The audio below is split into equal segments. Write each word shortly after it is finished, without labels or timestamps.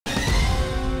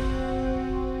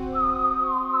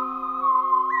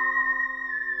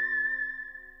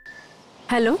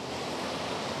Hello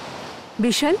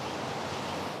বিশাল,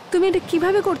 তুমি এটা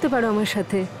কিভাবে করতে পারো আমার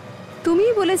সাথে?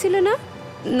 তুমিই বলেছিলে না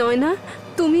নয়না,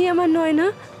 তুমি আমার নয়না,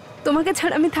 তোমাকে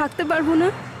ছাড়া আমি থাকতে পারবো না।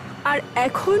 আর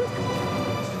এখন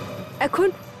এখন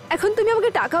এখন তুমি আমাকে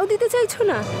টাকাও দিতে চাইছো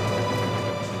না?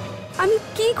 আমি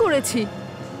কি করেছি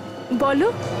বলো?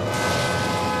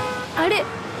 আরে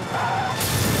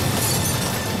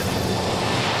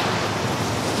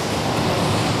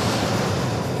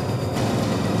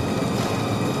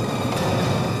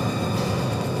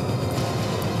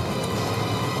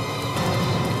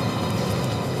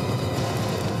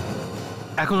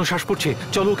এখনো শ্বাস পড়ছে,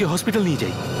 চলো ওকে হসপিটাল নিয়ে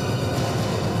যাই।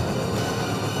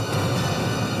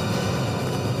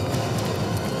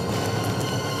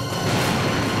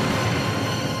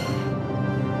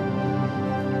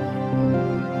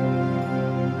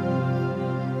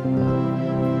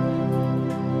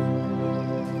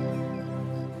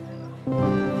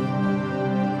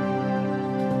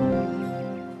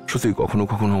 সত্যি কখনো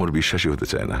কখনো আমার বিশ্বাসই হতে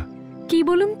চায় না। কি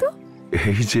বলুন তো?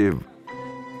 এই যে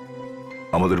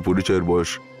আমাদের পরিচয়ের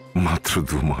বয়স মাত্র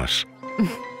 2 মাস,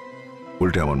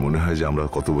 উল্টে আমার মনে হয় যে আমরা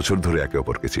কত বছর ধরে একে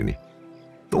অপরকে চিনি।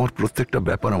 তোমার প্রত্যেকটা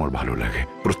ব্যাপার আমার ভালো লাগে,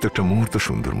 প্রত্যেকটা মুহূর্ত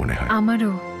সুন্দর মনে হয়।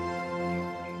 আমারও।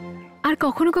 আর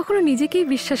কখনো কখনো নিজেকেই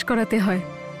বিশ্বাস করাতে হয়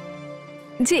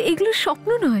যে এগুলো স্বপ্ন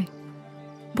নয়,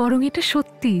 বরং এটা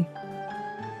সত্যি।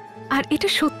 আর এটা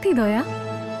সত্যি দয়া,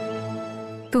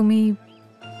 তুমি,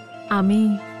 আমি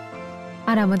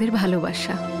আর আমাদের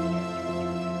ভালোবাসা।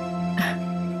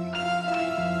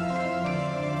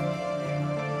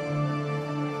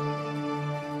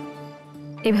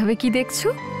 এভাবে কি দেখছো?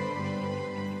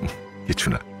 কিছু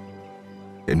না,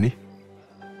 এমনি।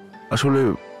 আসলে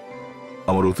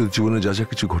আমার অতীত জীবনে যা যা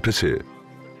কিছু ঘটেছে,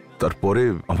 তারপরে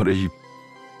আমার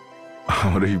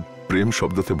এই প্রেম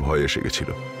শব্দতে ভয় এসে গেছিল।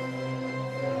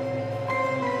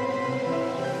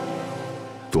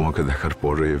 তোমাকে দেখার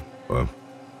পরে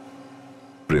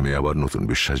প্রেমে আবার নতুন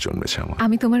বিশ্বাস জন্মেছে আমার।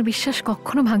 আমি তোমার বিশ্বাস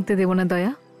কখনো ভাঙতে দেব না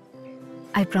দয়া,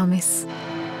 আই প্রমিস।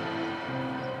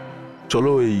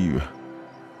 চলো এই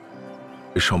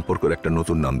সম্পর্কের একটা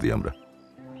নতুন নাম দিই আমরা।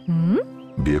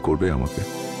 বিয়ে করবে আমাকে?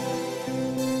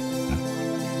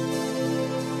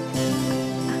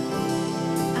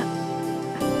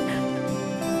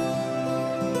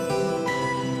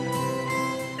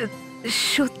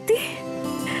 সত্যি?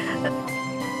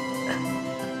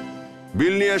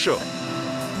 বিল নিয়ে এসো।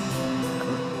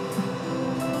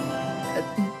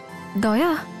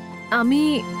 দয়া,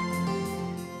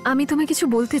 আমি তোমায় কিছু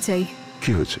বলতে চাই।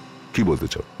 কি হয়েছে? কি বলতে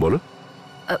চাও বলো।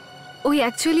 ওই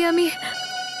অ্যাকচুয়ালি আমি...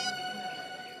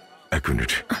 এক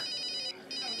মিনিট,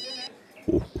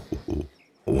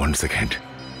 1 সেকেন্ড।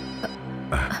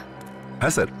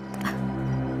 হ্যাঁ স্যার।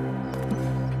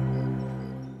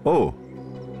 ও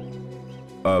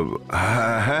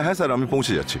হ্যাঁ হ্যাঁ স্যার, আমি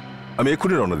পৌঁছে যাচ্ছি, আমি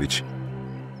এক্ষুনি রওনা দিচ্ছি।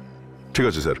 ঠিক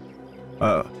আছে স্যার।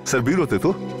 স্যার বিল হতে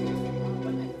তো?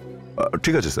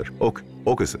 ঠিক আছে sir, okay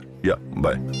okay sir, yeah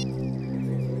by.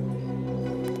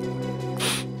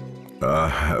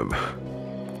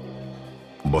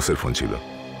 বসের ফোন ছিল।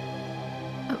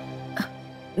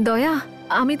 দয়া,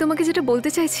 আমি তোমাকে যেটা বলতে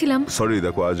চাইছিলাম... সরি,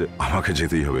 দেখো আজ আমাকে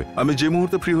যেতেই হবে। আমি যে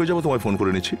মুহূর্তে ফ্রি হয়ে যাবো তোমায় ফোন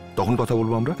করে নিচ্ছি, তখন কথা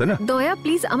বলবো আমরা, তাই না? দয়া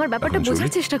প্লিজ আমার ব্যাপারটা বোঝার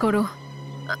চেষ্টা করো।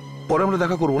 পরে আমরা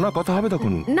দেখা করবো না, কথা হবে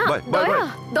তখন। না দয়া,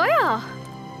 দয়া,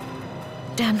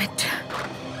 ড্যাম ইট।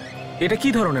 এটা কি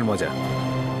ধরনের মজা?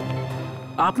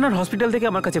 আপনার হসপিটাল থেকে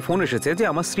আমার কাছে ফোন এসেছে যে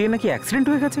আমার স্ত্রীর নাকি অ্যাক্সিডেন্ট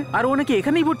হয়ে গেছে আর ও নাকি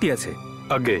এখানেই ভর্তি আছে।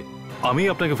 আগে আমি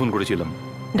আপনাকে ফোন করেছিলাম।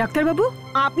 ডাক্তার বাবু,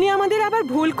 আপনি আমাদের আবার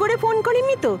ভুল করে ফোন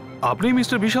করেননি তো? আপনি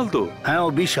মিস্টার বিশাল তো? হ্যাঁ, ও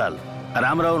বিশাল, আর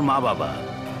আমরা ওর মা বাবা।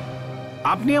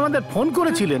 আপনি আমাদের ফোন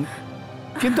করেছিলেন,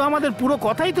 কিন্তু আমাদের পুরো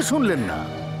কথাই তো শুনলেন না।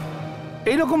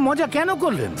 এইরকম মজা কেন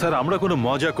করলেন? স্যার, আমরা কোনো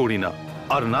মজা করি না,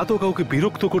 আর না তো কাউকে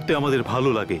বিরক্ত করতে আমাদের ভালো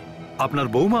লাগে। আপনার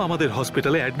বৌমা আমাদের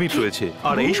হসপিটালে অ্যাডমিট রয়েছে,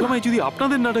 আর এই সময় যদি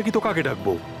আপনাদের না ডাকি তো কাকে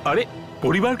ডাকবো? আরে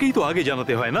পরিবারকেই তো আগে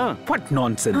জানাতে হয় না? What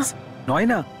nonsense! নয়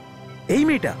না, এই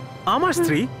মেয়েটা আমার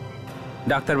স্ত্রী।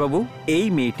 ডাক্তারবাবু, এই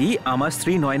মেয়েটি আমার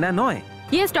স্ত্রী নয়না নয়।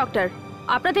 ইয়েস ডক্টর,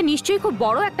 আপনাদের নিশ্চয়ই খুব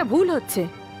বড় একটা ভুল হচ্ছে।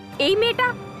 এই মেয়েটা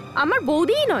আমার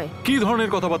বৌদিই নয়। কি ধরনের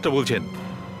কথাবার্তা বলছেন?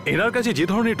 এনার কাছে যে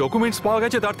ধরনের ডকুমেন্টস পাওয়া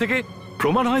গেছে তার থেকে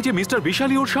প্রমাণ হয় যে মিস্টার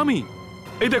বিশালই ওর স্বামী।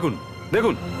 এই দেখুন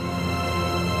দেখুন।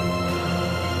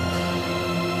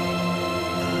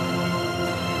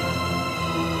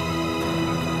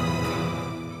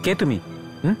 কে তুমি?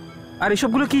 আর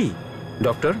এসবগুলো কি?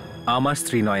 ডক্টর, আমার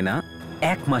স্ত্রী নয়না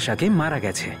 1 মাস আগে মারা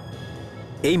গেছে।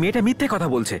 এই মেয়েটা মিথ্যে কথা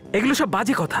বলছে, এগুলো সব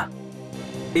বাজে কথা।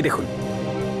 এই দেখুন,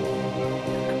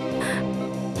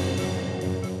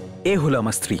 এ হলো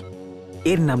আমার স্ত্রী,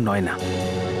 এর নাম নয়না।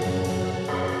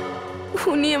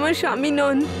 উনি আমার স্বামী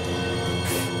নন।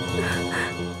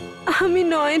 আমি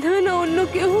নয়না না অন্য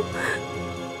কেউ,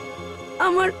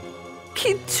 আমার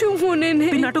কিচ্ছু মনে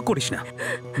নেই। তুই নাটক করিস না।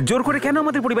 জোর করে কেন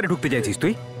আমাদের পরিবারে ঢুকতে চাইছিস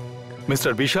তুই?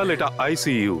 মিস্টার বিশাল, এটা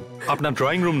আইসিইউ, আপনার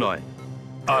ড্রয়িং রুম নয়।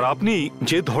 আর আপনি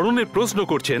যে ধরনের প্রশ্ন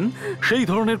করছেন সেই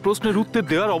ধরনের প্রশ্নের উত্তর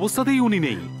দেওয়ার অবস্থাতেই উনি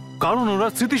নেই, কারণ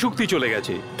ওনার স্মৃতিশক্তি চলে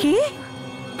গেছে। কি?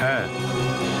 হ্যাঁ,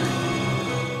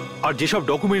 আর যেসব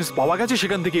ডকুমেন্টস পাওয়া গেছে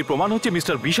সেখান থেকে প্রমাণ হচ্ছে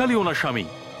মিস্টার বিশালই ওনার স্বামী।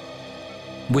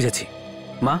 বুঝেছি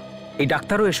মা, এই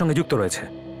ডাক্তারও এর সঙ্গে যুক্ত রয়েছে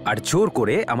আর জোর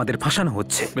করে আমাদের ফাঁসানো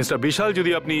হচ্ছে। মিস্টার বিশাল,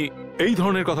 যদি আপনি এই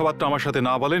ধরনের কথাবার্তা আমার সাথে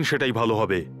না বলেন সেটাই ভালো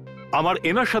হবে। আমার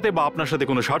এনার সাথে বা আপনার সাথে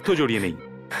কোনো স্বার্থ জড়িয়ে নেই।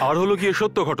 আর হলো গিয়ে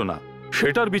সত্য ঘটনা,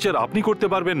 সেটার বিচার আপনি করতে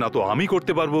পারবেন না তো আমি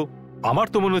করতে পারবো। আমার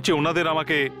তো মনে হচ্ছে ওনাদের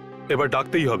আমাকে এবার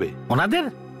ডাকতেই হবে। ওনাদের?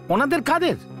 ওনাদের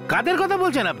কাদের কাদের কথা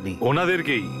বলছেন আপনি?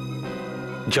 ওনাদেরকেই,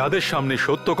 যাদের সামনে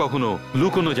সত্য কখনো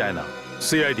লুকোনো যায় না।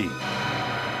 সিআইডি।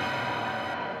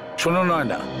 শোনো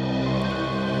নয়না,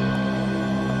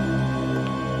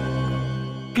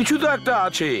 কিছু তো একটা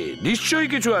আছে, নিশ্চয়ই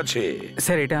কিছু আছে।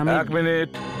 স্যার এটা আমি... এক মিনিট।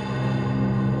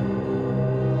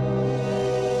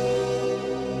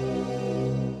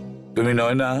 তুমি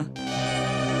নয়না?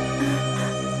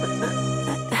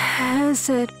 হ্যাঁ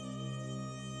স্যার।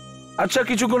 আচ্ছা,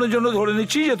 কিছুক্ষণের জন্য ধরে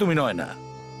নিচ্ছি যে তুমি নয়না।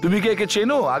 তুমি কি একে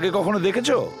চেনো? আগে কখনো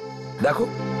দেখেছো? দেখো।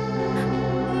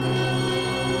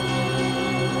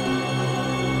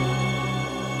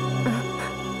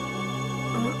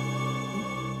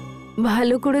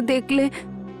 ভালো করে দেখলে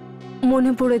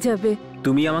মনে পড়ে যাবে।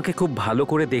 তুমি আমাকে খুব ভালো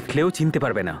করে দেখলেও চিনতে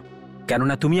পারবে না,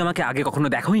 কেননা তুমি আমাকে আগে কখনো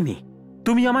দেখোইনি।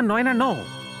 তুমি আমার নয়না নও।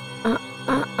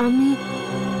 আমি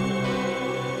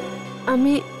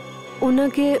আমি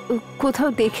ওনাকে কোথাও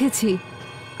দেখেছি।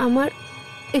 আমার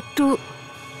একটু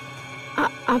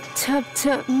আবছা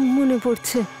আবছা মনে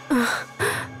পড়ছে।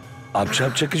 আবছা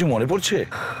আবছা কিছু মনে পড়ছে?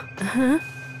 হ্যাঁ।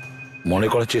 মনে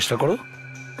করার চেষ্টা করো।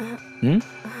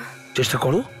 চেষ্টা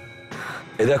করো।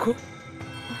 এই দেখো,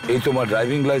 এই তোমার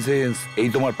ড্রাইভিং লাইসেন্স, এই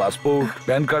তোমার পাসপোর্ট,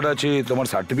 প্যান কার্ড আছে, তোমার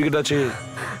সার্টিফিকেট আছে।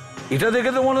 এটা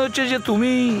দেখে তো মনে হচ্ছে যে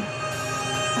তুমি...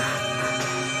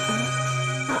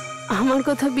 আমার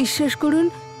কথা বিশ্বাস করুন,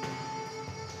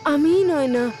 আমিই নয়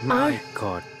না। আর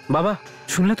গড, বাবা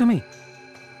শুনলে তুমি?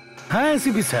 হ্যাঁ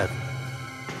এসিপি স্যার,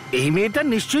 এই মেয়েটার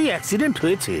নিশ্চয়ই অ্যাক্সিডেন্ট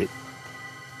হয়েছে,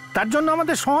 তার জন্য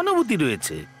আমাদের সহানুভূতি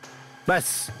রয়েছে। ব্যাস,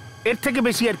 এর থেকে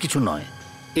বেশি আর কিছু নয়।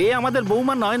 এ আমাদের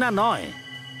বৌমা নয়না নয়,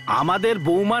 আমাদের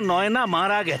বৌমা নয়না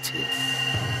মারা গেছে।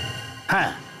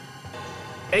 হ্যাঁ,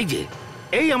 এই যে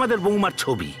এই আমাদের বৌমার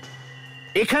ছবি,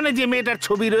 এখানে যে মেয়েটার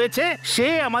ছবি রয়েছে সে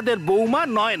আমাদের বৌমা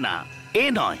নয়না, এ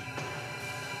নয়।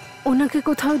 ওনাকে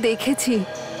কোথাও দেখেছি।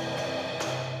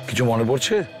 কিছু মনে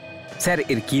পড়ছে? স্যার,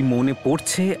 এর কি মনে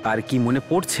পড়ছে আর কি মনে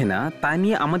পড়ছে না তা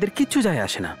নিয়ে আমাদের কিচ্ছু যায়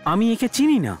আসে না। আমি একে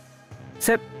চিনি না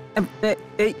স্যার।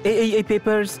 এই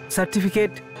পেপারস,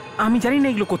 সার্টিফিকেট, আমি জানি না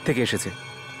এগুলো কোত্থেকে এসেছে,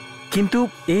 কিন্তু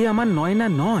এই আমার নয়না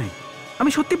নয়,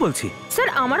 আমি সত্যি বলছি। স্যার,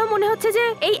 আমারও মনে হচ্ছে যে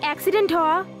এই অ্যাক্সিডেন্ট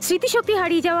হওয়া, স্মৃতিশক্তি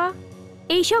হারিয়ে যাওয়া,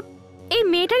 এইসব এই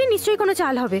মেয়েটারই নিশ্চয়ই কোনো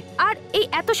চাল হবে। আর এই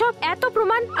এত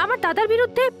প্রমাণ আমার দাদার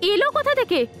বিরুদ্ধে এলো কোথা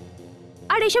থেকে?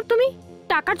 আর এইসব তুমি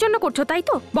টাকার জন্য করছো, তাই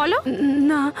তো? বলো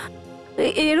না,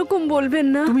 এরকম বলবেন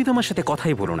না। তুমি তোমার সাথে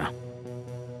কথাই বলো না।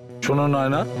 শোনো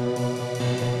নয়না,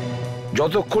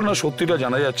 যতক্ষণ না সত্যিটা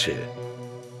জানা যাচ্ছে,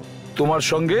 তোমার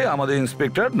সঙ্গে আমাদের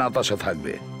ইন্সপেক্টর নাতাশা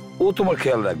থাকবে। ও তোমার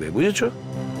খেয়াল রাখবে, বুঝেছো?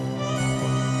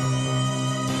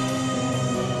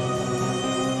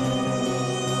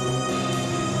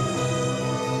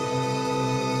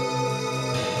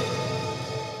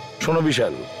 শোনো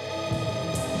বিশাল,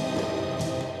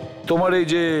 তোমার এই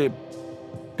যে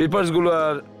পেপারসগুলো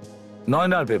আর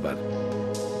নয়নার পেপার,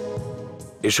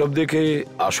 এসব দেখে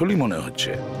আসলেই মনে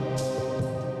হচ্ছে।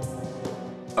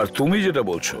 আর তুমি যেটা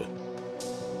বলছো,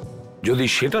 যদি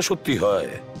সেটা সত্যি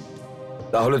হয়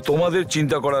তাহলে তোমাদের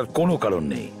চিন্তা করার কোনো কারণ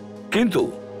নেই। কিন্তু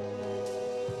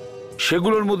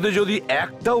সেগুলোর মধ্যে যদি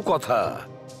একটাও কথা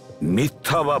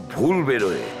মিথ্যা বা ভুল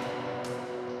বেরোয়,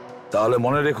 তাহলে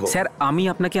মনে রেখো। স্যার, আমি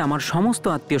আপনাকে আমার সমস্ত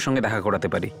আত্মীয়র সঙ্গে দেখা করাতে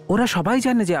পারি। ওরা সবাই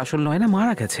জানে যে আসল নয়না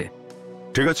মারা গেছে।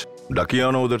 ঠিক আছে, ডাকিয়ে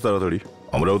আনো ওদের তাড়াতাড়ি,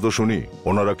 আমরাও তো শুনি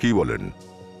ওনারা কি বলেন।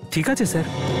 ঠিক আছে স্যার।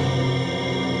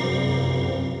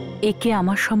 একে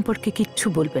আমার সম্পর্কে কিচ্ছু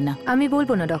বলবে না। আমি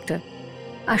বলবো না ডক্টর,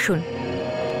 আসুন।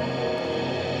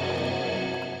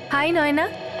 হাই নয়না,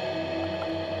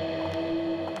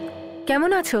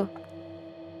 কেমন আছো?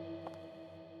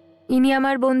 ইনি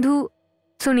আমার বন্ধু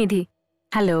সুনিধি।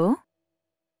 হ্যালো।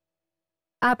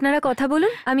 আপনারা কথা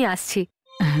বলুন, আমি আসছি।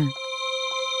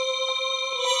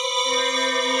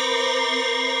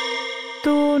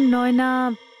 তো নয়না,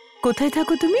 কোথায়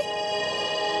থাকো তুমি?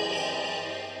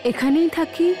 এখানেই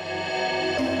থাকি।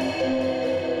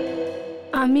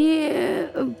 আমি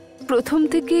প্রথম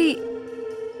থেকেই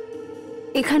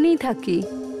এখানেই থাকি।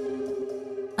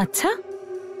 আচ্ছা,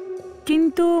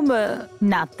 কিন্তু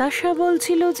নাতাশা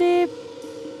বলছিল যে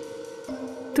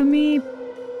তুমি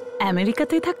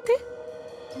আমেরিকাতে থাকতে।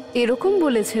 এরকম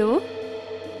বলেছে ও?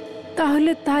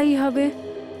 তাহলে তাই হবে।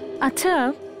 আচ্ছা,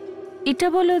 এটা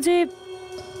বলো যে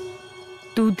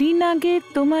 2 দিন আগে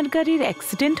তোমার গাড়ির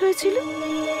অ্যাক্সিডেন্ট হয়েছিল।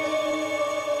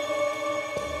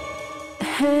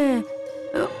 হ্যাঁ,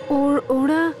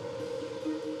 ওরা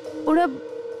ওরা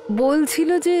বলছিল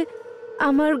যে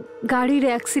আমার গাড়ির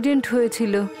অ্যাক্সিডেন্ট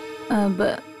হয়েছিল।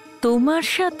 তোমার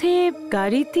সাথে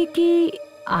গাড়িতে কি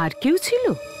আর কেউ ছিল?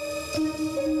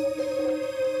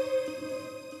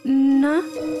 না,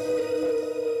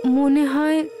 মনে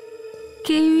হয়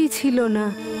কেউই ছিল না।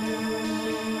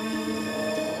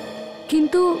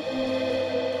 কিন্তু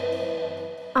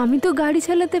আমি তো গাড়ি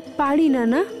চালাতে পারি না,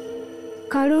 না?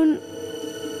 কারণ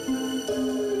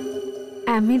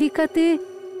আমেরিকাতে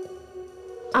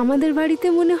আমাদের বাড়িতে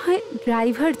মনে হয়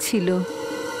ড্রাইভার ছিল।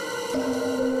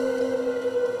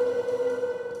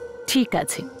 ঠিক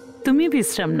আছে, তুমি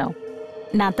বিশ্রাম নাও।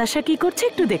 নাতাশা কি করছে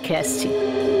একটু দেখে আসছি।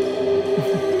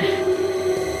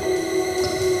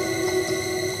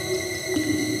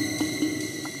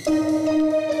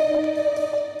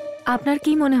 আপনার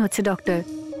কি মনে হচ্ছে ডক্টর,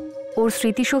 ওর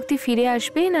স্মৃতিশক্তি ফিরে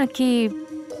আসবে নাকি?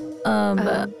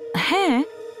 হ্যাঁ,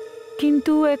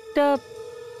 কিন্তু একটা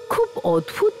খুব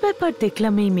অদ্ভুত ব্যাপার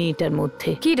দেখলাম এই মেয়েটার মধ্যে।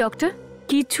 কি ডক্টর?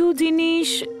 কিছু জিনিস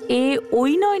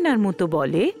ওই নয়নার মতো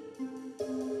বলে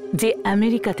যে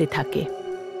আমেরিকাতে থাকে,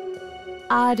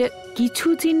 আর কিছু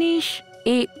জিনিস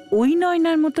ওই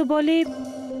নয়নার মতো বলে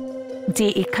যে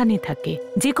এখানে থাকে,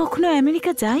 যে কখনো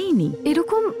আমেরিকা যায়নি।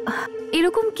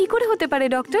 এরকম কি করে হতে পারে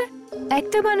ডক্টর?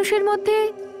 একটা মানুষের মধ্যে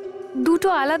দুটো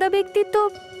আলাদা ব্যক্তিত্ব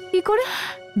কি করে?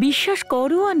 বিশ্বাস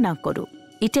করো আর না করো,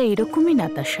 এটা এরকমই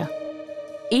নাতাশা।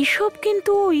 এইসব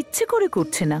কিন্তু ও ইচ্ছে করে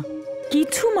করছে না।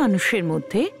 কিছু মানুষের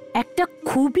মধ্যে একটা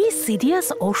খুবই সিরিয়াস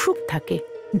অসুখ থাকে,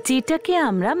 যেটাকে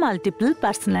আমরা মাল্টিপল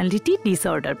পার্সোনালিটি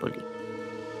ডিসঅর্ডার বলি।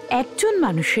 একজন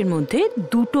মানুষের মধ্যে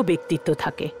দুটো ব্যক্তিত্ব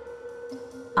থাকে।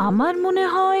 আমার মনে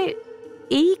হয়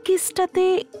এই কেসটাতে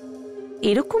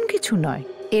এরকম কিছু নয়।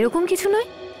 এরকম কিছু নয়?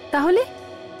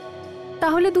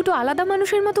 তাহলে দুটো আলাদা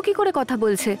মানুষের মতো কি করে কথা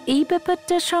বলছে? এই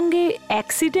ব্যাপারটার সঙ্গে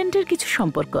অ্যাক্সিডেন্টের কিছু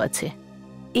সম্পর্ক আছে।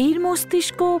 এর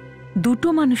মস্তিষ্ক দুটো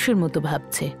মানুষের মতো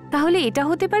ভাবছে। তাহলে এটা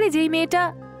হতে পারে যে এই মেয়েটা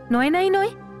নয়নাই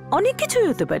নয়? অনেক কিছুই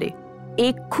হতে পারে।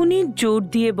 এক্ষুনি জোর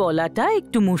দিয়ে বলাটা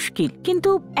একটু মুশকিল, কিন্তু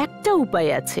একটা উপায়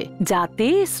আছে যাতে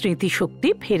স্মৃতিশক্তি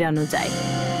ফেরানো যায়।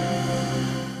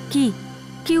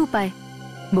 কি উপায়?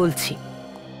 বলছি।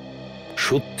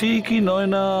 সত্যি কি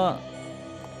নয়না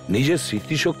নিজের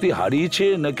স্মৃতিশক্তি হারিয়েছে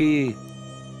নাকি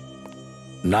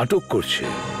নাটক করছে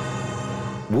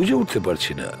বুঝে উঠতে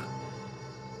পারছি না।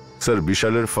 স্যার,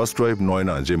 বিশালের ফার্স্ট ওয়াইফ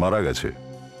নয়না যে মারা গেছে,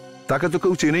 তাকে তো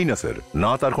কেউ চেনেই না স্যার।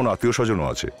 না তার কোনো আত্মীয়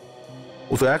স্বজনও আছে।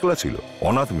 ও তো একলা ছিল,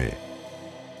 অনাথ মেয়ে।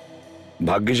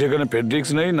 ভাগ্যে সেখানে পেড্রিক্স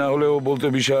নেই, না হলে ও বলতে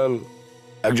বিশাল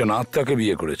একজন আত্মাকে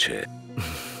বিয়ে করেছে।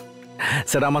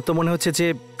 স্যার, আমার তো মনে হচ্ছে যে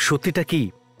সত্যিটা কি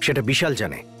সেটা বিশাল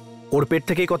জানে। ওর পেট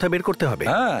থেকেই কথা বের করতে হবে।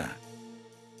 হ্যাঁ,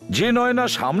 যে নয়না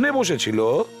সামনে বসেছিল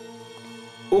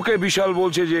ওকে বিশাল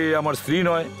বলছে যে আমার স্ত্রী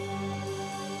নয়।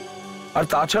 আর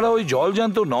তাছাড়া ওই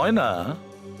জলজান্ত নয়না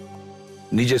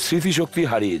নিজের স্মৃতিশক্তি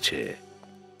হারিয়েছে।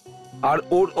 আর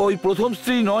ওর ওই প্রথম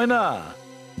স্ত্রী নয়না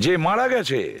যে মারা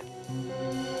গেছে,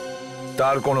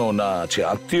 তার কোনো না আছে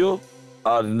আত্মীয়,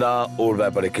 আর না ওর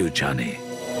ব্যাপারে কেউ জানে।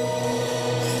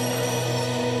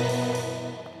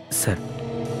 স্যার,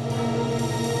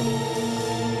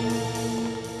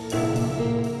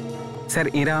 স্যার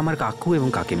এরা আমার কাকু এবং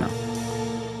কাকিমা।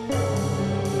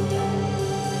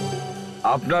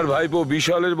 আপনার ভাইপো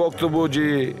বিশালের বক্তব্য যে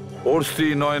ওর স্ত্রী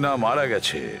নয়না মারা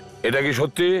গেছে, এটা কি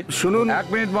সত্যি? শুনুন। 1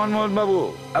 মিনিট মনমোহন বাবু,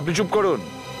 আপনি চুপ করুন।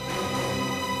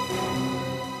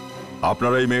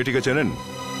 আপনারা এই মেয়েটিকে চেনেন?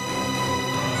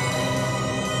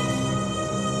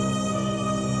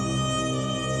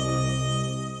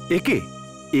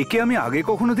 একে আমি আগে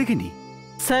কখনো দেখিনি।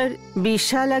 স্যার,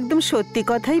 বিশাল একদম সত্যি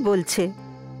কথাই বলছে।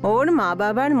 ওর মা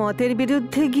বাবার মতের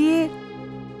বিরুদ্ধে গিয়ে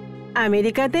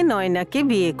আমেরিকাতে নয়নাকে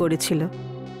বিয়ে করেছিল।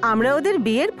 আমরা ওদের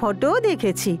বিয়ের ফটোও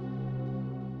দেখেছি।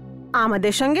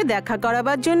 আমাদের সঙ্গে দেখা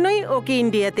করাবার জন্যই ওকে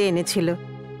ইন্ডিয়াতে এনেছিল,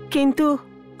 কিন্তু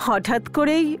হঠাৎ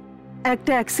করেই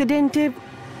একটা অ্যাক্সিডেন্টে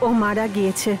ও মারা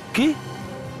গিয়েছে। কি?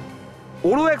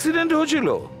 ওরও অ্যাক্সিডেন্ট হয়েছিল?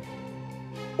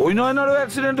 ওই নয়নারও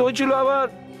অ্যাক্সিডেন্ট হয়েছিল, আবার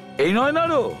এই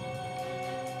নয়নারও?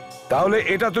 তাহলে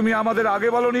এটা তুমি আমাদের আগে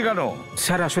বলনি কেন?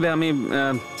 স্যার, আসলে আমি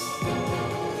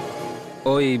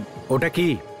ওটা কি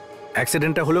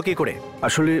অ্যাক্সিডেন্টটা হলো কি করে?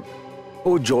 আসলে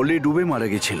ও জলে ডুবে মারা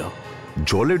গেছিল।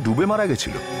 জলে ডুবে মারা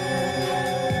গেছিল?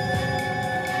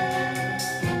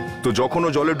 তো যখন ও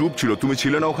জলে ডুবছিল তুমি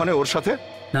ছিলে না ওখানে ওর সাথে?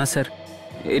 না স্যার,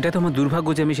 এটা তো আমার দুর্ভাগ্য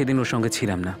যে আমি সেদিন ওর সঙ্গে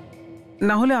ছিলাম না,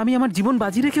 না হলে আমি আমার জীবন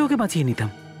বাজি রেখে ওকে বাঁচিয়ে নিতাম।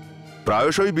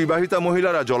 প্রায়শই বিবাহিতা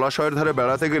মহিলারা জলাশয়ের ধারে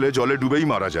বেড়াতে গেলে জলে ডুবেই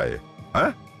মারা যায়।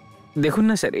 হ্যাঁ দেখুন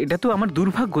না স্যার, এটা তো আমার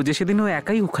দুর্ভাগ্য যে সেদিন ও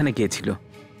একাই ওখানে গিয়েছিল।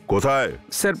 কোথায়?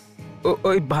 স্যার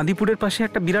ওই বাঁদিপুরের পাশে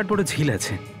একটা বিরাট বড় ঝিল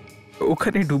আছে,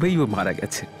 ওখানে ডুবেই ও মারা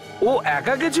গেছে। ও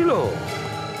একা গেছিল?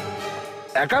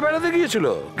 একা বেড়াতে গিয়েছিল?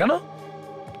 কেন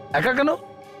একা কেন?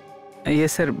 ইয়ে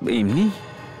স্যার, এমনি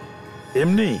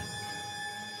এমনি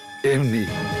এমনি।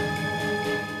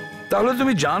 তাহলে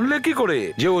তুমি জানলে কি করে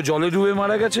যে ও জলে ডুবে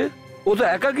মারা গেছে? ও তো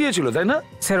একা গিয়েছিল, তাই না?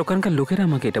 স্যার ওখানকার লোকেরা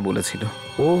আমাকে এটা বলেছিল।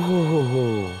 ও হো,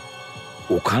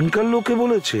 ওখানকার লোকে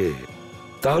বলেছে?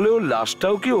 তাহলে ওর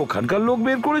লাশটাও কি ওখানকার লোক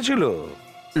বের করেছিল?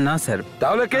 না স্যার।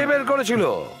 তাহলে কে বের করেছিল?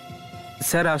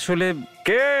 স্যার আসলে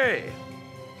কে,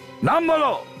 নাম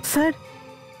বলো। স্যার,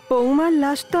 বৌমার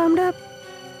লাশ তো আমরা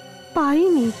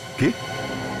পাইনি। কি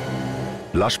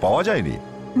লাশ পাওয়া যায়নি?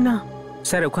 না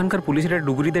স্যার, ওখানকার পুলিশরা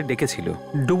ডুবুরিদের ডেকেছিল।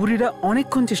 ডুবুরিরা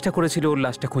অনেকক্ষণ চেষ্টা করেছিল ওর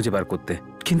লাশটা খুঁজে বার করতে,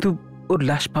 কিন্তু ওর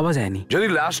লাশ পাওয়া যায়নি। যদি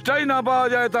লাশটাই না পাওয়া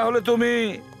যায় তাহলে তুমি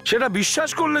সেটা বিশ্বাস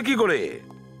করলে কি করে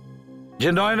যে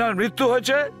নয়নার মৃত্যু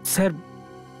হয়েছে? স্যার,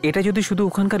 এটা যদি শুধু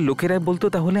ওখানকার লোকেরাই বলতো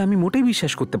তাহলে আমি মোটেই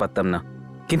বিশ্বাস করতে পারতাম না,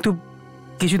 কিন্তু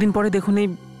কিছুদিন পরে দেখুন এই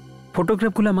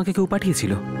ফটোগ্রাফগুলো আমাকে কেউ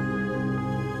পাঠিয়েছিল।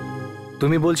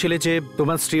 তুমি বলছিলে যে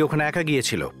তোমার স্ত্রী ওখানে একা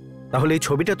গিয়েছিল, তাহলে এই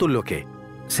ছবিটা তুললো কে?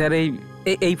 স্যার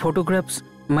এই ফটোগ্রাফস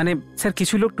মানে স্যার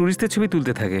কিছু লোক টুরিস্টদের ছবি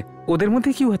তুলতে থাকে, ওদের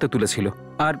মধ্যে কেউ হয়তো তুলেছিল,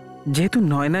 আর যেহেতু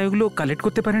নয়না এগুলো কালেক্ট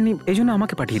করতে পারেনি এই জন্য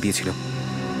আমাকে পাঠিয়ে দিয়েছিল।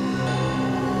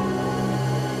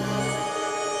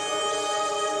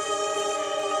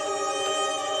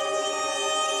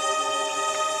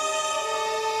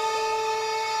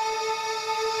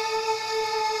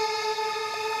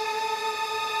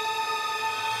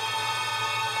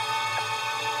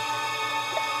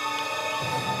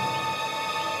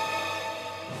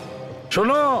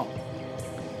 শোনো,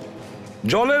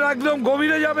 জলের একদম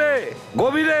গভীরে যাবে,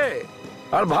 গভীরে,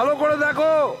 আর ভালো করে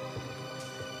দেখো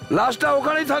লাশটা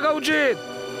ওখানেই থাকা উচিত।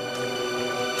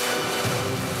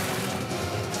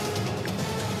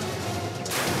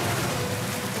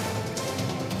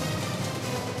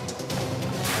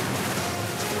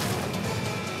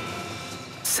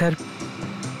 স্যার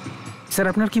স্যার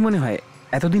আপনার কি মনে হয়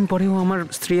এতদিন পরেও আমার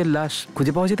স্ত্রীর লাশ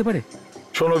খুঁজে পাওয়া যেতে পারে?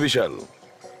 শোনো বিশাল,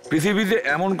 পৃথিবীতে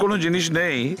এমন কোনো জিনিস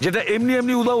নেই যেটা এমনি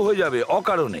এমনি উধাও হয়ে যাবে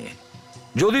অকারণে।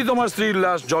 যদি তোমার স্ত্রীর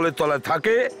লাশ জলের তলায়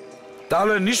থাকে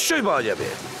তাহলে নিশ্চয়ই পাওয়া যাবে।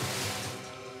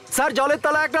 স্যার, জলের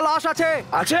তলায় একটা লাশ আছে।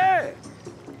 আছে?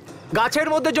 গাছের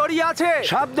মধ্যে জড়িয়ে আছে।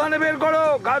 সাবধানে বের করো,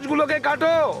 গাছগুলোকে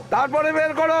কাটো, তারপরে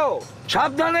বের করো,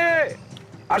 সাবধানে।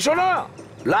 আর শোনো,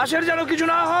 লাশের যেন কিছু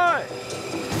না হয়।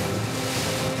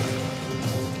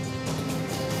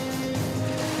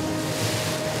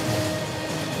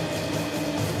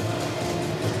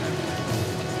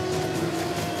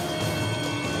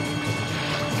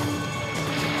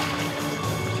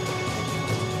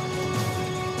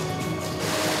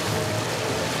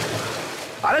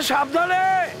 আরে সাবধানে।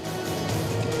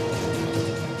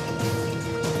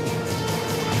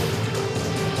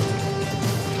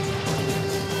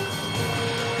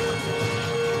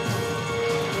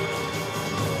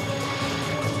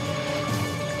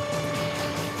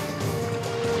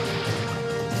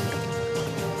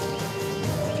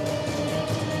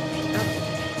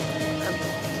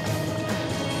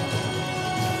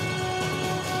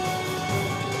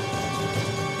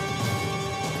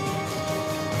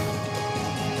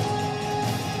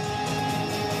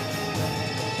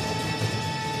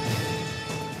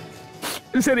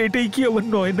 স্যার এটাই কি আমার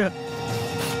নয়না?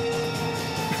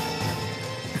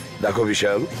 দেখো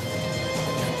বিশাল,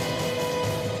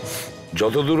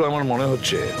 যতদূর আমার মনে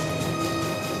হচ্ছে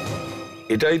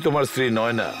এটাই তোমার স্ত্রী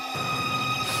নয়না।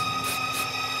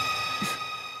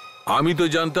 আমি তো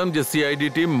জানতাম যে সিআইডি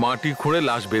টিম মাটি খুঁড়ে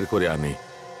লাশ বের করে আনে,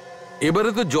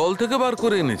 এবারে তো জল থেকে বার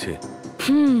করে এনেছে।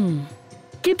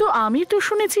 কিন্তু আমি তো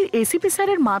শুনেছি এসিপি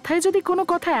স্যারের মাথায় যদি কোনো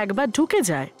কথা একবার ঢুকে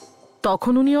যায়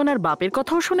তখন উনি ওনার বাপের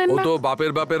কথাও শোনেন ও না। তো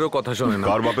বাপেরও কথা শোনে না।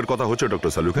 কার বাপের কথা হচ্ছে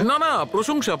ডক্টর সালুকে? না না,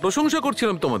 প্রশংসা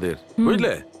করছিলাম তোমাদের,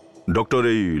 বুঝলে? ডক্টর,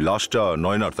 এই লাশটা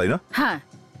নয়নার, তাই না? হ্যাঁ।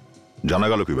 জানা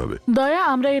গেল কিভাবে? দয়া,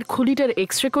 আমরা এর খুলিটার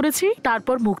এক্সরে করেছি,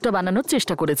 তারপর মুখটা বানানোর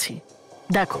চেষ্টা করেছি।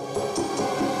 দেখো,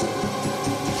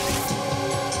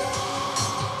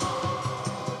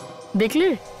 দেখলে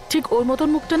ঠিক ওর মতন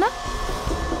মুখটা না?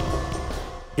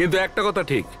 কিন্তু একটা কথা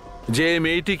ঠিক, যে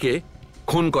মেয়েটিকে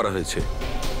খুন করা হয়েছে।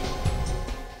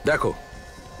 দেখো,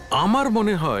 আমার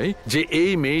মনে হয় যে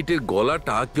এই মেয়েটির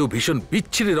গলাটা কেউ ভীষণ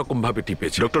বিচ্ছিরি রকম ভাবে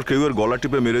টিপেছে। ডক্টর, কেউ এর গলা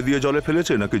টিপে মেরে দিয়ে জলে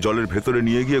ফেলেছে নাকি জলের ভেতরে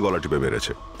নিয়ে গিয়ে গলা টিপে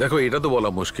মেরেছে? দেখো, এটা তো বলা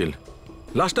মুশকিল,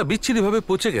 লাশটা বিচ্ছিরি ভাবে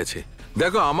পচে গেছে।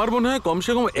 দেখো আমার মনে হয়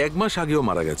কমসে কম 1 মাস আগেও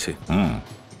মারা গেছে।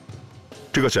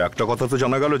 ঠিক আছে, একটা কথা তো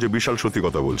জানা গেল যে বিশাল সত্যি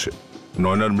কথা বলছে।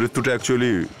 নয়নার মৃত্যুটা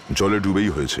অ্যাকচুয়ালি জলে ডুবেই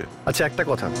হয়েছে। আচ্ছা একটা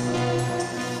কথা,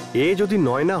 এ যদি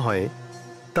নয়না হয়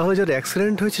তাহলে যার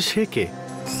অ্যাক্সিডেন্ট হয়েছে সে কে?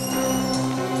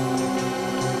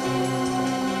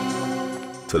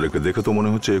 ছেলেকে দেখে তো মনে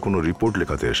হচ্ছে এ কোনো রিপোর্ট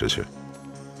লেখাতে এসেছে,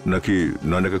 নাকি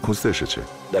নয়নাকে খুঁজতে এসেছে।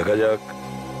 দেখা যাক।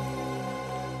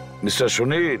 মিস্টার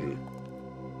সুনীল।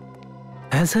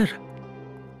 হ্যাঁ স্যার,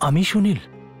 আমি সুনীল।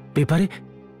 পেপারে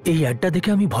এই অ্যাডটা দেখে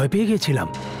আমি ভয় পেয়ে গেছিলাম।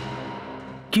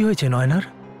 কি হয়েছে নয়নার?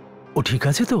 ও ঠিক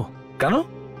আছে তো? কেন,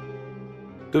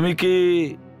 তুমি কি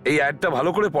এই অ্যাডটা ভালো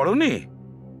করে পড়োনি?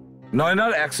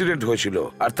 নয়নার অ্যাক্সিডেন্ট হয়েছিল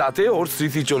আর তাতে ওর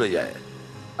স্মৃতি চলে যায়,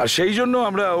 আর সেই জন্য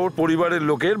আমরা ওর পরিবারের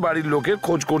লোকের, বাড়ির লোকের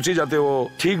খোঁজ করছি যাতে ও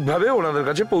ঠিকভাবে ওনাদের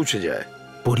কাছে পৌঁছে যায়।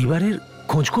 পরিবারের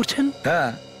খোঁজ করছেন? হ্যাঁ।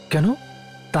 কেন?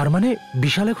 তার মানে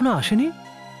বিশাল এখনো আসেনি?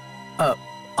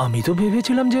 আমি তো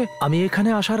ভেবেছিলাম যে আমি এখানে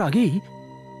আসার আগেই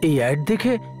এই অ্যাড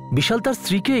দেখে বিশাল তার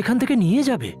স্ত্রীকে এখান থেকে নিয়ে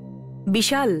যাবে।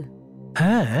 বিশাল?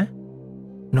 হ্যাঁ,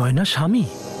 নয়নার স্বামী।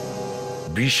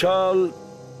 বিশাল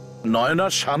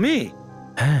নয়নার স্বামী?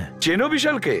 হ্যাঁ। চেনো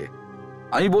বিশালকে?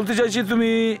 আমি বলতে চাইছি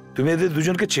তুমি এদের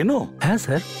দুজনকে চেনো? হ্যাঁ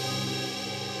স্যার।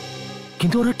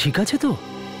 কিন্তু ওরা ঠিক আছে তো?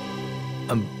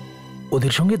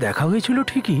 ওদের সঙ্গে দেখা হয়েছিল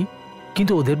ঠিকই,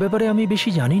 কিন্তু ওদের ব্যাপারে আমি বেশি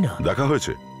জানি না। দেখা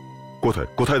হয়েছে? কোথায়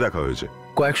কোথায় দেখা হয়েছে?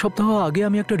 কয়েক সপ্তাহ আগে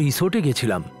আমি একটা রিসোর্টে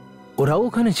গেছিলাম, ওরাও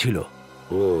ওখানে ছিল।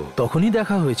 তখনই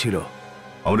দেখা হয়েছিল।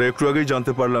 আমরা একটু আগেই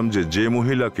জানতে পারলাম যে যে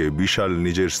মহিলাকে বিশাল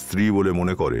নিজের স্ত্রী বলে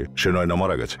মনে করে সে নয়না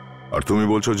মারা গেছে, আর তুমি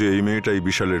বলছো যে এই মেয়েটাই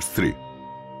বিশালের স্ত্রী।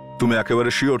 তুমি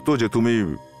একেবারে শিওর তো যে তুমি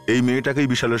এই মেয়েটাকেই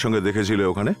বিশালের সঙ্গে দেখেছিলে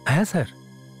ওখানে? হ্যাঁ স্যার,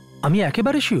 আমি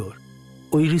একেবারে শিওর।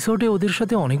 ওই রিসোর্টে ওদের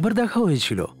সাথে অনেকবার দেখা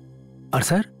হয়েছিল। আর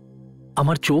স্যার,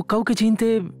 আমার চোখ কাউকে চিনতে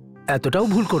এতটাও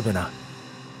ভুল করবে না।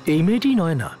 এই মেয়েটি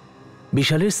নয়না,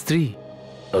 বিশালের স্ত্রী।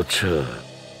 আচ্ছা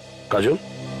কাজল,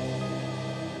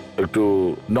 একটু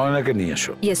নয়নাকে নিয়ে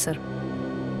এসো। Yes sir.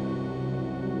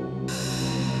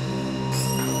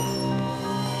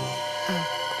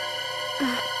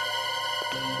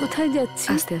 কোথায় যাচ্ছি?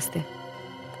 আস্তে আস্তে,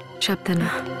 সাবধানে।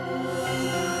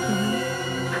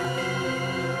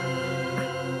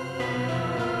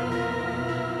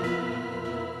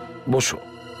 বসো।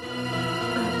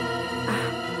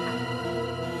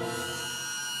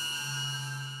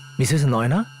 মিসেস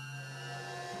নয়না,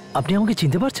 আপনি আমাকে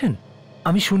চিনতে পারছেন?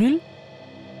 আমি সুনীল।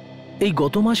 এই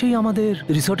গত মাসেই আমাদের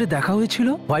রিসর্টে দেখা হয়েছিল,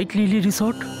 হোয়াইট লিলি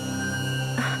রিসর্ট।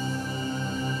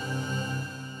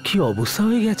 কি অবস্থা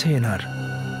হয়ে গেছে এনার!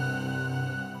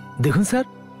 দেখুন স্যার,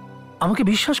 আমাকে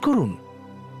বিশ্বাস করুন,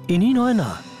 ইনি নয়না,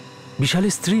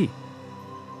 বিশালের স্ত্রী।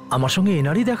 আমার সঙ্গে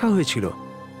এনারই দেখা হয়েছিল।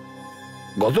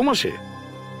 গত মাসে?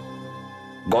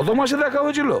 গত মাসে দেখা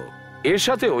হয়েছিল এর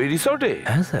সাথে ওই রিসর্টে?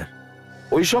 হ্যাঁ স্যার।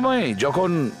 ওই সময় যখন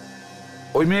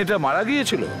ওই মেয়েটা মারা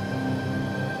গিয়েছিল?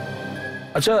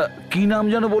 আচ্ছা, কি নাম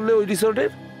যেন বললে ওই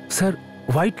রিসর্টের? Sir,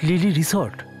 white lily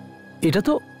resort. এটা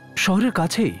তো শহরের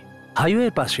কাছেই,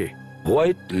 হাইওয়ের পাশে।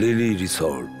 হোয়াইট লিলি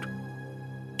রিসর্ট,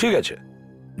 ঠিক আছে।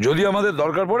 যদি আমাদের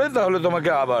দরকার পড়ে তাহলে তোমাকে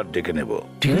আবার ডেকে নেব।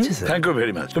 ঠিক আছে sir. Thank you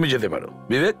very much. তুমি যেতে পারো।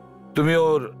 বিবেক, তুমি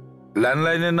ওর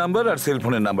ল্যান্ডলাইনের নাম্বার আর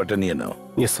সেলফোনের নাম্বারটা নিয়ে নাও।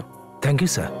 Yes sir. Thank you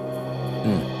sir.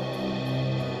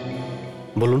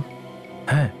 বলুন।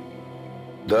 হ্যাঁ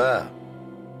দা,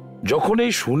 যখন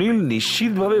এই সুনীল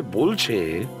নিশ্চিতভাবে বলছে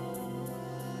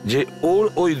যে ওর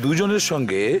ওই দুজনের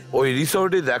সঙ্গে ওই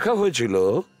রিসর্টে দেখা হয়েছিল,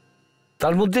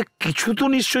 তার মধ্যে কিছু তো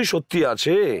নিশ্চয়ই সত্যি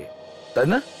আছে, তাই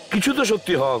না? কিছু তো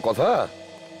সত্যি হওয়া কথা।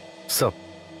 স্যার,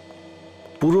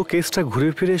 পুরো কেসটা ঘুরে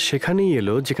ফিরে সেখানেই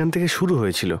এলো যেখান থেকে শুরু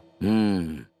হয়েছিল।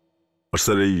 আর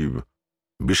স্যার, এই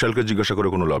বিশালকে জিজ্ঞাসা করে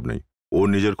কোনো লাভ নেই। ও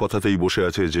নিজের কথাতেই বসে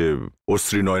আছে যে ওর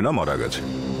স্ত্রী নয়না মারা গেছে।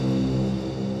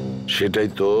 সেটাই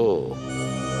তো,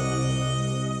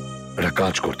 একটা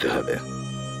কাজ করতে হবে।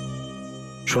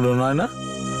 শোনো নয়না,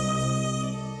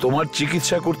 তোমার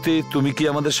চিকিৎসা করতে তুমি কি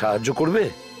আমাদের সাহায্য করবে?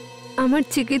 আমার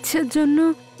চিকিৎসার জন্য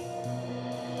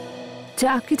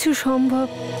যা কিছু সম্ভব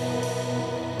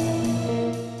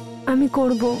আমি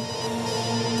করব।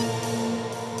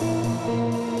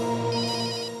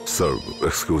 Sir,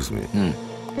 excuse me.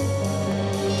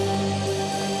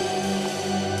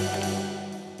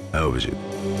 হ্যাঁ অভিজিৎ,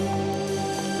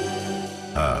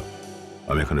 হ্যাঁ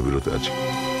আমি এখানে বিরতে আছি।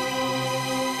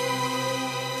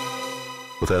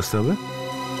 কোথায় আসতে হবে?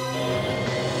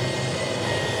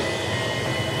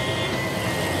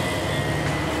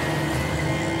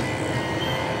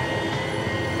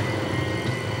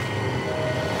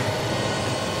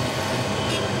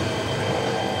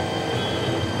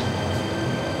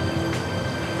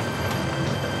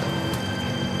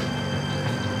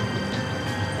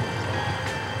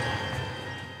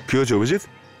 কি হয়েছে অভিজিৎ?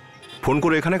 ফোন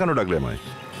করে এখানে কেন ডাকলে আমায়?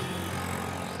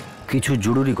 কিছু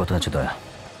জরুরি কথা আছে দয়া।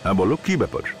 হ্যাঁ বলো, কি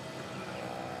ব্যাপার?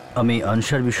 আমি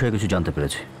আনসার বিষয়ে কিছু জানতে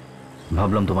পেরেছি,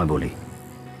 ভাবলাম তোমায় বলি।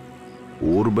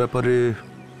 ওর ব্যাপারে?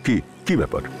 কি কি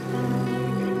ব্যাপার?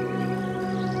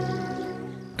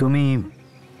 তুমি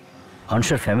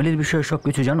আনসার ফ্যামিলির বিষয়ে সব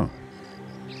কিছু জানো?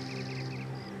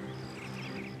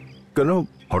 কেন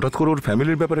হঠাৎ করে ওর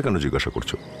ফ্যামিলির ব্যাপারে কেন জিজ্ঞাসা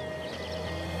করছো?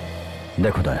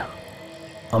 দেখো দয়া,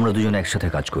 আমরা দুজন একসাথে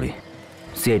কাজ করি,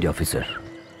 সিআইডি অফিসার।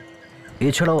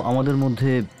 এছাড়াও আমাদের মধ্যে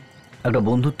একটা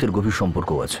বন্ধুত্বের গভীর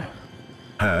সম্পর্কও আছে।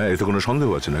 হ্যাঁ, এতে কোনো সন্দেহ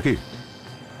আছে নাকি?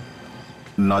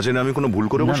 না জেনে আমি কোনো ভুল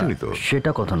করে বসিনি তো?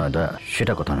 সেটা কথা নয় দয়া,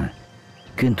 সেটা কথা নয়।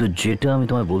 কিন্তু যেটা আমি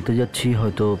তোমায় বলতে যাচ্ছি,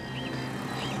 হয়তো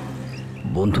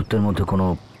বন্ধুত্বের মধ্যে কোনো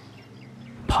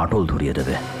ফাটল ধরিয়ে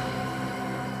দেবে।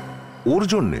 ওর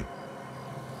জন্যে?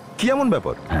 কি এমন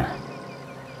ব্যাপার? হ্যাঁ।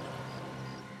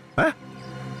 হ্যাঁ,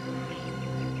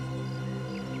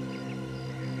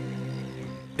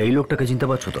 এই লোকটাকে চিনতে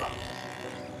পারছো তো?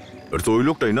 তো ওই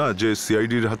লোকটাই না যে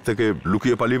সিআইডির হাত থেকে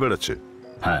লুকিয়ে পালিয়ে বেড়াচ্ছে?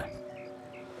 হ্যাঁ,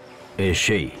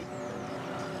 সেই।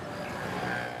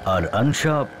 আর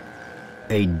আনসা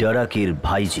এই ডারাকির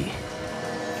ভাইজি।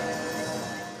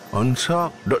 আনসা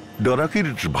ডারাকির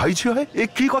ভাইজি হয়? এ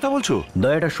কি কথা বলছো?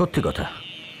 দয়াটা সত্যি কথা।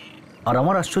 আর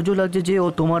আমার আশ্চর্য লাগছে যে ও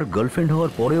তোমার গার্লফ্রেন্ড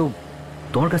হওয়ার পরেও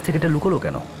তোমার কাছ থেকে এটা লুকোলো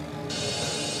কেন?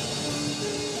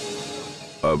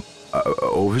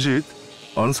 অভিজিৎ,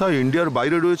 আনসা ইন্ডিয়ার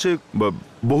বাইরে রয়েছে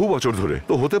বহু বছর ধরে,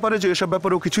 তো হতে পারে যে এসব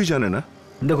ব্যাপারেও কিছুই জানে না।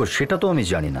 দেখো, সেটা তো আমি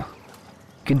জানি না,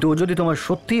 কিন্তু ও যদি তোমার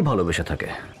সত্যিই ভালোবেসে থাকে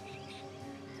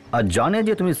আর জানে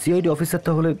যে তুমি সিআইডি অফিসার,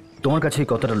 তাহলে তোমার কাছে এই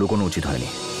কথাটা লুকোনো উচিত হয়নি।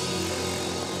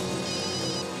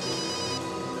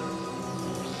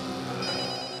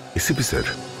 এসিপি স্যার,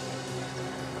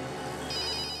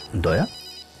 দয়া,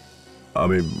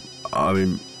 আমি আমি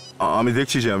আমি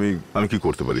দেখছি যে আমি আমি কি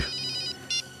করতে পারি।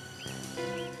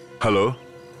 হ্যালো,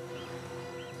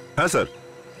 হ্যাঁ স্যার,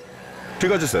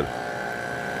 ঠিক আছে স্যার,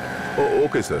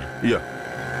 ওকে স্যার, ইয়া।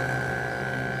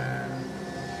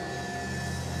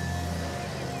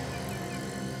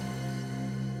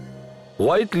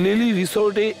 হোয়াইট লিলি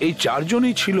রিসোর্টে এই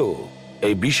চারজনই ছিল,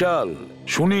 এই বিশাল,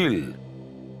 সুনীল,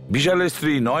 বিশালের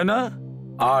স্ত্রী নয়না,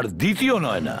 আর দ্বিতীয়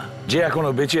নয়না যে এখনো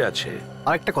বেঁচে আছে।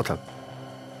 আরেকটা কথা,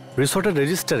 রিসোর্টের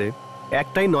রেজিস্টারে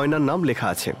একটাই নয়নার নাম লেখা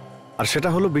আছে, আর সেটা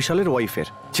হলো বিশালের ওয়াইফের,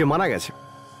 যে মারা গেছে।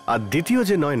 আর দ্বিতীয়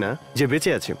যে নয়না, যে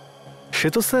বেঁচে আছে, সে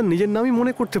তো স্যার নিজের নামই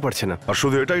মনে করতে পারছে না। আর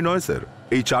শুধু এটাই নয় স্যার,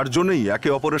 এই চারজনেই একে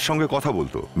অপরের সঙ্গে কথা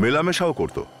বলতো, মেলামেশাও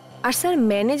করতো। আর স্যার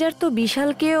ম্যানেজার তো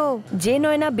বিশালকেও যে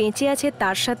নয়না বেঁচে আছে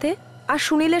তার সাথে আর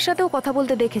সুনীলের সাথেও কথা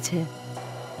বলতে দেখেছে।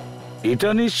 এটা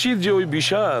নিশ্চিত যে ওই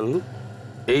বিশাল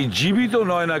এই জীবিত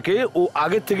নয়নাকে ও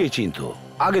আগের থেকেই চিনতো,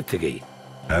 আগের থেকেই।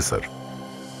 হ্যাঁ স্যার।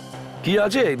 কি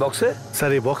আছে এই বক্সে?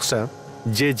 স্যার, এই বক্সটা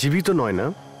যে জীবিত নয়না,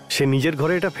 সে নিজের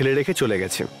ঘরে এটা ফেলে রেখে চলে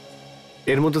গেছে।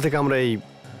 এর মধ্যে থেকে আমরা এই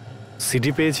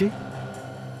সিডি পেয়েছি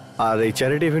আর এই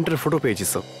চ্যারিটি ইভেন্টের ফটো পেয়েছি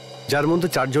সব, যার মধ্যে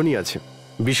চারজনই আছে,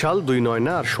 বিশাল, দুই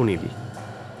নয়না আর সুনীল।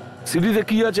 সিডিতে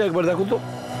কি আছে একবার দেখো তো।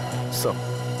 সব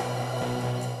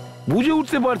বুঝে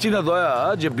উঠতে পারছি না দয়া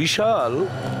যে বিশাল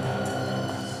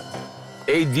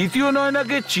এই দ্বিতীয়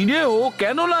নয়নাকে চিনেও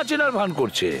কেন না চেনার ভান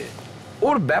করছে,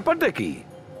 ওর ব্যাপারটা কি?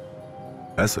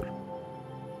 হ্যাঁ স্যার,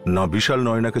 না বিশাল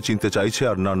নয়নাকে চিনতে চাইছে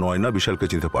আর না নয়না বিশালকে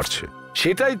চিনতে পারছে।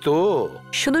 সেটাই তো।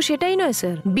 শুধু সেটাই নয়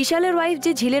স্যার, বিশালের ওয়াইফ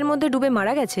যে ঝিলের মধ্যে ডুবে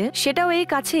মারা গেছে, সেটাও এই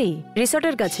কাছেই,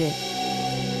 রিসর্টের কাছে।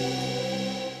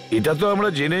 এটা তো আমরা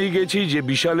জেনেই গেছি যে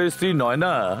বিশালের স্ত্রী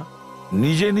নয়না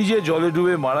নিজে নিজে জলে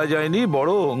ডুবে মারা যায়নি,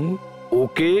 বরং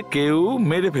ওকে কেউ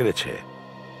মেরে ফেলেছে।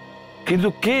 কিন্তু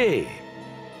কে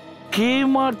কে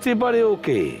মারতে পারে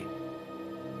ওকে?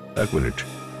 এক মিনিট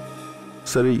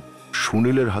স্যার, এই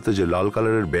সুনীলের হাতে যে লাল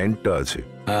কালারের ব্যান্ডটা আছে,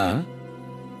 হ্যাঁ,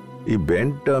 এই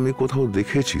ব্যান্ডটা আমি কোথাও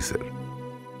দেখেছি স্যার,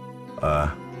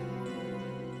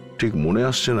 ঠিক মনে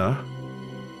আসছে না।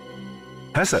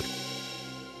 হ্যাঁ স্যার,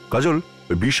 কাজল,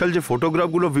 ওই বিশাল যে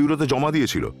ফটোগ্রাফগুলো ব্যুরোতে জমা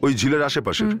দিয়েছিল ওই ঝিলের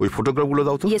আশেপাশে, ওই ফটোগ্রাফগুলো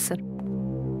দাও তো। Yes sir.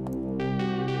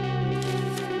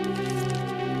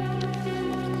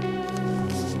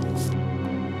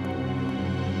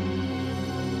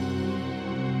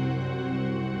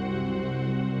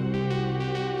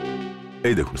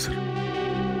 এই দেখুন স্যার,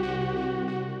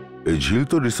 এই ঝিল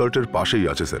তো রিসর্টের পাশেই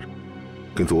আছে স্যার,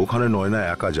 কিন্তু ওখানে নয়না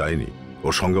একা যায়নি,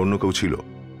 ওর সঙ্গে অন্য কেউ ছিল।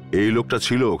 এই লোকটা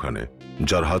ছিল ওখানে,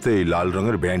 যার হাতে এই লাল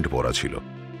রঙের ব্যান্ড পরা ছিল।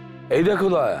 এই দেখো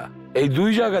দয়া, এই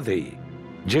দুই জায়গাতেই,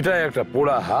 যেটা একটা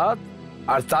পোড়া হাত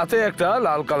আর তাতে একটা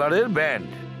লাল কালারের ব্যান্ড।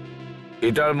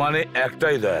 এটার মানে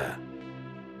একটাই দয়া,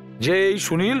 যে এই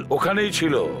সুনীল ওখানেই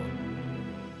ছিল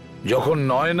যখন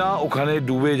নয়না ওখানে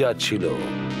ডুবে যাচ্ছিল।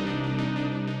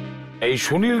 এই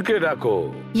সুনীলকে ডাকো।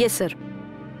 Yes sir.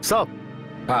 সব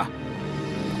হ্যাঁ,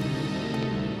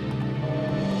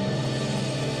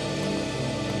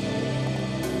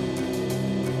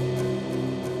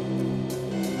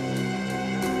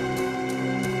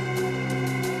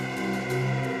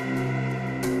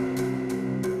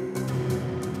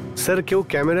 স্যার কেউ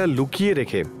ক্যামেরা লুকিয়ে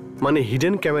রেখে মানে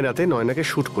হিডেন ক্যামেরাতে নয়নাকে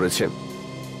শুট করেছে।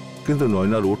 কিন্তু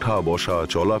নয়নার ওঠা বসা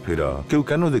চলাফেরা কেউ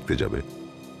কেন দেখতে যাবে?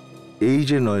 এই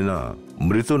যে নয়না,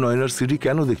 মৃত নয়নার সিডি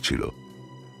কেন দেখছিল?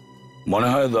 মনে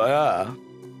হয় দয়া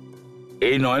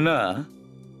এই নয়না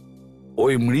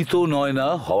ওই মৃত নয়না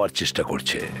হওয়ার চেষ্টা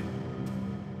করছে।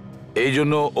 এই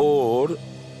জন্য ওর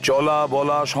চলা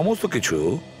বলা সমস্ত কিছু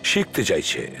শিখতে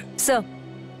চাইছে। স্যার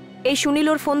এই সুনীল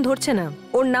ওর ফোন ধরছে না,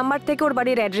 ওর নাম্বার থেকে ওর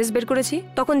বাড়ির অ্যাড্রেস বের করেছি,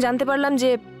 তখন জানতে পারলাম যে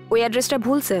ওই অ্যাড্রেসটা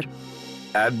ভুল স্যার।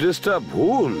 অ্যাড্রেসটা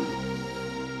ভুল?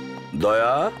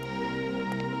 দয়া,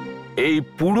 এই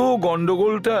পুরো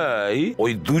গন্ডগোলটাই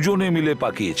ওই দুজনে মিলে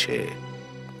পাকিয়েছে,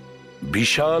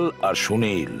 বিশাল আর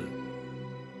সুনীল।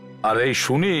 আর এই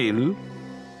সুনীল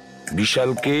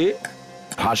বিশালকে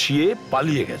ফাঁসিয়ে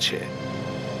পালিয়ে গেছে।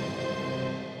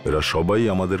 এরা সবাই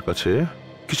আমাদের কাছে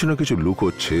কিছু না কিছু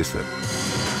লুকোচ্ছে স্যার।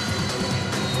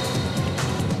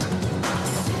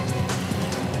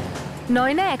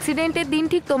 নয়না অ্যাক্সিডেন্টের দিন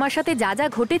ঠিক তোমার সাথে যা যা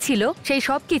ঘটেছিল সেই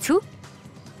সব কিছু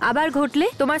আবার ঘটলে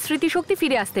তোমার স্মৃতিশক্তি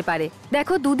ফিরে আসতে পারে।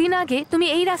 দেখো, দুদিন আগে তুমি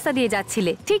এই রাস্তা দিয়ে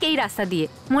যাচ্ছিলে, ঠিক এই রাস্তা দিয়ে,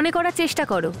 মনে করার চেষ্টা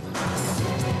করো।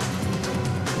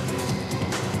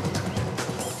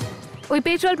 ওই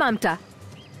পেট্রোল পাম্পটা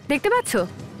দেখতে পাচ্ছ?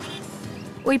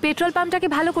 ওই পেট্রোল পাম্পটাকে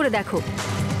ভালো করে দেখো।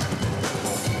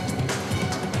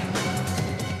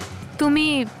 তুমি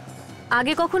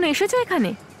আগে কখনো এসেছো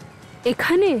এখানে?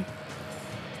 এখানে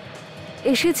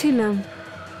এসেছিলাম।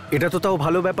 এটা তো তাও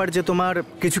ভালো ব্যাপার যে তোমার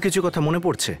কিছু কিছু কথা মনে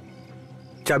পড়ছে।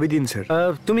 চাবি দিন স্যার।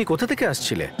 তুমি কোথা থেকে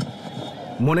আসছিলে?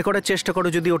 মনে করার চেষ্টা করো,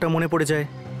 যদি ওটা মনে পড়ে যায়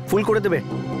ফুল করে দেবে।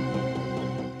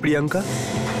 প্রিয়াঙ্কা,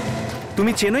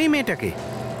 তুমি চেনো এই মেয়েটাকে?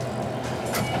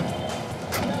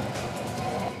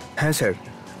 হ্যাঁ স্যার,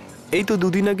 এই তো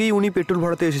দুদিন আগেই উনি পেট্রোল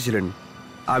ভরাতে এসেছিলেন।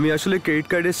 আমি আসলে ক্রেডিট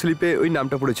কার্ডের স্লিপে ওই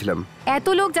নামটা পড়েছিলাম। এত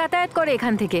লোক যাতায়াত করে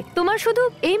এখান থেকে, তোমার শুধু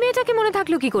এই মেয়েটাকে মনে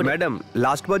থাকলো কি করে? ম্যাডাম,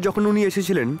 লাস্টবার যখন উনি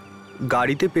এসেছিলেন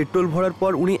গাড়িতে পেট্রোল ভরার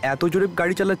পর উনি এত জোরে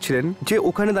গাড়ি চালাচ্ছিলেন যে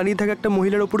ওখানে দাঁড়িয়ে থাকা একটা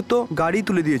মহিলার ওপর তো গাড়ি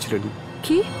তুলে দিয়েছিলেন।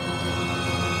 কি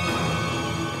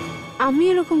আমি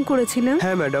এরকম করেছিলাম?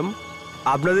 হ্যাঁ ম্যাডাম,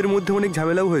 আপনাদের মধ্যে অনেক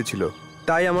ঝামেলাও হয়েছিল,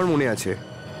 তাই আমার মনে আছে।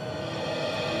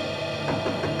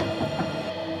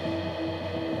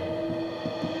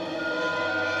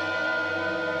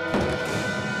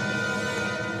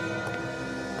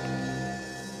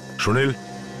 সুনীল,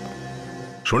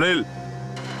 সুনীল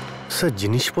স্যার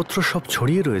জিনিসপত্র সব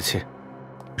ছড়িয়ে রয়েছে।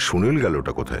 সুনীল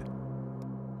গেলটা কোথায়?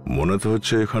 মনে তো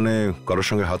হচ্ছে এখানে কারোর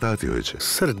সঙ্গে হাতাহাতি হয়েছে।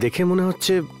 স্যার দেখে মনে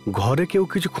হচ্ছে ঘরে কেউ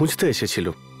কিছু খুঁজতে এসেছিল,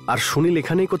 আর সুনীল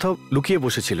এখানেই কোথাও লুকিয়ে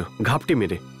বসেছিল ঘাপটি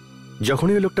মেরে।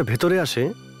 যখনই ওই লোকটা ভেতরে আসে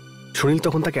সুনীল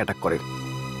তখন তাকে অ্যাটাক করে।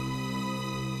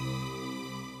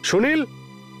 সুনীল!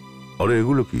 আরে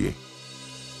এগুলো কি?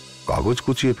 কাগজ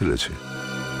কুচিয়ে ফেলেছে,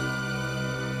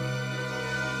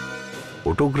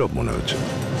 ফটোগ্রাফ মনে হচ্ছে।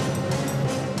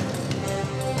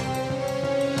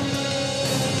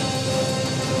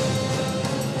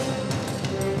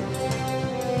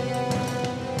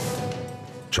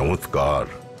 চমৎকার।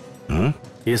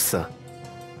 ইয়েস স্যার,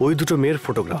 ওই দুটো মেয়ের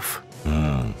ফটোগ্রাফ।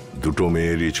 দুটো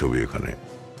মেয়েরই ছবি এখানে।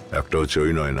 একটা হচ্ছে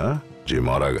ওই নয়না যে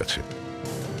মারা গেছে,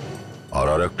 আর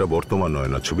আর একটা বর্তমান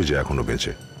নয়নার ছবি যে এখনো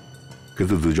বেঁচে।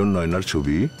 কিন্তু দুজন নয়নার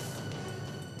ছবি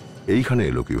এইখানে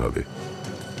এলো কিভাবে?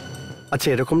 আচ্ছা,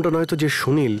 এরকমটা নয় তো যে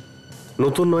সুনীল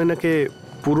নতুন নয়নাকে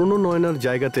পুরনো নয়নার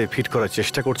জায়গাতে ফিট করার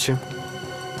চেষ্টা করছে?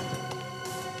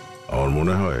 আমার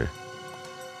মনে হয়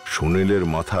সুনীলের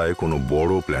মাথায় কোনো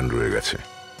বড় প্ল্যান রয়ে গেছে।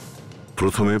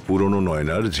 প্রথমে পুরনো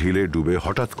নয়নার ঝিলে ডুবে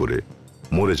হঠাৎ করে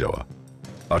মরে যাওয়া,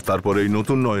 আর তারপরে এই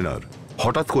নতুন নয়নার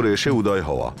হঠাৎ করে এসে উদয়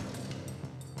হওয়া।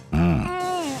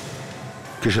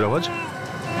 কিসের আওয়াজ?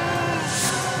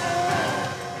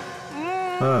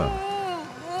 হ্যাঁ,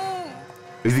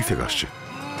 এই দিক থেকে আসছে।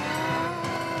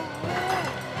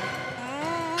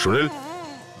 সুনীল,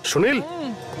 সুনীল!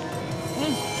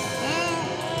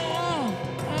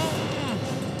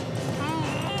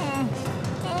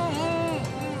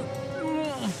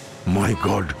 মাই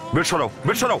গড, বেড সরাও,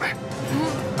 বেড সরাও।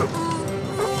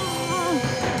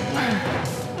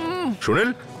 সুনীল,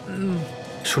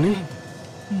 সুনীল!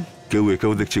 কেউ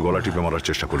একেও দেখছি গলা টিপে মারার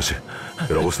চেষ্টা করেছে।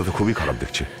 এর অবস্থা তো খুবই খারাপ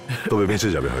দেখছি, তবে বেঁচে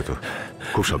যাবে হয়তো।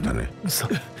 খুব সাবধানে।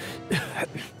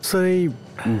 স্যার, এই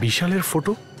বিশালের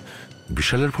ফটো?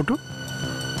 বিশালের ফটো?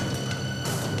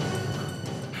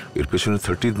 এর পেছনে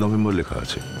 30 নভেম্বর লেখা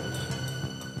আছে।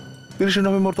 30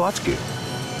 নভেম্বর তো আজকে।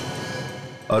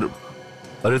 আর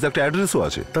আর এতে একটা অ্যাড্রেসও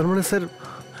আছে। তার মানে স্যার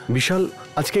বিশাল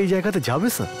আজকে এই জায়গাতে যাবে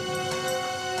স্যার?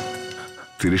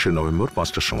 30শে নভেম্বর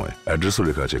 5টার সময়। অ্যাড্রেসও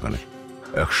লেখা আছে এখানে,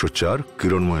 104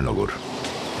 কিরণময় নগর।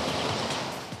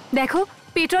 দেখো,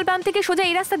 পেট্রোল পাম্প থেকে সোজা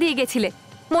এই রাস্তা দিয়ে গেছিলে।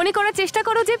 মনে করার চেষ্টা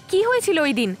করো যে কি হয়েছিল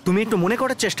ওই দিন। তুমি একটু মনে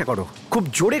করার চেষ্টা করো, খুব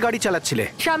জোরে গাড়ি চালাচ্ছিলে।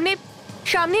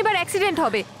 সামনে এবার অ্যাক্সিডেন্ট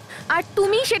হবে, আর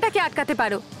তুমি সেটাকে আটকাতে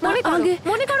পারো।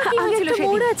 মনে করো কি হয়েছিল সেদিন।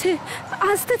 মোড় আছে,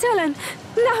 আস্তে চালান,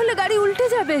 না হলে গাড়ি উল্টে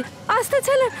যাবে। আস্তে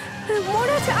চালান,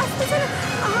 মোড় আছে, আস্তে চালান,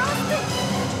 আস্তে।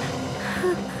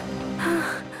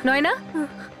 নয়না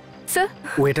স্যার,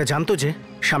 ও এটা জানতো যে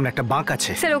সামনে একটা বাঁক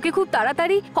আছে। স্যার, ওকে খুব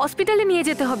তাড়াতাড়ি হসপিটালে নিয়ে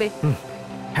যেতে হবে।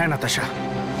 হ্যাঁ নাতাশা।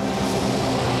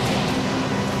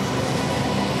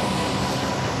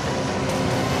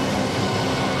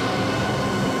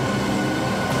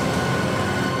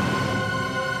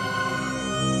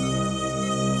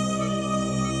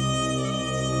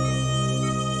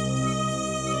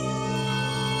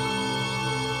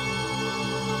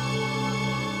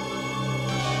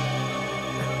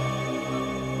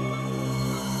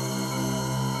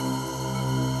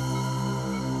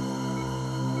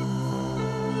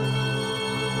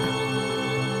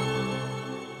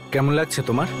 কেমন লাগছে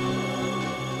তোমার?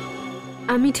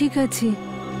 আমি ঠিক আছি।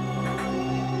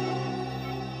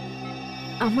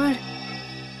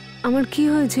 আমার কি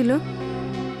হয়েছিল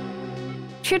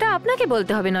সেটা আপনাকে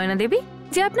বলতে হবে নয়না দেবী,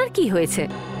 যে আপনার কি হয়েছে।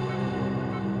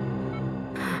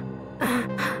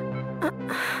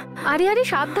 আরে আরে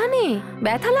সাবধানে,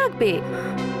 ব্যথা লাগবে।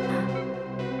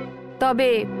 তবে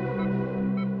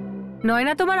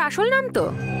নয়না তোমার আসল নাম তো?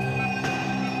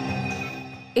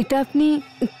 এটা আপনি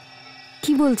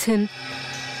কি বলছেন?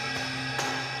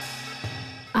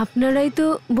 আপনারাই তো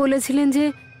বলেছিলেন যে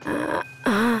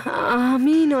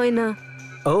আমি নয়না।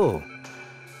 ও,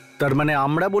 তার মানে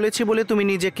আমরা বলেছি বলে তুমি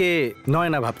নিজেকে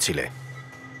নয়না ভাবছিলে,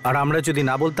 আর আমরা যদি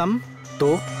না বলতাম তো?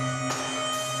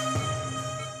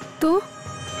 তো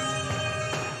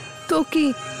তো কি?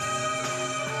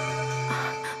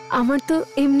 আমার তো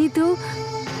এমনিতেও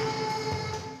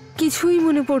কিছুই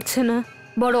মনে পড়ছে না।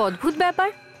 বড় অদ্ভুত ব্যাপার।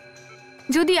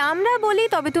 যদি আমরা বলি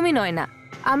তবে তুমি নয়না,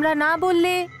 আমরা না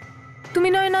বললে তুমি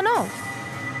নয়না নও।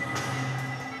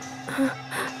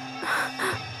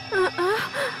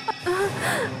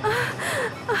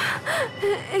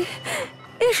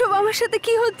 এসব আমার সাথে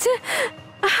কি হচ্ছে?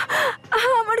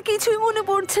 আমার কিছুই মনে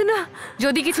পড়ছে না।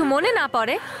 যদি কিছু মনে না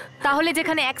পড়ে তাহলে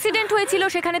যেখানে অ্যাক্সিডেন্ট হয়েছিল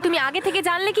সেখানে তুমি আগে থেকে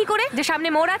জানলে কি করে যে সামনে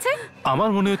মোড় আছে? আমার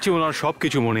মনে হচ্ছে ওনার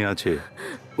সবকিছু মনে আছে।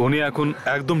 উনি এখন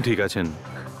একদম ঠিক আছেন।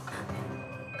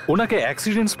 ওনাকে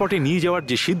অ্যাক্সিডেন্ট স্পটে নিয়ে যাওয়ার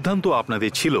যে সিদ্ধান্ত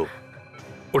আপনাদের ছিল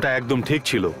ওটা একদম ঠিক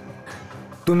ছিল।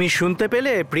 তুমি শুনতে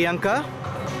পেলে প্রিয়াঙ্কা?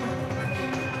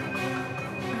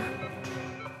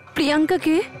 প্রিয়াঙ্কা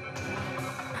কে?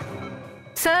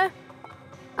 স্যার,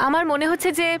 আমার মনে হচ্ছে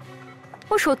যে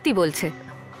ও সত্যি বলছে।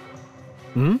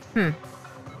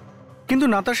 কিন্তু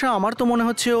নাতাশা, আমার তো মনে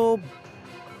হচ্ছে ও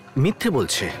মিথ্যে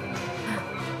বলছে।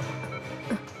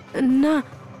 না,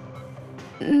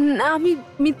 আমি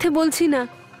মিথ্যে বলছি না।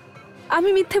 আমি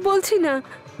মিথ্যে বলছি না।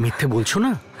 মিথ্যে বলছো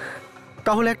না?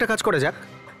 তাহলে একটা কাজ করা যাক,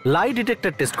 লাই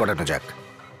ডিটেক্টর টেস্ট করানো যাক।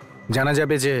 জানা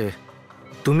যাবে যে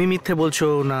তুমি মিথ্যে বলছো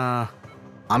না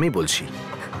আমি বলছি।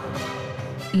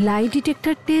 Lie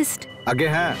detector test? আগে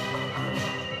হ্যাঁ,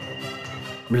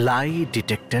 লাই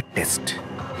ডিটেক্টর টেস্ট।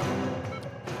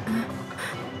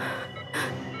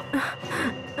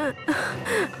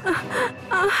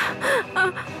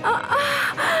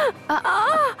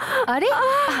 আরে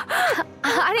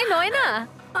আরে নয়না,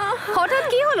 হঠাৎ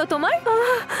কি হলো তোমার?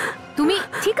 তুমি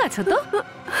ঠিক আছো তো?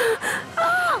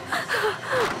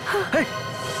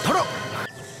 ধরো।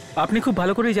 আপনি খুব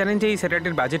ভালো করেই জানেন যে এই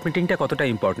স্যাটারডের বাজেট মিটিংটা কতটা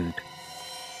ইম্পর্ট্যান্ট।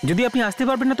 যদি আপনি আসতে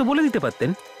পারবেন না তো বলে দিতে পারতেন।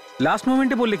 লাস্ট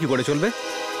মোমেন্টে বললে কি করে চলবে?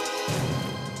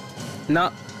 না।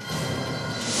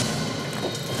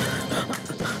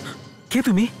 কে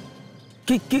তুমি?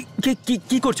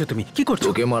 কি করছো তুমি? কি করছো?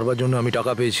 ওকে মারবার জন্য আমি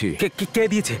টাকা পেয়েছি। কে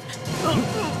দিয়েছে?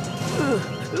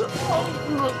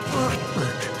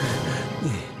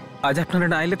 আজ আপনারা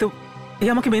না এলে তো এই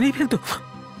আমাকে মেনেই ফেলতো।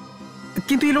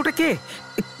 কিন্তু এই লোকটা কে?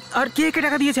 আর কে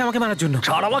টাকা দিয়েছে আমাকে মারার জন্য?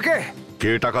 ছাড় আমাকে।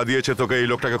 কে টাকা দিয়েছে তোকে এই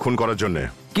লোকটাকে খুন করার জন্য?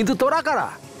 কিন্তু তোরা কারা?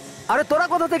 আরে তোরা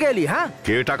কোথা থেকে এলি? হ্যাঁ,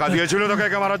 কে টাকা দিয়েছিল তোকে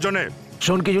একে মারার জন্য?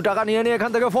 শোন, কিছু টাকা নিয়ে নিয়ে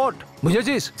এখান থেকে ফোট,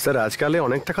 বুঝেছিস? স্যার, আজকালে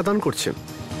অনেক টাকা দান করছেন।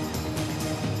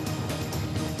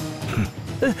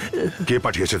 কে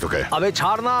পাঠিয়েছে তোকে? আবে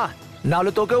ছাড় না,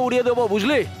 নাহলে তোকে উড়িয়ে দেবো,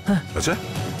 বুঝলি? আচ্ছা,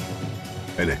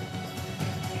 এনে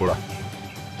ওরা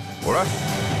ওরা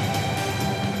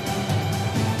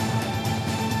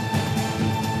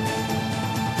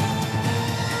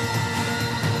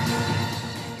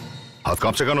হাত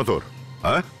কাঁপছে কেন তোর?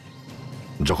 হ্যাঁ,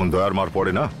 যখন দয়ার মার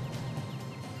পড়ে না,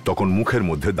 তখন মুখের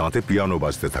মধ্যে দাঁতে পিয়ানো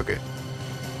বাজতে থাকে।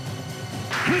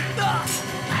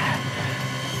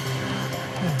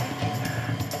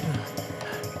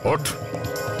 ওঠ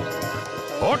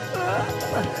ওঠ,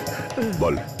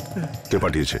 বল কে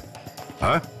পাঠিয়েছে?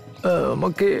 হ্যাঁ,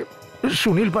 আমাকে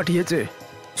সুনীল পাঠিয়েছে।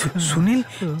 সুনীল?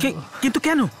 কিন্তু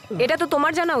কেন? এটা তো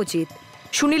তোমার জানা উচিত।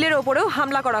 সুনীলের ওপরেও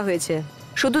হামলা করা হয়েছে,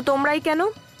 শুধু তোমরাই কেন?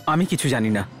 আমি কিছু জানি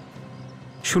না।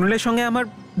 সুনীলের সঙ্গে আমার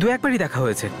দু একবারই দেখা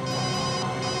হয়েছে।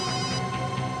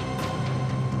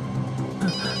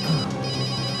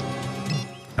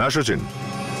 হ্যাঁ সচিন,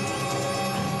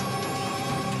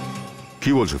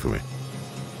 কি বলছো তুমি?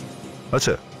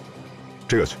 আচ্ছা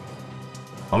ঠিক আছে,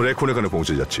 আমরা এখন এখানে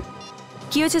পৌঁছে যাচ্ছি।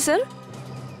 কি হয়েছে স্যার?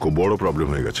 খুব বড় প্রবলেম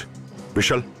হয়ে গেছে।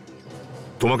 বিশাল,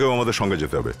 তোমাকেও আমাদের সঙ্গে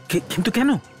যেতে হবে। কিন্তু কেন?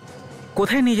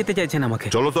 কোথায় নিয়ে যেতে চাইছেন আমাকে?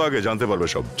 চলো তো, আগে জানতে পারবে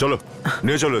সব। চলো,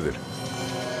 নিয়ে চলো এদের।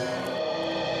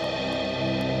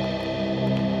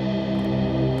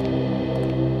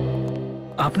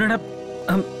 আপনারা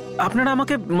আপনারা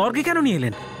আমাকে মর্গে কেন নিয়ে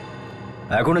এলেন?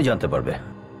 এখনই জানতে পারবে,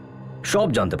 সব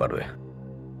জানতে পারবে।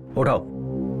 ওঠাও।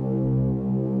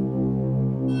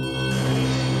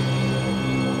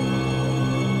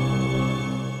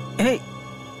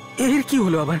 এর কি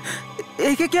হলো আবার?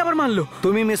 একে কি আবার মারলো?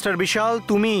 তুমি মিস্টার বিশাল,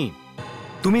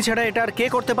 তুমি ছাড়া এটা আর কে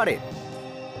করতে পারে?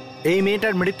 এই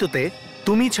মেয়েটার মৃত্যুতে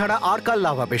তুমি ছাড়া আর কার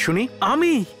লাভ হবে শুনি?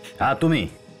 আমি? হ্যাঁ তুমি।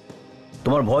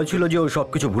 তোমার ভয় ছিল যে ও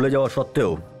সবকিছু ভুলে যাওয়া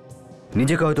সত্ত্বেও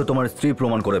নিজেকে হয়তো তোমার স্ত্রী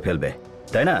প্রমাণ করে ফেলবে,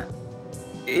 তাই না?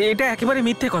 এটা একেবারে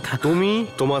মিথ্যে কথা। তুমি,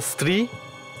 তোমার স্ত্রী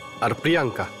আর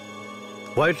প্রিয়াঙ্কা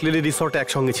হোয়াইট লিলি রিসর্টে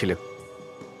একসঙ্গে ছিলে,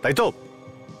 তাই তো?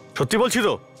 সত্যি বলছি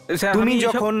তো? তুমি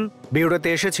যখন বিউরোতে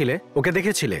এসেছিলে, ওকে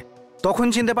দেখেছিলে, তখন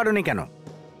চিনতে পারোনি কেন?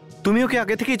 তুমি ওকে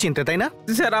আগে থেকেই চিনতে, তাই না?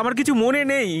 স্যার, আমার কিছু মনে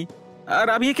নেই, আর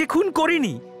আমি একে খুন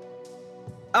করিনি।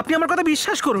 আপনি আমার কথা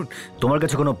বিশ্বাস করুন। তোমার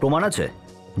কাছে কোনো প্রমাণ আছে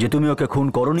যে তুমি ওকে খুন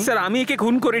করোনি? স্যার, আমি একে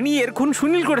খুন করিনি। এর খুন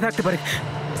সুনীল করে থাকতে পারে।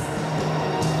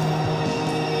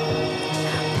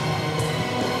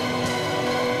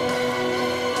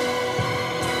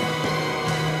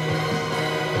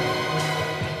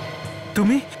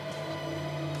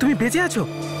 তুমি বেঁচে আছো?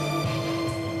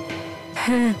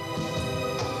 হ্যাঁ,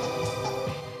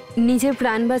 নিজের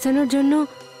প্রাণ বাঁচানোর জন্য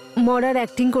মরার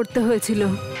অ্যাক্টিং করতে হয়েছিল।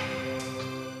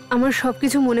 আমার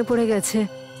সবকিছু মনে পড়ে গেছে,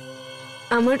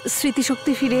 আমার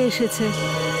স্মৃতিশক্তি ফিরে এসেছে।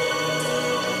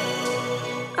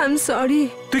 I am sorry.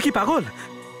 তুই কি পাগল?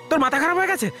 তোর মাথা খারাপ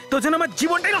হয়ে গেছে? তোর জন্য আমার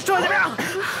জীবনটাই নষ্ট হয়ে যাবে।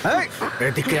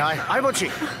 এদিকে আয়, আয় বলছি।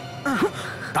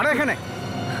 দাঁড়া এখানে।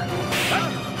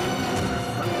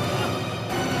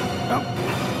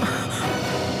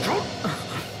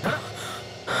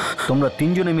 তোমরা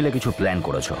তিনজনে মিলে কিছু প্ল্যান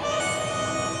করেছো।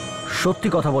 সত্যি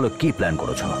কথা বলো, কি প্ল্যান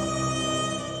করেছো?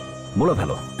 বলে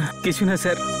ফেলো। কিছু না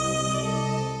স্যার,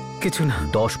 কিছু না।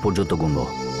 10 পর্যন্ত গুনবো।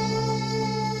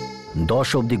 10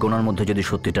 অবধি গোনার মধ্যে যদি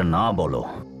সত্যিটা না বলো,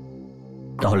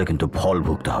 তাহলে কিন্তু ফল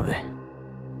ভুগতে হবে।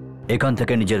 এখান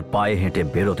থেকে নিজের পায়ে হেঁটে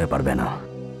বেরোতে পারবে না।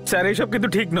 স্যার, এইসব কিন্তু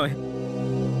ঠিক নয়।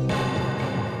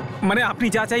 মানে আপনি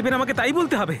যা চাইবেন আমাকে তাই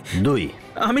বলতে হবে? 2,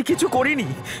 আমি কিছু করিনি।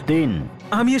 3,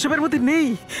 আমি এসবের মধ্যে নেই।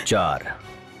 4,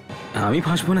 আমি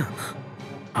ফাঁসবো না,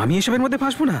 আমি এসবের মধ্যে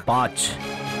ফাঁসবো না। 5,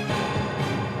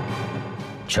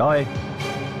 6,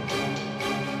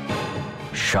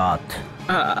 7,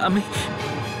 আমি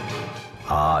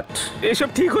 8, এসব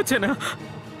ঠিক হচ্ছে না।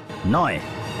 9,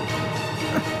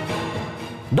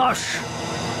 10।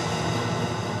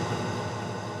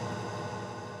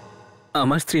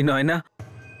 আমার স্ত্রী নয়না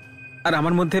আর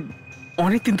আমার মধ্যে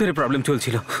অনেক দিন ধরে প্রবলেম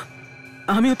চলছিল।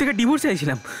 আমি ওর থেকে ডিভোর্স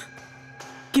চাইছিলাম,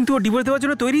 কিন্তু ও ডিভোর্স দেওয়ার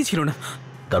জন্য তৈরি ছিল না।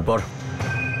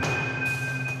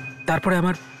 তারপরে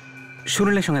আমার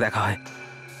সুনীলের সঙ্গে দেখা হয়,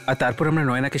 আর তারপর আমরা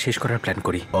নয়নাকে শেষ করার প্ল্যান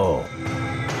করি। ও,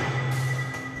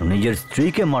 নিজের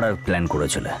স্ত্রীকে মারার প্ল্যান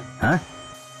করেছিলে? হ্যাঁ,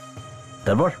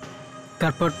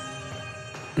 তারপর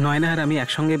নয়না আর আমি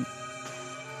একসঙ্গে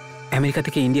আমেরিকা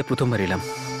থেকে ইন্ডিয়া প্রথমবার এলাম।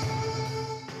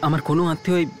 আমার কোনো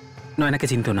আত্মীয় নয়নাকে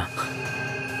চিনত না,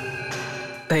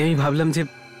 তাই আমি ভাবলাম যে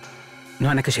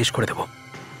নয়নাকে শেষ করে দেব,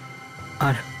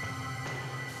 আর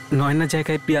নয়নার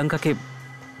জায়গায় প্রিয়াঙ্কাকে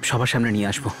সবার সামনে নিয়ে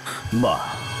আসবো। বাহ।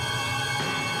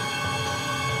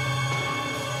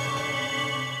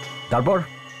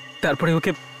 তারপরে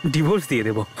ওকে ডিভোর্স দিয়ে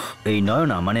দেব। এই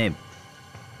নয়না মানে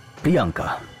প্রিয়াঙ্কা,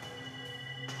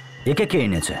 একে কে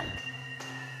এনেছে?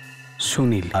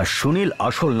 সুনীল। আর সুনীল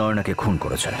আসল নয়নাকে খুন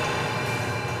করেছে?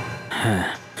 হ্যাঁ।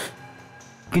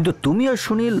 কিন্তু তুমি আর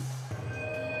সুনীল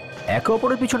একে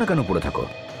অপরের পিছনে কেন পড়ে থাকো?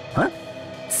 হ্যাঁ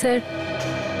স্যার,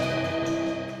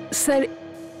 স্যার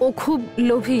ও খুব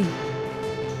লোভী,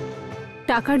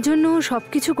 টাকার জন্য ও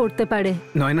সবকিছু করতে পারে।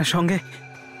 নয়নার সঙ্গে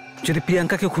যদি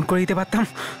প্রিয়াঙ্কাকে খুন করে দিতে পারতাম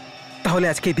তাহলে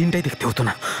আজকে এই দিনটাই দেখতে হতো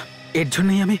না। এর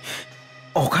জন্যই আমি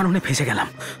অকারণে ফেঁসে গেলাম।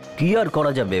 কি আর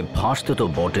করা যাবে, ফাঁসতে তো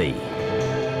বটেই,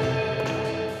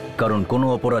 কারণ কোনো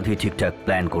অপরাধী ঠিকঠাক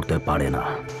প্ল্যান করতে পারে না।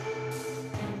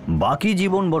 বাকি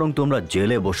জীবন বরং তোমরা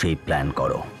জেলে বসেই প্ল্যান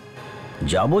করো।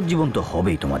 যাবজ্জীবন তো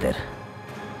হবেই তোমাদের,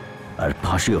 আর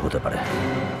ফাঁসিও হতে পারে।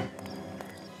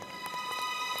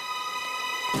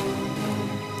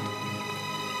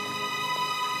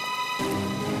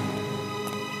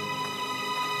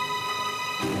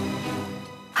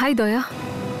 হাই দয়া।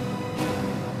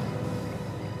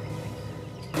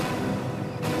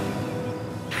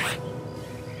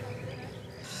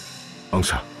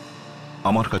 অংশা,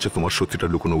 আমার কাছে তোমার সত্যিটা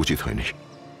লুকোনো উচিত হয়নি।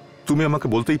 তুমি আমাকে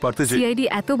বলতেই পারতে যে সিআইডি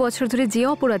এত বছর ধরে যে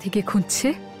অপরাধীকে খুঁজছে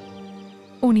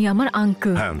উনি আমার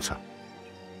আঙ্কেল। হ্যাঁ অংশা,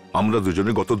 আমরা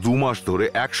দুজনে গত 2 মাস ধরে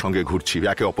একসঙ্গে ঘুরছি,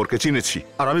 একে অপরকে চিনেছি,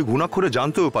 আর আমি গুণাক্ষরে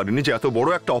জানতেও পারিনি যে এত বড়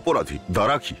একটা অপরাধী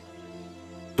দারাকি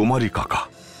তোমারই কাকা।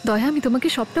 দয়া, আমি তোমাকে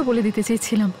সবটা বলে দিতে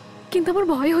চেয়েছিলাম, কিন্তু আমার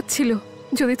ভয় হচ্ছিল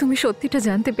যদি তুমি সত্যিটা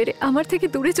জানতে পেরে আমার থেকে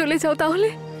দূরে চলে যাও তাহলে।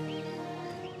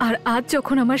 আর আজ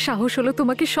যখন আমার সাহস হলো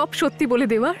তোমাকে সব সত্যি বলে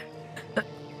দেওয়ার,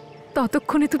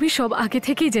 ততক্ষণে তুমি সব আগে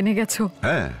থেকেই জেনে গেছো।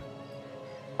 হ্যাঁ,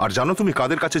 আর জানো তুমি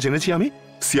কাদের কাছে জেনেছি? আমি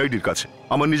সিআইডির কাছে,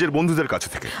 আমার নিজের বন্ধুদের কাছে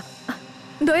থেকে।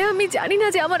 দয়া, আমি জানি না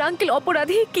যে আমার আঙ্কেল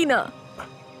অপরাধী কিনা,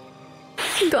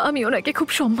 কিন্তু আমি ওনাকে খুব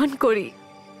সম্মান করি।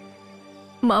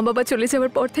 মা বাবা চলে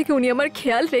যাওয়ার পর থেকে উনি আমার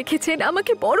খেয়াল রেখেছেন,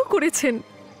 আমাকে বড় করেছেন,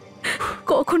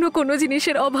 কখনো কোনো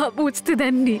জিনিসের অভাব বুঝতে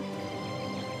দেননি।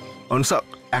 অনসা,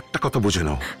 একটা কথা বুঝে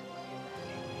নাও,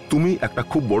 তুমি একটা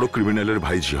খুব বড় ক্রিমিনালের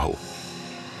ভাইজি হও,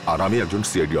 আর আমি একজন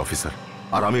সিআইডি অফিসার,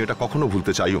 আর আমি এটা কখনো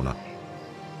ভুলতে চাইও না।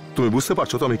 তুমি বুঝতে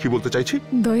পারছো তো আমি কি বলতে চাইছি?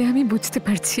 দয়া, আমি বুঝতে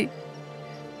পারছি,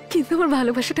 কিন্তু আমার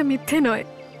ভালোবাসাটা মিথ্যে নয়।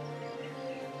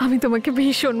 আমি তোমাকে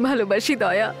ভীষণ ভালোবাসি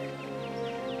দয়া।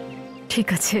 ঠিক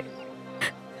আছে,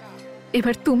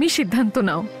 এবার তুমি সিদ্ধান্ত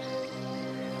নাও।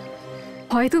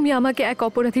 হয় তুমি আমাকে এক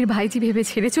অপরাধীর ভাইজি ভেবে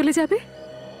ছেড়ে চলে যাবে,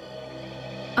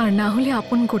 আর না হলে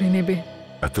আপন করে নেবে।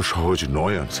 এত সহজ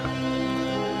নয় আনসা,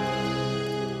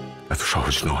 এত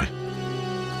সহজ নয়।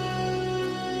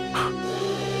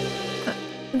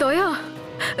 দয়া,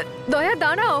 দয়া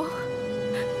দাঁড়াও।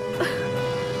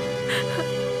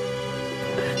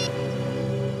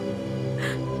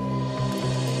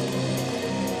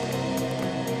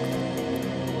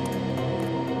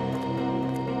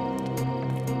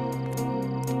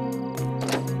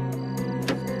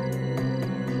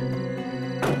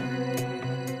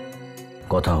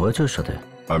 কথা হয়েছে ওর সাথে?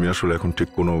 আমি আসলে এখন ঠিক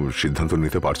কোনো সিদ্ধান্ত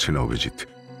নিতে পারছি না অভিজিৎ,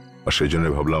 আর সেই জন্য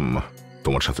ভাবলাম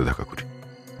তোমার সাথে দেখা করি।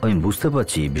 আমি বুঝতে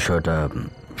পারছি বিষয়টা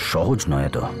সহজ নয়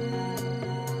তো,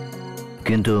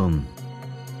 কিন্তু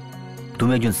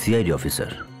তুমি একজন সিআইডি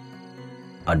অফিসার,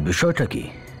 আর বিষয়টা কি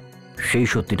সেই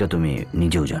সত্যিটা তুমি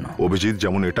নিজেও জানো। অভিজিৎ,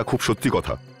 যেমন এটা খুব সত্যি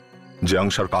কথা যে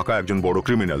আংশার কাকা একজন বড়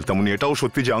ক্রিমিনাল, তেমনি এটাও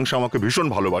সত্যি যে আংশা আমাকে ভীষণ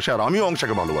ভালোবাসে, আর আমিও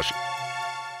আংশাকে ভালোবাসি।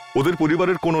 ওদের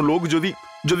পরিবারের কোনো লোক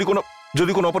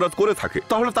যদি কোনো অপরাধ করে থাকে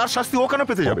তাহলে তার শাস্তি ও কেন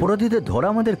পেতে যাবে? অপরাধীদের ধরা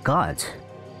আমাদের কাজ।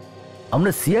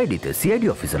 আমরা সিআইডি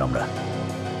অফিসার। আমরা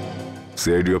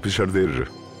সিআইডি অফিসারদের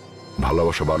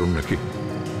ভালোবাসা বারণ নাকি?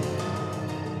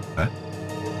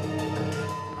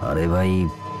 আরে ভাই,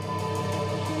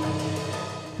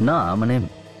 না মানে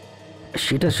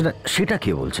সেটা সেটা সেটা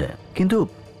কে বলছে?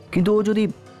 কিন্তু ও যদি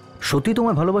সত্যি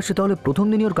তোমায় ভালোবাসে তাহলে প্রথম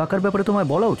দিনই ওর কাকার ব্যাপারে তোমায়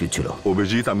বলা উচিত ছিল।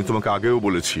 অভিজিৎ, আমি তোমাকে আগেও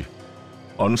বলেছি,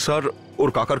 আনসার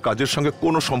ওর কাকার কাজের সঙ্গে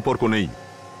কোনো সম্পর্ক নেই।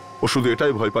 ও শুধু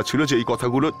এটাই ভয় পাচ্ছিল যে এই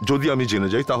কথাগুলো যদি আমি জেনে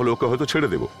যাই তাহলে ওকে হয়তো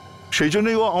ছেড়ে দেব। সেই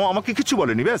জন্যই ও আমাকে কিছু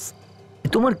বলেনি। ব্যাস।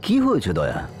 তোমার কি হয়েছে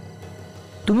দয়া?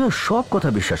 তুমিও সব কথা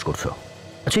বিশ্বাস করছো?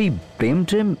 আচ্ছা, এই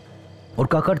প্রেম ওর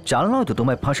কাকার চাল নয় তো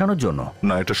তোমায় ফাঁসানোর জন্য?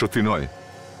 না, এটা সত্যি নয়।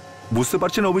 বুঝতে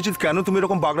পারছি না অভিজিৎ, কেন তুমি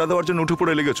এরকম বাগড়া দেওয়ার জন্য উঠে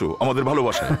পড়ে লেগেছো আমাদের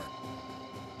ভালোবাসায়।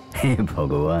 হে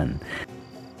ভগবান!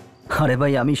 আরে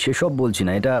ভাই, আমি সেসব বলছি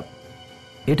না,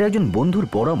 এটা একজন বন্ধুর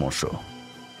পরামর্শ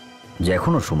যে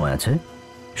এখনো সময় আছে,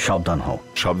 সাবধান হও।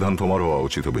 সাবধান তোমার হওয়া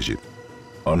উচিত অভিজিৎ।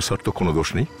 আনসার তো কোনো দোষ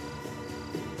নেই,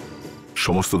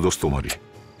 সমস্ত দোষ তোমারই।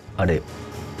 আরে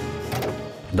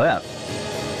দয়া,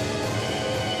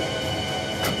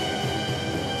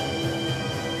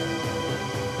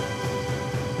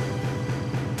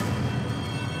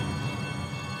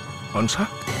 আনসা,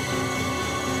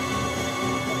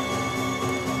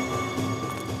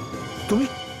 তুমি?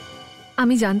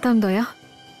 আমি জানতাম দয়া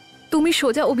তুমি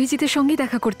সোজা অভিজিতের সঙ্গে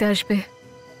দেখা করতে আসবে,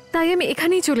 তাই আমি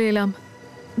এখানেই চলে এলাম।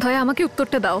 দয়া, আমাকে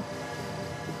উত্তরটা দাও,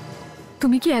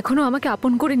 তুমি কি এখনো আমাকে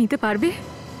আপন করে নিতে পারবে,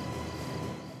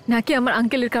 নাকি আমার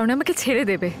আঙ্কেলের কারণে আমাকে ছেড়ে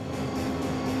দেবে?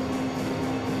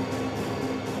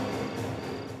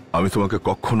 আমি তোমাকে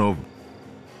কখনো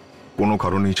কোনো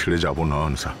কারণেই ছেড়ে যাব না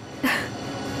আনসা।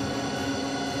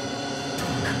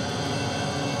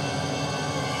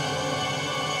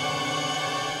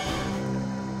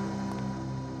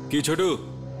 কি ছোটু,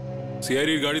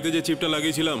 সিআইডির গাড়িতে যে চিপটা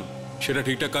লাগিয়েছিলাম সেটা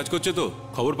ঠিকঠাক কাজ করছে তো?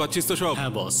 খবর পাচ্ছিস তো সব?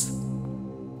 হ্যাঁ বস।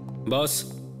 বস,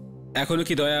 এখনো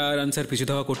কি দয়া আর আনসার পিছু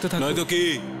ধাওয়া করতে থাকে? নয়তো কি,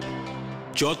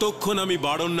 যতক্ষণ আমি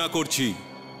বারণ না করছি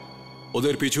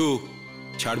ওদের পিছু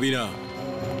ছাড়বি না।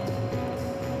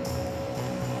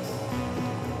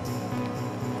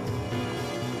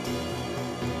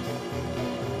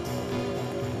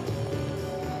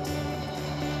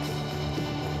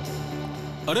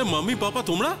 আরে মাম্মি পাপা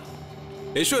তোমরা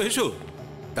এসো এসো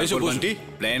এসো।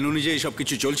 প্ল্যান অনুযায়ী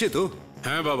সবকিছু চলছে তো?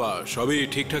 হ্যাঁ বাবা, সবই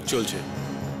ঠিকঠাক চলছে।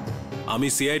 আমি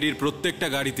সিআইডির প্রত্যেকটা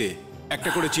গাড়িতে একটা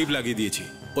করে চিপ লাগিয়ে দিয়েছি।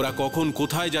 ওরা কখন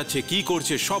কোথায় যাচ্ছে কি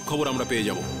করছে সব খবর আমরা পেয়ে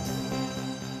যাব।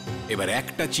 এবার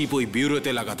একটা চিপ ওই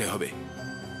ব্যুরোতে লাগাতে হবে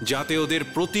যাতে ওদের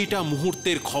প্রতিটা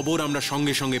মুহূর্তের খবর আমরা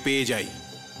সঙ্গে সঙ্গে পেয়ে যাই।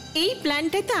 এই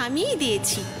প্ল্যানটা তো আমিই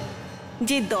দিয়েছি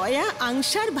যে দয়া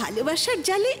আংশার ভালোবাসার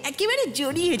জালে একেবারে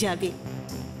জড়িয়ে যাবে।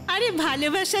 আরে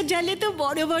ভালোবাসার জালে তো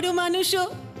বড় বড় মানুষও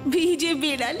ভিজে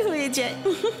বেড়াল হয়ে যায়।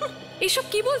 এসব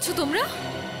কি বলছো তোমরা?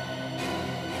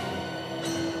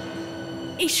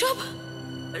 এসব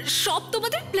সব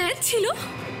তোমাদের প্ল্যান ছিল?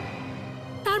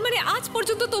 তার মানে আজ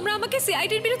পর্যন্ত তোমরা আমাকে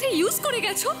সিআইডির বিরুদ্ধে ইউজ করে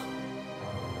গেছো?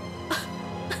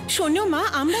 শোনো মা,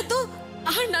 আমরা তো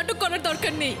আর নাটক করার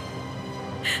দরকার নেই।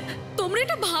 তোমরা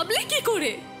এটা ভাবলে কি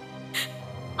করে?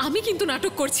 আমি কিন্তু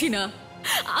নাটক করছি না।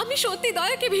 আমি সত্যি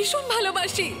দয়াকে ভীষণ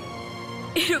ভালোবাসি।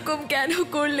 এরকম কেন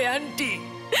করলে আন্টি?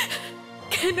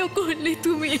 কেন করলে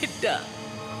তুমি এটা?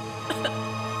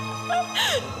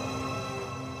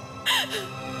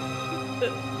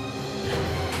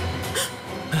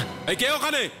 কে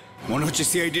ওখানে? মনে হচ্ছে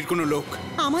সিআইডির কোনো লোক।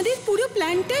 আমাদের পুরো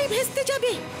প্ল্যানটাই ভেস্তে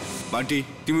যাবে। বান্টি,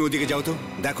 তুমি ওদিকে যাও তো,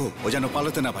 দেখো ও যেন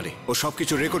পালাতে না পারে। ও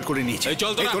সবকিছু রেকর্ড করে নিয়েছে।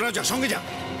 চল তোরা যা, সঙ্গে যা।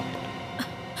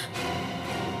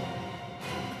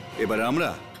 এবার আমরা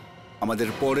আমাদের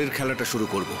পরের খেলাটা শুরু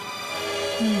করব।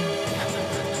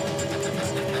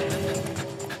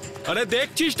 আরে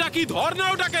দেখছিস না কি? ধর না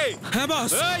ওটাকে। হ্যাঁ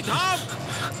বস। এই থাম,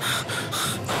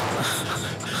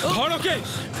 ধর ওকে।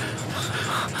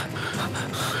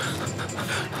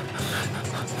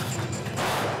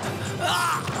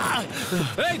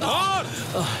 এই ধর।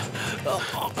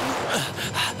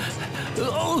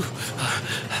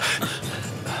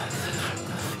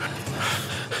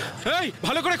 এই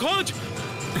ভালো করে খোঁজ।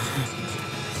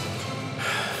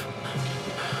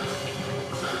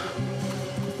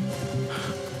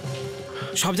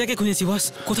 সব জায়গায় খুঁজেছি বস,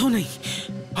 কোথাও নেই।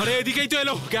 আরে এদিকেই তো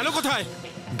এলো, গেল কোথায়?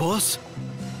 বস,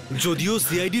 যদিও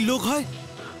সিআইডির লোক হয়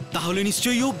তাহলে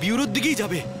নিশ্চয়ই ও ব্যুরোর দিকেই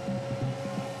যাবে।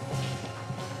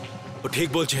 ও ঠিক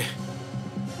বলছে,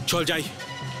 চল যাই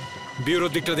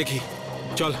ব্যুরোর দিকটা দেখি।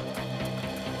 চল।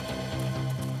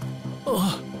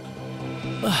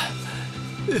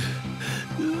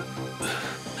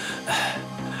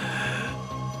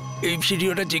 এই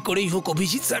ভিডিওটা যে করেই হোক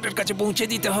অভিজিৎ স্যারের কাছে পৌঁছে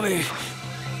দিতে হবে।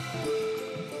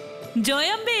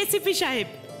 জয়াম্বে এসিপি সাহেব।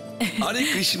 আরে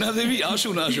কৃষ্ণা দেবী,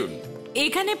 আসুন আসুন।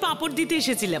 এখানে পাপড় দিতে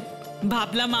এসেছিলাম,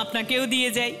 ভাবলাম আপনাকেও দিয়ে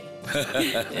যাই।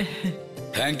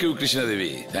 Thank you Krishna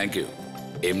Devi, thank you.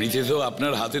 এমনিতে তো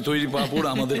আপনার হাতে তৈরি পাপড়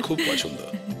আমাদের খুব পছন্দ।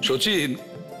 সচিন,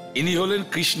 ইনি হলেন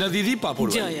কৃষ্ণা দিদি পাপড়।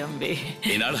 জয়াম্বে।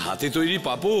 এনার হাতে তৈরি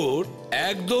পাপড়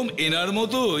একদম এনার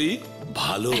মতোই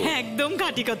ভালো। একদম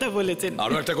খাঁটি কথা বলেছেন।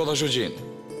 আরো একটা কথা সচিন,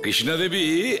 কৃষ্ণা দেবী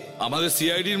আমাদের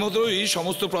সিআইডির মতোই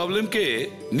সমস্ত প্রবলেমকে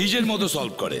নিজের মতো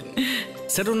সলভ করেন।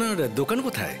 স্যার, ওনার দোকান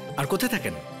কোথায় আর কোথায়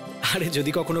থাকেন? আরে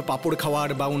যদি কখনো পাপড় খাওয়ার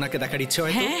বা ওনাকে দেখার ইচ্ছে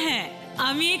হয় তো। হ্যাঁ হ্যাঁ,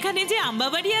 আমি এখানে যে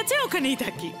আম্বাবাড়ি আছে ওখানেই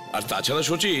থাকি। আর তাছাড়া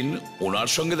সচিন, ওনার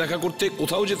সঙ্গে দেখা করতে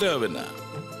কোথাও যেতে হবে না।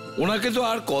 ওনাকে তো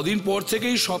আর কদিন পর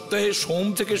থেকেই সপ্তাহে সোম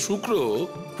থেকে শুক্র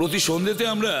প্রতি সন্ধ্যেতে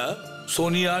আমরা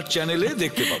সোনি আর্ট চ্যানেলে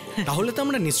দেখতে পাবো। তাহলে তো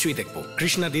আমরা নিশ্চয়ই দেখবো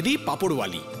কৃষ্ণা দিদি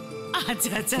পাপড়ওয়ালি।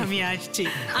 আচ্ছা আচ্ছা, আমি আসছি।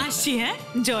 হ্যাঁ,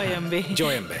 জয়াম্বে।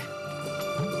 জয়াম্বে।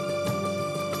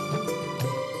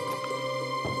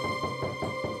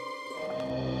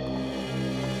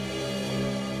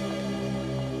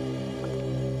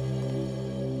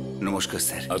 নমস্কার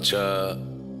স্যার। আচ্ছা,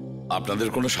 আপনাদের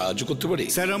কোনো সাহায্য করতে পারি?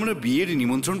 স্যার, আমরা বিয়ের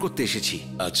নিমন্ত্রণ করতে এসেছি।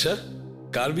 আচ্ছা,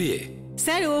 কার বিয়ে?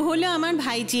 স্যার, ও হলো আমার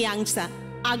ভাইজি আংসা।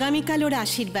 আগামীকাল ওর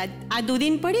আশীর্বাদ, আর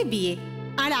দুদিন পরে বিয়ে।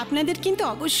 আর আপনাদের কিন্তু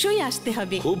অবশ্যই আসতে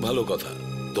হবে। খুব ভালো কথা,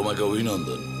 তোমাকে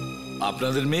অভিনন্দন।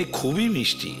 আপনাদের মেয়ে খুবই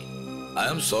মিষ্টি। আই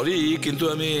এম সরি, কিন্তু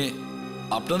আমি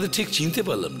আপনাদের ঠিক চিনতে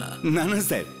পারলাম না। না না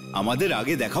স্যার, আমাদের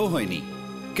আগে দেখাও হয়নি,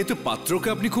 কিন্তু পাত্রকে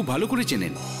আপনি খুব ভালো করে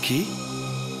চেনেন। কি?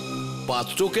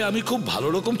 পাত্রকে আমি খুব ভালো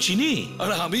রকম চিনি,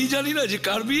 আর আমিই জানি না যে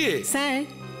কার বিয়ে? স্যার,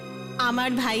 আমার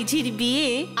ভাইজির বিয়ে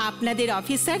আপনাদের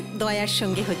অফিসার দয়ার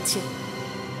সঙ্গে হচ্ছে।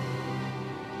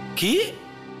 কি?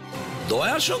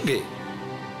 দয়ার সঙ্গে?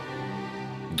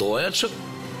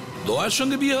 দয়ার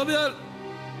সঙ্গে বিয়ে হবে? আর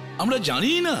আমরা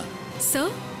জানি না। স্যার,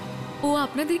 ও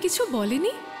আপনাদের কিছু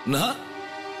বলেনি? না,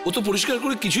 ও তো পরিষ্কার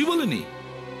করে কিছুই বলেনি।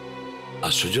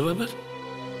 আশ্চর্য ব্যাপার।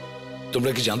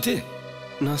 তোমরা কি জানতে?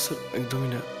 না স্যার, একদমই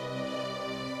না।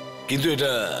 কিন্তু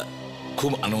এটা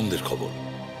খুব আনন্দের খবর।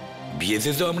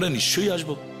 বিয়েতে তো আমরা নিশ্চয়ই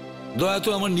আসবো। দয়া তো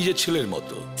আমার নিজের ছেলের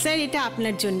মতো। স্যার, এটা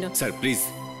আপনার জন্য। Sir please.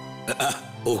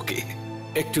 ওকে,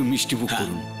 একটু মিষ্টি মুখ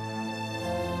করুন।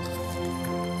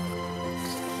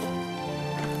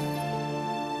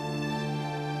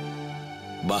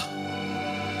 বাহ,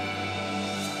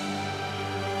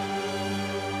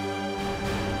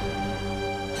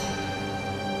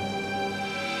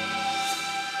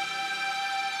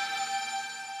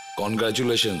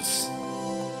 কনগ্রাচুলেশনস।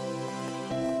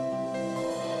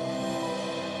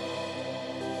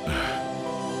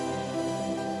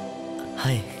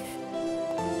 হাই।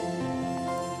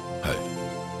 হাই।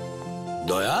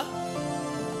 দয়া,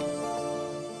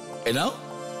 এ নাও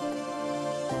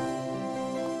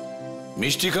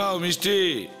মিষ্টি খাও, মিষ্টি।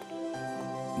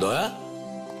 দয়া,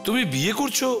 তুমি বিয়ে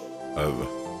করছো?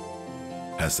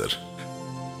 হ্যাঁ স্যার।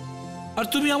 আর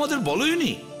তুমি আমাদের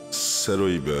বলোইনি? স্যার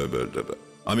ওই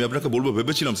আমি আপনাকে বলবো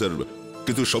ভেবেছিলাম স্যার,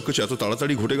 কিন্তু সবকিছু এত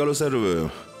তাড়াতাড়ি ঘটে গেল স্যার।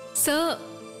 স্যার,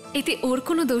 এতে ওর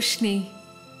কোনো দোষ নেই।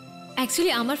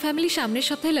 অ্যাকচুয়ালি আমার ফ্যামিলি সামনের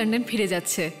সপ্তাহে লন্ডন ফিরে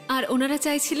যাচ্ছে, আর ওনারা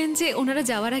চাইছিলেন যে ওনারা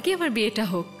যাওয়ার আগে আমার বিয়েটা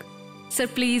হোক। স্যার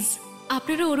প্লিজ,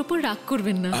 আপনারা ওর উপর রাগ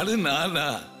করবেন না। আরে না না,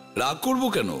 রাগ করবো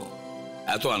কেন?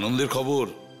 এত আনন্দের খবর,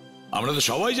 আমরা তো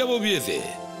সবাই যাব বিয়েতে।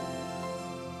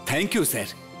 Thank you sir.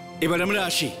 এবার আমরা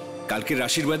আসি, কালকের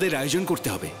আশীর্বাদের আয়োজন করতে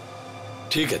হবে।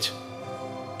 ঠিক আছে,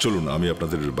 চলুন আমি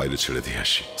আপনাদের বাইরে ছেড়ে দিয়ে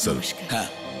আসি স্যার। হ্যাঁ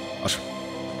আসুন।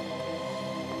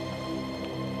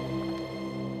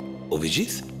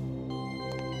 অভিজিৎ,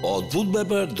 অদ্ভুত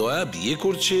ব্যাপার, দয়া বিয়ে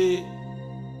করছে।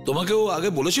 তোমাকেও আগে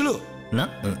বলেছিল? না,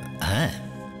 হ্যাঁ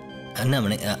না,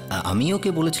 মানে আমি ওকে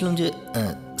বলেছিলাম যে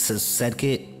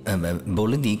স্যারকে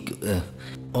বলে দিক।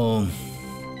 ও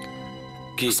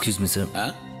এক্সকিউজ মি স্যার,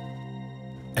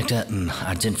 একটা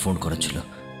আর্জেন্ট ফোন করার ছিল।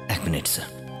 1 মিনিট স্যার,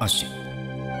 আসছি।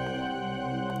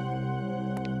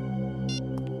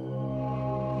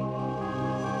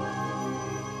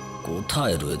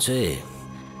 কোথায় রয়েছে?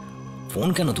 ফোন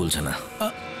কেন তুলছে না?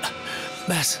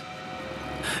 ব্যাস,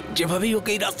 যেভাবেই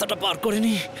ওকে এই রাস্তাটা পার করে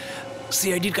নি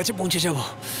সিআইডির কাছে পৌঁছে যাব,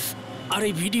 আর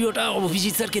এই ভিডিওটা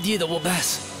অভিজিৎ স্যারকে দিয়ে দেবো। ব্যাস,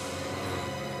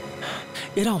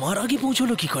 এরা আমার আগে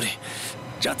পৌঁছলো কি করে,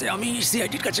 যাতে আমি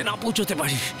সিআইডির কাছে না পৌঁছতে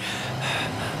পারি।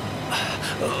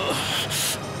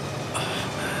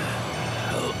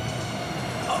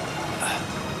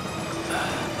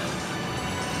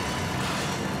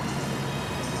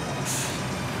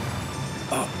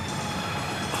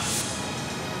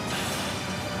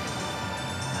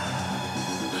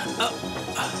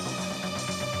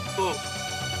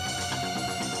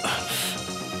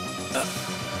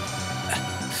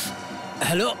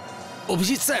 হ্যালো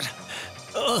অভিজিৎ স্যার,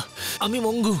 আমি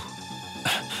মঙ্গু।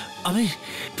 আমি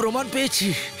প্রমাণ পেয়েছি।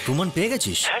 প্রমাণ পেয়ে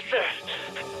গেছিস? হ্যাঁ স্যার,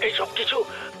 এই সব কিছু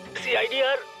সিআইডি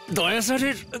আর দয়া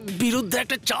স্যারের বিরুদ্ধে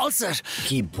একটা চাল স্যার।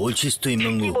 কি বলছিস তুই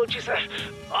মঙ্গু? কি বলছি স্যার,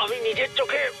 আমি নিজের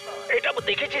চোখে এটা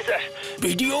দেখেছি স্যার,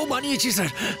 ভিডিও বানিয়েছি স্যার।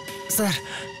 স্যার,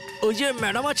 ওই যে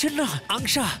ম্যাডাম আছেন না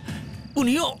আংশা,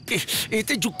 উনিও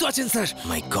এতে যুক্ত আছেন স্যার।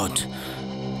 মাই গড,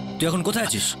 তুই এখন কোথায়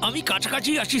আছিস? আমি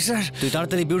কাছাকাছি আছি স্যার। তুই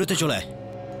তাড়াতাড়ি বিউরোতে চলে আয়,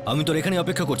 আমি তোর এখানে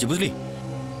অপেক্ষা করছি, বুঝলি?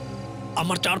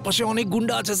 আমার চারপাশে অনেক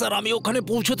গুন্ডা আছে স্যার, আমি ওখানে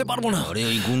পৌঁছতে পারবো না। আরে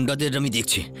ওই গুন্ডাদের আমি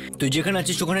দেখছি, তুই যেখানে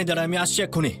আছিস ওখানে দাঁড়া, আমি আসছি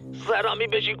এক্ষুনি। স্যার, আমি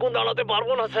বেশিক্ষণ দাঁড়াতে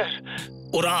পারবো না স্যার,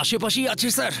 ওরা আশেপাশেই আছে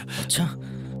স্যার। আচ্ছা,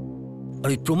 আর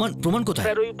ওই প্রমাণ কোথায়?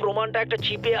 স্যার, ওই প্রমাণটা একটা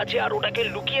চিপে আছে আর ওটাকে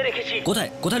লুকিয়ে রেখেছি।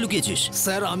 কোথায় লুকিয়েছিস?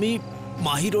 স্যার, আমি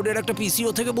মাহি রোডের একটা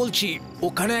পিসিও থেকে বলছি,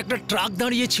 ওখানে একটা ট্রাক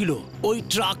দাঁড়িয়ে ছিল, ওই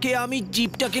ট্রাকে আমি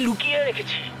জিপটাকে লুকিয়ে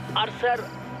রেখেছি। আর স্যার,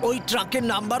 ওই ট্রাকের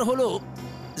নাম্বার হলো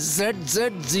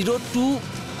ZZ02।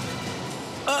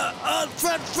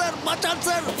 স্যার বাঁচান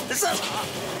স্যার। স্যার,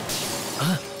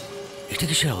 এটা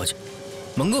কিসের আওয়াজ?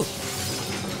 মঙ্গু,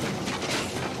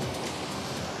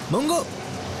 মঙ্গু!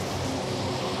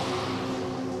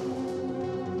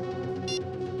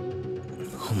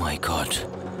 ও মাই গড,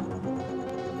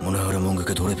 মনে হয় ওরা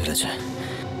মঙ্গুকে ধরে ফেলেছে।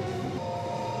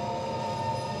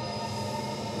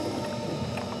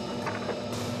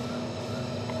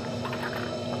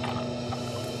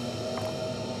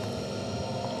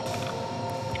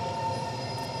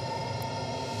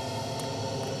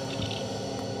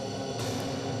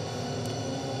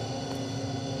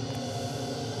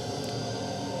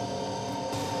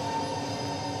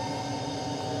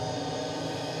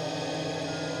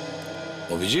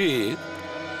 অভিজিৎ,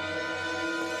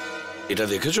 এটা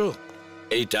দেখেছো?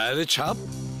 এই টায়ারের ছাপ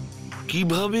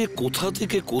কিভাবে কোথা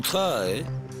থেকে কোথায়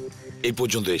এই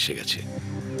পর্যন্ত এসে গেছে।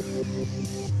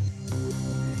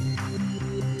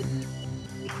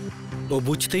 ও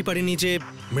বুঝতেই পারেনি যে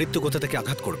মৃত্যু কোথা থেকে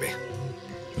আঘাত করবে।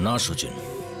 না সচিন,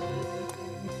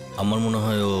 আমার মনে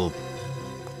হয় ও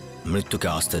মৃত্যুকে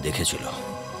আসতে দেখেছিল।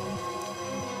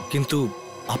 কিন্তু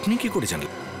আপনি কি করে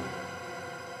জানলেন?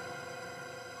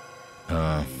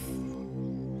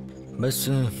 ব্যাস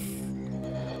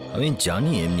আমি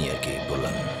জানি এমনি আর কি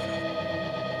বললাম।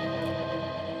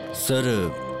 স্যার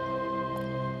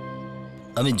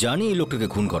আমি জানি এই লোকটাকে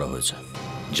খুন করা হয়েছে।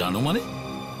 জানো মানে?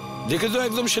 দেখে তো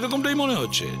একদম সেরকমটাই মনে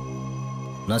হচ্ছে।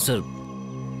 না স্যার,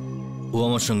 ও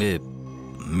আমার সঙ্গে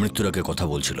মৃত্যুর আগে কথা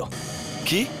বলছিল।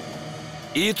 কি?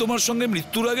 এ তোমার সঙ্গে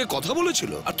মৃত্যুর আগে কথা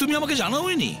বলেছিল আর তুমি আমাকে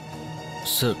জানাওনি?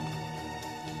 স্যার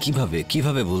কিভাবে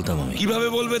কিভাবে বলতাম আমি? কিভাবে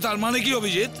বলবে তার মানে কি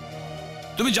অভিজিৎ?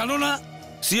 তুমি জানো না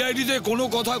সিআইডি তে কোনো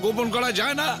কথা গোপন করা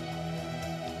যায় না?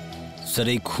 স্যার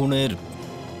এই খুনের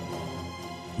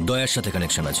দয়ার সাথে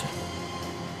কানেকশন আছে।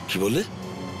 কি বললে?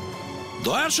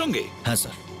 দয়ার সঙ্গে? হ্যাঁ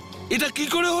স্যার। এটা কি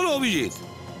করে হলো অভিজিৎ?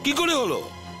 কি করে হলো?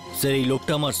 স্যার এই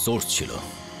লোকটা আমার সোর্স ছিল,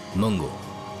 মঙ্গু।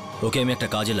 ওকে আমি একটা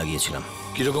কাজে লাগিয়েছিলাম।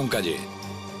 কিরকম কাজে?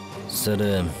 স্যার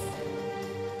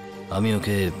আমি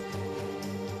ওকে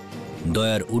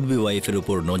দয়ার উডবি ওয়াইফের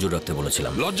উপর নজর রাখতে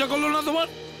বলেছিলাম। লজ্জা করলো না তোমার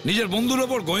নিজের বন্ধুর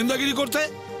ওপর গোয়েন্দাগিরি করতে?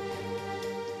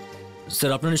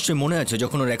 স্যার আপনার নিশ্চয়ই মনে আছে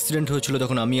যখন ওর অ্যাক্সিডেন্ট হয়েছিল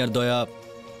তখন আমি আর দয়া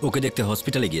ওকে দেখতে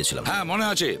হসপিটালে গিয়েছিলাম। হ্যাঁ মনে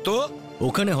আছে তো।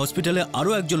 ওখানে হসপিটালে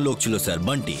আরো একজন লোক ছিল স্যার,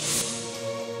 বান্টি।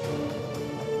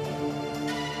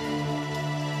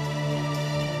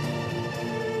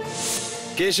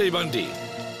 কে সেই বান্টি?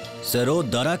 স্যার ও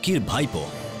দারাকির ভাইপো।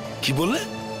 কি বললে?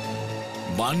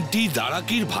 বান্টি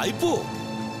দারাকির ভাইপো?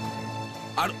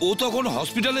 আর ও তখন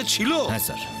হসপিটালে ছিল? হ্যাঁ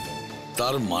স্যার।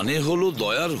 তার মানে হলো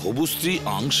দয়ার হবু স্ত্রী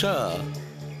আংশা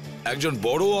একজন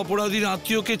বড় অপরাধীর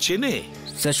আত্মীয়কে চেনে?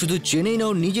 স্যার শুধু চেনেই না,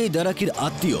 ও নিজেই দারাকির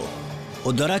আত্মীয়। ও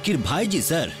দারাকির ভাইজি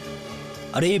স্যার।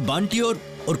 আর এই বান্টি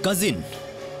ওর কাজিন।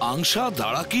 আংশা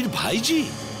দারাকির ভাইজি?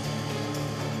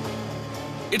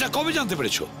 এটা কবে জানতে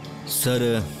পেরেছো? স্যার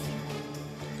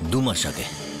 2 মাস আগে।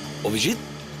 অভিজিৎ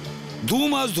 2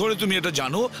 মাস ধরে তুমি এটা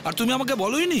জানো আর তুমি আমাকে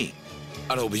বলোইনি?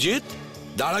 আর অভিজিৎ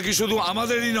দারাকি শুধু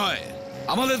আমাদেরই নয়,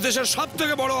 আমাদের দেশের সব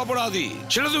থেকে বড় অপরাধী,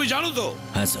 সেটা তুমি জানো তো?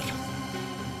 হ্যাঁ স্যার।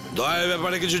 দয়ার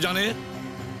ব্যাপারে কিছু জানে?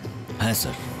 হ্যাঁ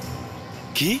স্যার।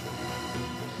 কি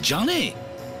জানে?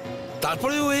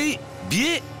 তারপরে ও এই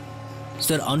বিয়ে?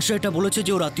 স্যার আংশা এটা বলেছে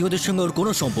যে ওর আত্মীয়দের সঙ্গে ওর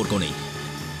কোনো সম্পর্ক নেই,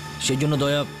 সেই জন্য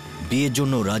দয়া বিয়ের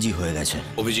জন্য রাজি হয়ে গেছে।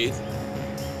 অভিজিৎ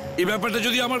এই ব্যাপারটা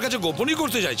যদি আমার কাছে গোপনই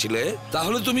করতে চাইছিলে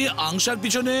তাহলে তুমি আংশার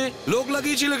পিছনে লোক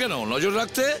লাগিয়েছিলে কেন নজর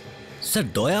রাখতে? স্যার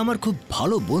দয়া আমার খুব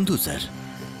ভালো বন্ধু স্যার।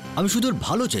 আমি শুধু ওর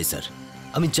ভালো চাই স্যার।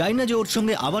 আমি চাই না যে ওর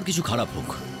সঙ্গে আবার কিছু খারাপ হোক।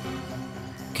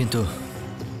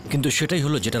 কিন্তু সেটাই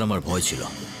হলো যেটার আমার ভয় ছিল।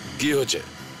 কি হচ্ছে?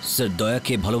 স্যার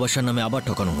দয়াকে ভালোবাসার নামে আবার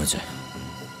ঠকানো হয়েছে।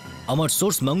 আমার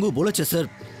সোর্স মঙ্গু বলেছে স্যার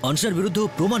আংশার বিরুদ্ধে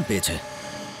প্রমাণ পেয়েছে।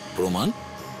 প্রমাণ?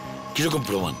 কিরকম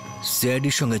প্রমাণ?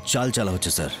 সিআইডির সঙ্গে চালা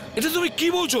হচ্ছে স্যার। এটা তুমি কি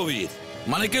বলছো অভিজিৎ?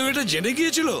 মানে কেউ এটা জেনে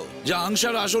গিয়েছিল যে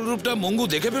আংশার আসল রূপটা মঙ্গু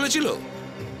দেখে ফেলেছিল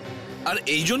আর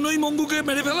এই জন্যই মঙ্গুকে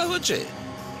মেরে ফেলা হচ্ছে?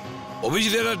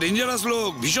 অভিজিৎ এরা ডেঞ্জারাস লোক,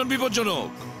 ভীষণ বিপজ্জনক।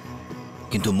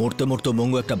 কিন্তু মরতে মরতে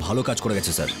মঙ্গু একটা ভালো কাজ করে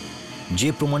গেছে স্যার। যে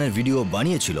প্রমাণের ভিডিও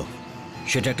বানিয়েছিল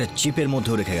সেটা একটা চিপের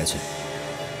মধ্যেও রেখে গেছে।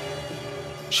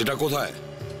 সেটা কোথায়?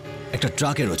 একটা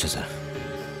ট্রাকে রয়েছে স্যার।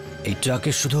 এই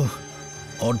ট্রাকের শুধু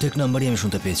অর্ধেক নাম্বারই আমি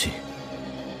শুনতে পেয়েছি।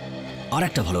 আর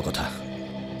একটা ভালো কথা,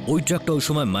 ওই ট্রাকটা ওই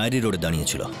সময় মায়েরি রোডে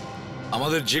দাঁড়িয়েছিল।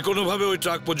 আমাদের যে কোনো ভাবে ওই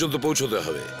ট্রাক পর্যন্ত পৌঁছতে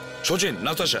হবে। সচিন,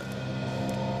 নাতাশা।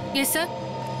 Yes sir.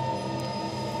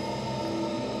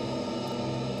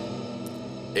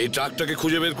 এই ট্রাকটাকে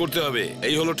খুঁজে বের করতে হবে।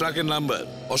 এই হলো ট্রাকের নাম্বার,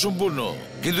 অসম্পূর্ণ,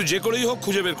 কিন্তু যে করেই হোক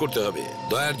খুঁজে বের করতে হবে।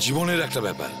 দয়ার জীবনের একটা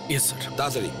ব্যাপার। Yes sir.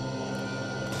 তাড়াতাড়ি।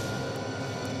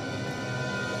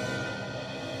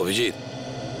 অভিজিৎ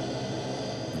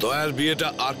দয়ার বিয়েটা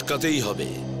আটকাতেই হবে।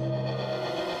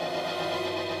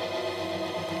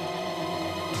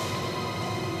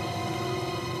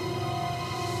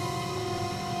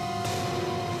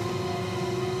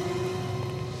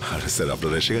 আরে স্যার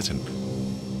আপনারা এসে গেছেন,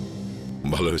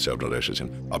 ভালো হয়েছে আপনারা এসেছেন।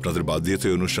 আপনাদের বাদ দিয়ে তো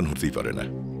এই অনুষ্ঠান হতেই পারে না।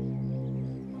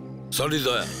 সরি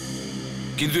দয়া,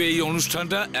 কিন্তু এই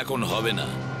অনুষ্ঠানটা এখন হবে না।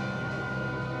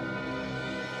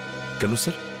 কেন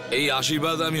স্যার? এই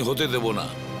আশীর্বাদ আমি হতে দেব না।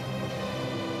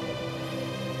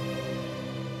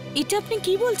 এটা আপনি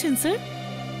কি বলছেন স্যার?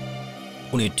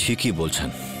 উনি ঠিকই বলছেন,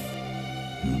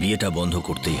 বিয়েটা বন্ধ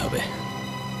করতেই হবে।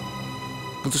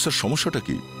 কিন্তু স্যার সমস্যাটা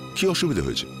কি? কি অসুবিধা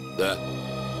হয়েছে?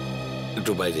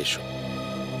 একটু বাইরে এসো।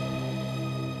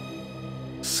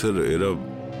 স্যার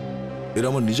এরা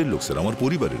আমার নিজের লোক স্যার, আমার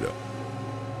পরিবারেরা।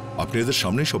 আপনি এদের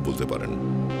সামনেই সব বলতে পারেন।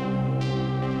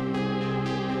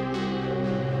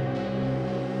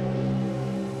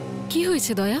 কি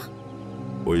হয়েছে দয়া?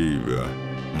 ওই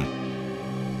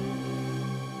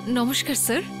নমস্কার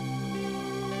স্যার।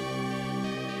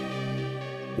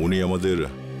 উনি আমাদের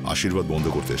আশীর্বাদ বন্ধ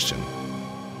করতে এসছেন,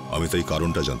 আমি তাই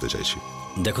কারণটা জানতে চাইছি।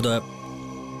 দেখো দয়া,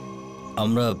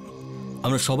 আমরা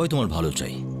আমরা সবাই তোমার ভালো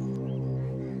চাই,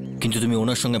 কিন্তু তুমি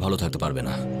ওনার সঙ্গে ভালো থাকতে পারবে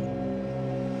না।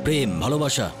 প্রেম,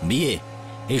 ভালোবাসা, বিয়ে,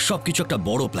 এই সব কিছু একটা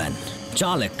বড় প্ল্যান,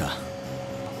 চাল একটা।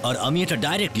 আর আমি এটা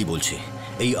ডাইরেক্টলি বলছি,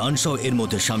 এই আনসাও এর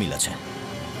মধ্যে শামিল আছে।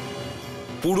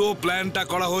 পুরো প্ল্যানটা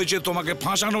করা হয়েছে তোমাকে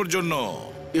ফাঁসানোর জন্য।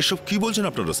 এসব কি বলছেন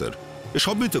আপনারা স্যার?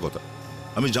 এসব মিথ্যে কথা।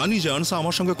 আমি জানি যে আনসা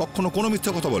আমার সঙ্গে কখনো কোনো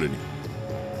মিথ্যে কথা বলেনি।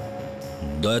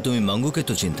 দয়া, তুমি মাঙ্গুকে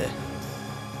তো চিনতে?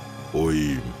 ওই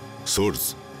সোর্স?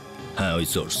 হ্যাঁ, ওই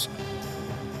সোর্স।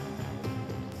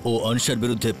 ও আনসার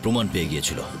বিরুদ্ধে প্রমাণ পেয়ে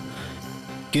গিয়েছিল,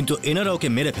 কিন্তু এনারা ওকে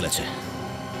মেরে ফেলেছে।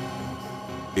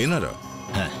 এনারা?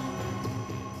 হ্যাঁ।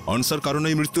 আনসার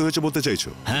কারণেই মৃত্যু হয়েছে বলতে চাইছো?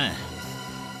 হ্যাঁ।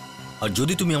 আর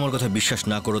যদি তুমি আমার কথা বিশ্বাস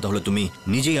না করো, তাহলে তুমি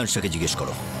নিজেই আনসাকে জিজ্ঞেস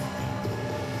করো।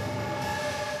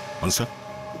 আনসা,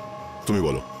 তুমি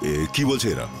বলো কি বলছে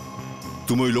এরা?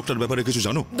 তুমি ওই লোকটার ব্যাপারে কিছু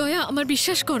জানো? দয়া, আমার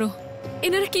বিশ্বাস করো,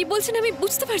 এনারা কি বলছেন আমি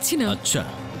বুঝতে পারছি না। আচ্ছা,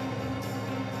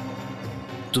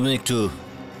 তুমি একটু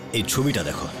এই ছবিটা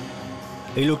দেখো।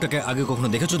 এই লোকটাকে আগে কখনো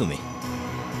দেখেছো তুমি?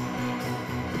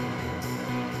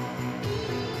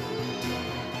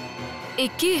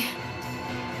 একে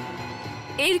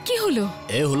এর কি হলো?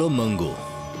 এ হলো মঙ্গু।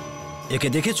 একে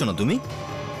দেখেছো না তুমি?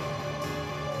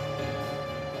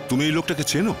 তুমি এই লোকটাকে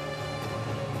চেনো?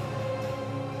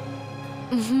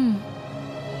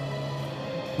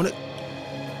 মানে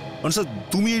আনসা,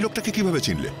 তুমি এই লোকটাকে কিভাবে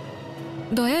চিনলে?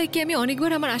 দয়া, একে আমি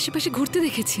অনেকবার আমার আশেপাশে ঘুরতে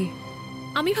দেখেছি।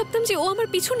 আমি ভাবতাম যে ও আমার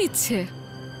পিছু নিচ্ছে,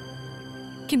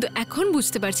 কিন্তু এখন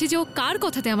বুঝতে পারছি যে ও কার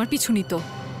কথাতে আমার পিছু নিত।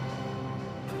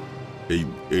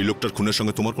 এই লোকটার খুনের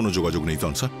সঙ্গে তোমার কোনো যোগাযোগ নেই তো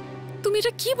আনসা? তুমি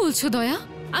এটা কি বলছো দয়া?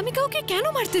 আমি কাউকে কেন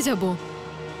মারতে যাব?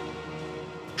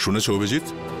 শুনেছো অভিজিৎ?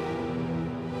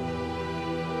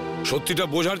 সত্যিটা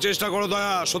বোঝার চেষ্টা করো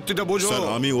দয়া, সত্যিটা বোঝো।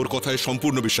 স্যার, আমি ওর কথায়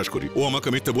সম্পূর্ণ বিশ্বাস করি। ও আমাকে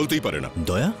মিথ্যে বলতেই পারে না।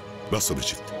 দয়া? ব্যাস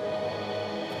অভিজিৎ,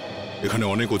 এখানে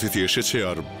অনেক অতিথি এসেছে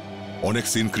আর অনেক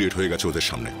সিন ক্রিয়েট হয়ে গেছে ওদের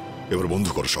সামনে। এবার বন্ধ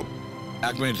করো সব।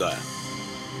 এক মিনিট দয়া।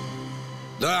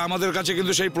 দয়া, আমাদের কাছে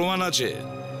কিন্তু সেই প্রমাণ আছে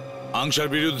আংশার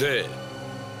বিরুদ্ধে,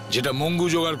 যেটা মঙ্গু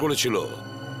জোগাড় করেছিল।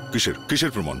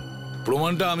 কিসের প্রমাণ?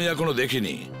 প্রমাণটা আমি এখনো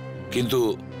দেখিনি, কিন্তু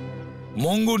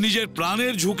মঙ্গু নিজের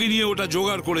প্রাণের ঝুঁকি নিয়ে ওটা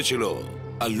জোগাড় করেছিল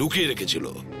আর লুকিয়ে রেখেছিল।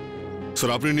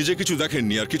 স্যার, আপনি নিজে কিছু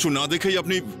দেখেননি, আর কিছু না দেখেই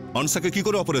আপনি আনসাকে কি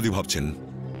করে অপরাধী ভাবছেন?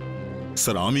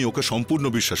 স্যার, আমি ওকে সম্পূর্ণ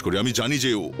বিশ্বাস করি। আমি জানি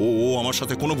যে ও আমার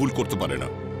সাথে কোনো ভুল করতে পারে না।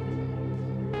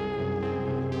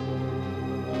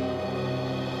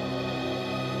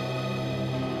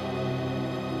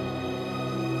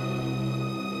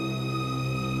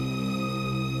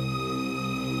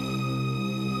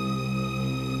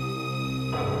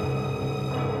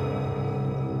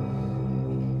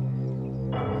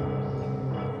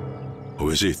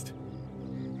 অভিজিৎ,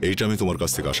 এইটা আমি তোমার কাছ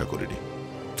থেকে আশা করিনি।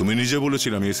 তুমি নিজে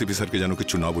বলেছিলে আমি এসিপি স্যারকে যেন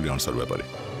কিছু না বলি আনসার ব্যাপারে,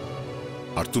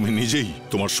 আর তুমি নিজেই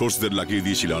তোমার সোর্সদের লাগিয়ে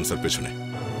দিয়েছিলে আনসার পেছনে।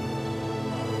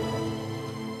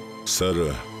 স্যার,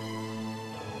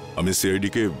 আমি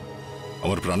সিআইডিকে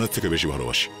আমার প্রাণের থেকে বেশি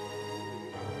ভালোবাসি,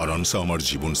 আর আনসা আমার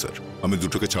জীবন। স্যার, আমি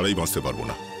দুটোকে ছাড়াই বাঁচতে পারবো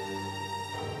না।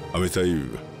 আমি তাই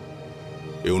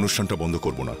এই অনুষ্ঠানটা বন্ধ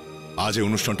করব না। আজ এই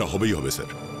অনুষ্ঠানটা হবেই হবে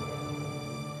স্যার।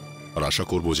 আর আশা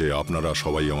করব যে আপনারা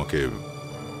সবাই আমাকে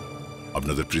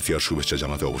আপনাদের প্রীতি আর শুভেচ্ছা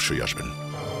জানাতে অবশ্যই আসবেন।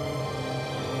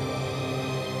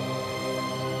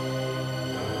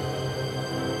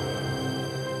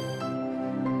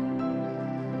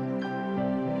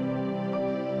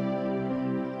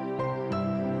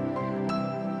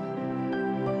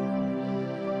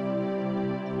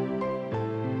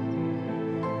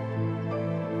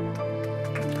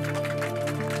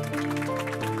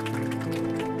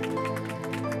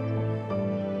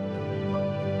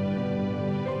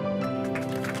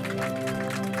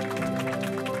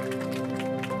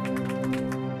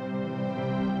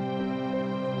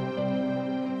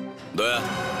 দয়া,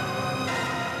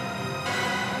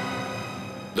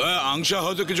 দয়া, আংশা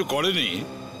হয়তো কিছু করেনি,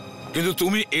 কিন্তু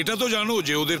তুমি এটা তো জানো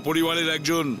যে ওদের পরিবারের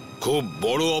একজন খুব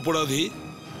বড় অপরাধী।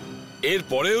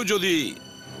 এরপরেও যদি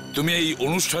তুমি এই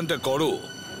অনুষ্ঠানটা করো,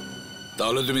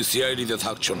 তাহলে তুমি সিআইডিতে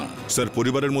থাকছো না। স্যার,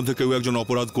 পরিবারের মধ্যে কেউ একজন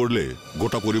অপরাধ করলে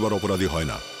গোটা পরিবার অপরাধী হয়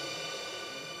না।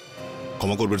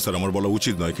 ক্ষমা করবেন স্যার, আমার বলা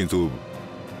উচিত নয়, কিন্তু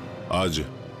আজ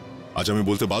আমি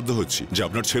বলতে বাধ্য হচ্ছি যে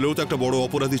আপনার ছেলেও তো একটা বড়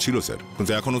অপরাধী ছিল স্যার,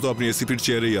 কিন্তু এখনো তো আপনি এসিপির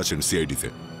চেয়ারেই আছেন সিআইডিতে।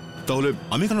 তাহলে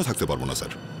আমি কেন থাকতে পারবো না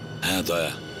স্যার? হ্যাঁ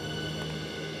দয়া,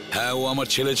 হ্যাঁ, ও আমার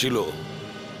ছেলে ছিল,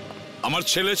 আমার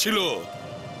ছেলে ছিল,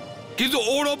 কিন্তু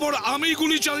ওর ওপর আমি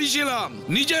গুলি চালিয়েছিলাম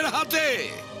নিজের হাতে।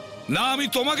 না আমি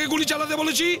তোমাকে গুলি চালাতে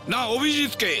বলেছি, না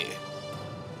অভিজিৎকে।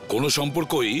 কোনো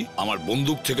সম্পর্কই আমার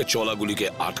বন্দুক থেকে চলা গুলিকে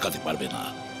আটকাতে পারবে না।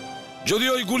 যদি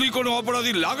ওই গুলি কোনো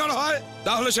অপরাধী লাগার হয়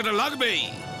তাহলে সেটা লাগবেই।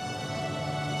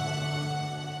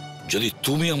 যদি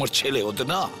তুমি আমার ছেলে হতে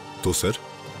না তো স্যার,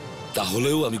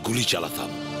 তাহলেও আমি গুলি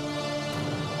চালাতাম।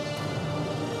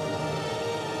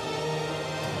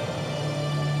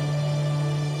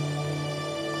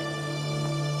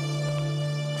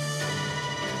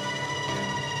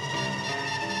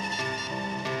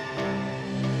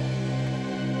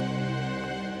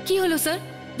 কি হলো স্যার?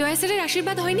 দয়া স্যারের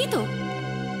আশীর্বাদ হয়নি তো?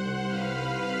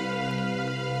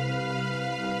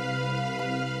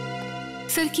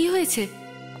 স্যার কি হয়েছে?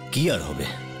 কি আর হবে,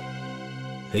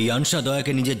 এই আনসা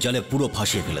দয়াকে নিজের জালে পুরো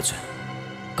ফাঁসিয়ে ফেলেছে।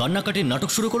 কান্নাকাটির নাটক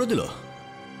শুরু করে দিল,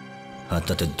 আর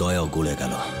তাতে দয়াও গলে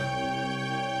গেল।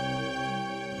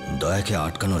 দয়াকে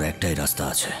আটকানোর একটাই রাস্তা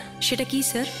আছে। সেটা কি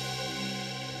স্যার?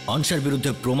 আনসার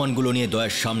বিরুদ্ধে প্রমাণগুলো নিয়ে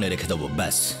দয়ার সামনে রেখে দেবো,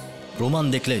 ব্যাস। প্রমাণ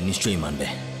দেখলে নিশ্চয়ই মানবে।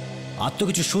 আর তো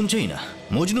কিছু শুনছেই না,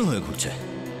 মজনু হয়ে ঘুরছে।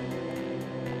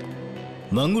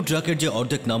 মাঙ্গু ট্রাকের যে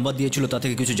অর্ধেক নাম্বার দিয়েছিল তা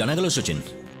থেকে কিছু জানা গেল সচিন?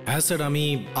 হ্যাঁ স্যার, আমি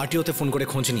আরটিওতে ফোন করে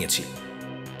খোঁজ নিয়েছি,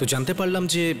 তো জানতে পারলাম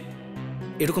যে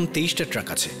এরকম 23টা ট্রাক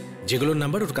আছে যেগুলোর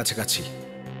নাম্বার ওর কাছাকাছি।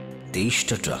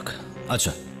 23টা ট্রাক?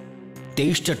 আচ্ছা,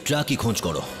 23টা ট্রাকই খোঁজ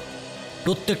করো।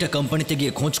 প্রত্যেকটা কোম্পানিতে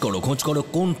গিয়ে খোঁজ করো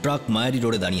কোন ট্রাক মায়ারি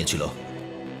রোডে দাঁড়িয়েছিল।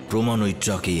 প্রমাণ ওই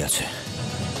ট্রাকেই আছে।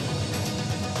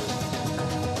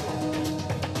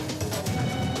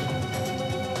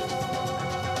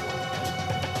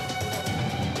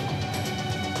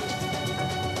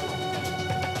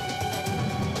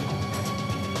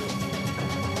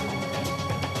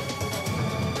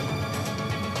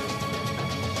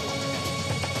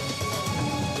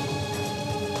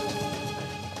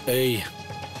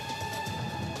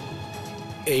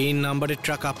 এই নাম্বারের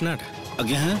ট্রাক আপনার?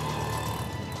 আগে হ্যাঁ।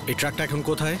 এই ট্রাকটা এখন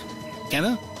কোথায়? কেন,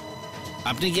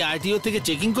 আপনি কি আরটিও থেকে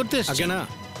চেকিং করতে এসেছেন? আগে না,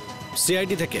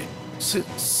 সিআইডি থেকে।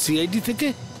 সিআইডি থেকে?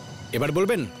 এবার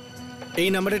বলবেন এই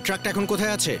নাম্বারের ট্রাকটা এখন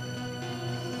কোথায় আছে?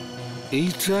 এই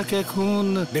ট্রাক এখন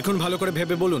দেখুন, ভালো করে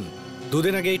ভেবে বলুন। 2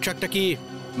 দিন আগে এই ট্রাকটা কি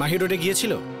মাহি রোডে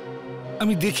গিয়েছিল?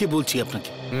 আমি দেখে বলছি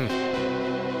আপনাকে।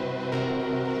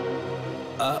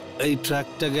 এই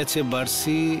ট্রাকটা গেছে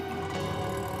বার্সি,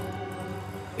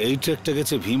 এই ট্রাকটা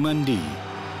গেছে ভীমান্ডি,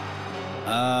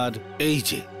 আর এই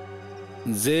যে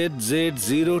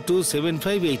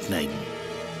ZZ027589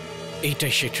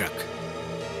 এইটাই সেই ট্রাক।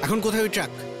 এখন কোথায় ওই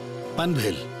ট্রাক?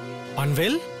 পানভেল।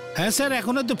 পানভেল? হ্যাঁ স্যার,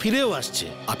 এখনো তো ফিরেও আসছে।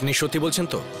 আপনি সত্যি বলছেন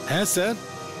তো? হ্যাঁ স্যার।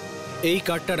 এই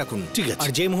কার্ডটা রাখুন, ঠিক আছে। আর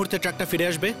যে মুহূর্তে ট্রাকটা ফিরে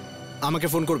আসবে আমাকে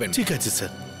ফোন করবেন। ঠিক আছে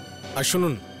স্যার। আর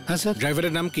শুনুন। হ্যাঁ স্যার।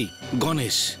 ড্রাইভারের নাম কি?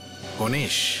 গণেশ।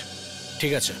 গণেশ,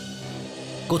 ঠিক আছে।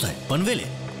 কোথায়? পানভেলে?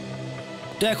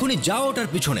 তো এখনই যাও ওটার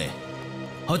পিছনে,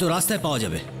 হয়তো রাস্তায় পাওয়া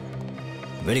যাবে।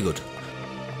 ভেরি গুড,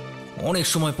 অনেক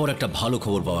সময় পর একটা ভালো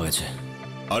খবর পাওয়া গেছে।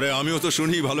 আরে আমিও তো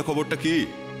শুনি, ভালো খবরটা কি?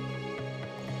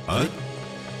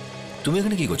 তুমি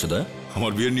এখানে কি করছো দয়া?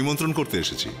 আমার বিয়ের নিমন্ত্রণ করতে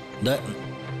এসেছি।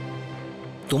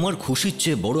 তোমার খুশির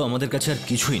চেয়ে বড় আমাদের কাছে আর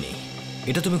কিছুই নেই,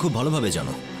 এটা তুমি খুব ভালোভাবে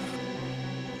জানো।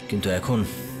 কিন্তু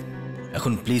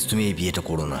এখন প্লিজ তুমি এই বিয়েটা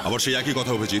করো না। আবার সেই একই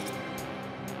কথা অভিজিৎ,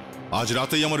 আজ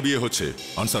রাতেই আমার বিয়ে হচ্ছে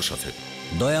আনসার সাথে।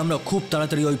 দয়া, আমরা খুব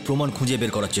তাড়াতাড়ি ওই প্রমাণ খুঁজে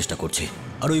বের করার চেষ্টা করছি,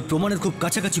 আর ওই প্রমাণের খুব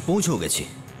কাছাকাছি পৌঁছেও গেছি।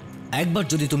 একবার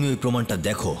যদি তুমি ওই প্রমাণটা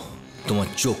দেখো তোমার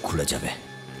চোখ খুলে যাবে।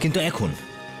 কিন্তু এখন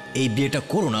এই বিয়েটা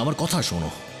করো না, আমার কথা শোনো।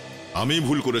 আমি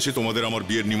ভুল করেছি তোমাদের আমার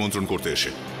বিয়ের নিমন্ত্রণ করতে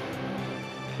এসে।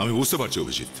 আমি বুঝতে পারছি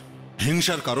অভিজিৎ,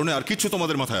 হিংসার কারণে আর কিছু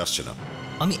তোমাদের মাথায় আসছে না।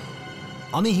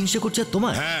 আমি হিংসা করছি আর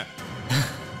তোমার? হ্যাঁ।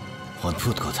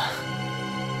 অদ্ভুত কথা।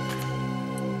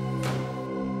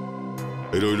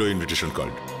 এই রইল ইনভিটেশন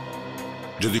কার্ড।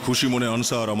 যদি খুশি মনে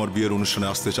আনসা আর আমার বিয়ের অনুষ্ঠানে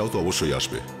আসতে চাও তো অবশ্যই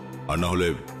আসবে, আর না হলে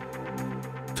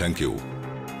থ্যাংক ইউ।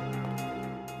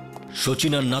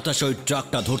 সচিন আর নাতাশা ওই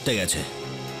ট্রাকটা ধরতে গেছে,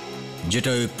 যেটা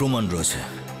ওই প্রমাণ রয়েছে।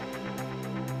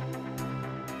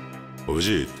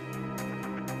 অভিজিৎ,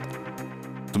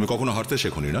 তুমি কখনো হারতে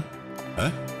শেখোনি না?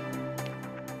 হ্যাঁ,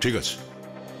 ঠিক আছে,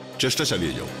 চেষ্টা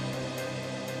চালিয়ে যাও।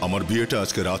 আমার বিয়েটা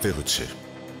আজকে রাতে হচ্ছে।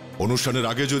 অনুষ্ঠানের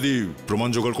আগে যদি প্রমাণ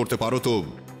জোগাড় করতে পারো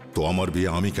তো আমার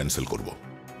বিয়ে আমি ক্যান্সেল করব,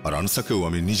 আর আনসাকেও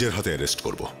আমি নিজের হাতে অ্যারেস্ট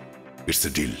করব। It's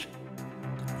a deal.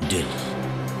 ডিল।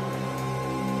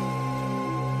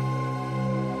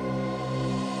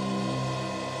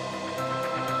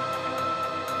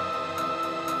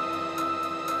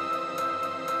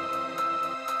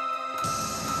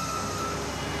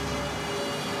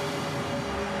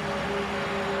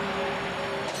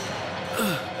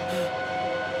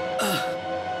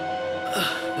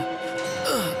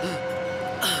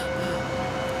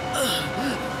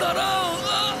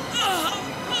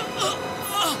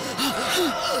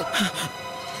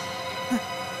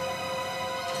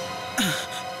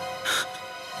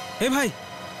 এ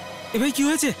ভাই কি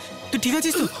হয়েছে? তুই ঠিক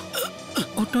আছিস তো?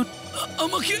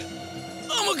 আমাকে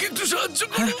আমাকে একটু সাহায্য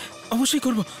করো। অবশ্যই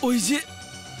করবো। ওই যে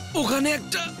ওখানে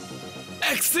একটা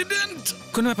অ্যাক্সিডেন্ট।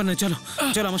 কোনো ব্যাপার নয়, চলো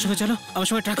চলো আমার সঙ্গে, চলো আমার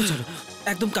সঙ্গে ট্রাকে চলো।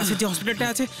 একদম কাছের যে হসপিটালটা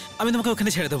আছে আমি তোমাকে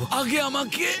ওখানে ছেড়ে দেবো। আগে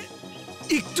আমাকে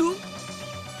একটু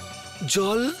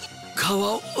জল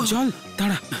খাওয়াও। জল?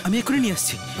 দাঁড়া, আমি এক্ষুনি নিয়ে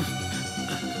আসছি।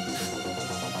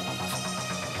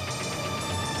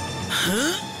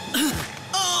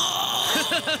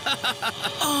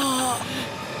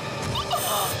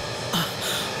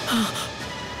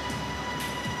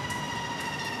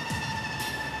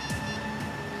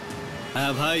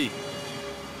 হ্যাঁ ভাই,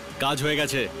 কাজ হয়ে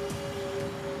গেছে।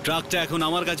 ট্রাকটা এখন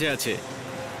আমার কাছে আছে।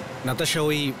 নাতাশা,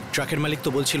 ওই ট্রাকের মালিক তো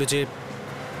বলছিল যে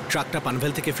ট্রাকটা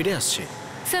পানভেল থেকে ফিরে আসছে।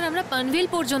 স্যার আমরা পানভেল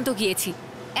পর্যন্ত গিয়েছি,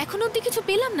 এখন অব্দি কিছু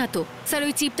পেলাম না তো। স্যার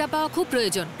ওই চিপটা পাওয়া খুব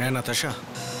প্রয়োজন। হ্যাঁ নাতাশা।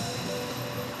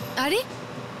 আরে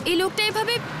এই লোকটা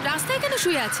এভাবে রাস্তায় কেন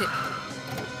শুয়ে আছে?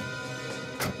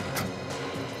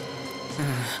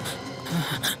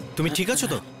 তুমি ঠিক আছো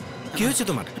তো? কি হয়েছে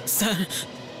তোমার?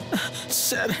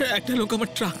 স্যার একটা লোক আমার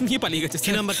ট্রাক নিয়ে পালিয়ে গেছে।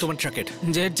 কি নাম্বার তোমার ট্রাকের?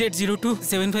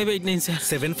 ZZ027589 sir.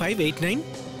 7589?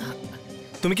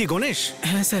 তুমি কি গণেশ?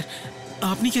 হ্যাঁ স্যার।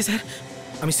 আপনি কে স্যার?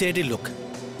 আমি সিআইডির লোক।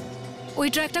 ওই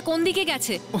ট্রাকটা কোন দিকে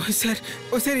গেছে? ওই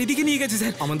স্যার এদিকে নিয়ে গেছে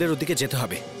স্যার। আমাদের ওদিকে যেতে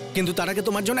হবে, কিন্তু তার আগে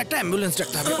তোমার জন্য একটা অ্যাম্বুলেন্স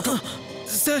ডাকতে হবে। ওঠো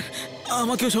স্যার,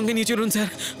 আমাকেও সঙ্গে নিয়ে চলুন স্যার।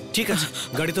 ঠিক আছে,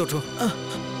 গাড়িতে ওঠো।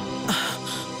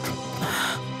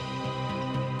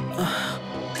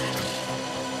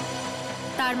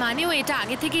 তার মানে ও এটা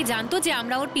আগে থেকেই জানতো যে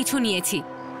আমরা ওর পিছু নিয়েছি,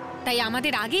 তাই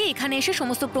আমাদের আগে এখানে এসে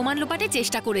সমস্ত প্রমাণ লোপাটের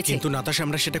চেষ্টা করেছে। কিন্তু নাতাশা,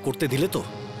 আমরা সেটা করতে দিলে তো?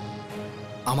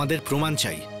 আমাদের প্রমাণ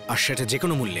চাই, আর সেটা যে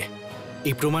কোনো মূল্যে।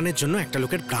 এই প্রমাণের জন্য একটা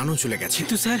লোকের প্রাণও চলে গেছে।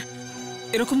 কিন্তু স্যার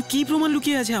এরকম কি প্রমাণ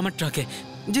লুকিয়ে আছে আমার ট্রাকে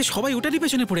যে সবাই ওটারই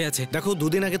পেছনে পড়ে আছে? দেখো,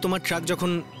 দুদিন আগে তোমার ট্রাক যখন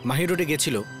মাহি রোডে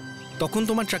গেছিল তখন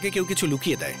তোমার ট্রাকে কেউ কিছু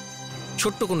লুকিয়ে দেয়,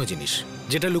 ছোট্ট কোনো জিনিস।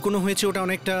 যেটা লুকোনো হয়েছে ওটা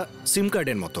অনেকটা সিম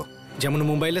কার্ডের মতো, যেমন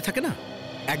মোবাইলে থাকে না,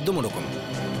 একদম ওরকম।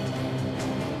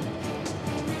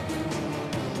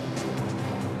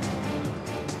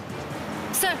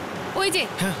 স্যার ওই যে,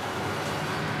 হ্যাঁ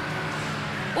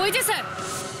ওই যে স্যার,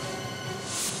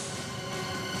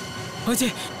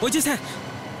 ওই যে স্যার।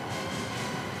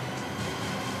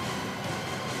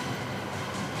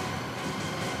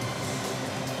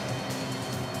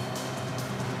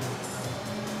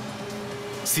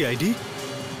 সিআইডি?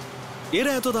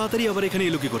 এরা এত তাড়াতাড়ি আবার এখানে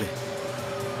এলো কি করে?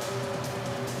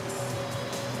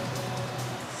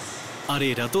 আরে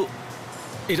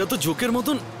এরা তো জোকের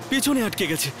মতন পেছনে আটকে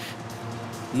গেছে।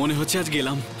 মনে হচ্ছে আজ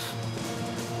গেলাম।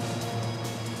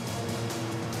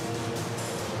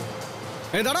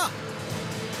 এই দাঁড়া।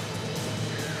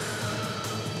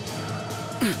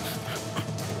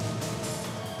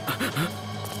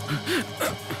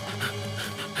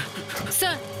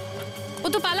 স্যার ও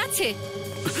তো পালাচ্ছে।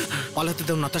 পালাতে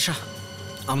দাও নাতাশা,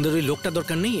 আমাদের ওই লোকটা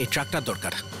দরকার নেই, এই ট্রাকটার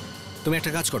দরকার। তুমি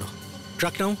একটা কাজ করো,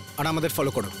 ট্রাক নাও আর আমাদের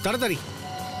ফলো করো তাড়াতাড়ি।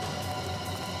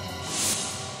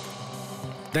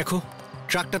 দেখো,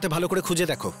 ট্রাকটাতে ভালো করে খুঁজে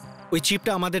দেখো, ওই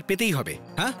চিপটা আমাদের পেতেই হবে।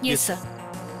 হ্যাঁ ইয়েস স্যার।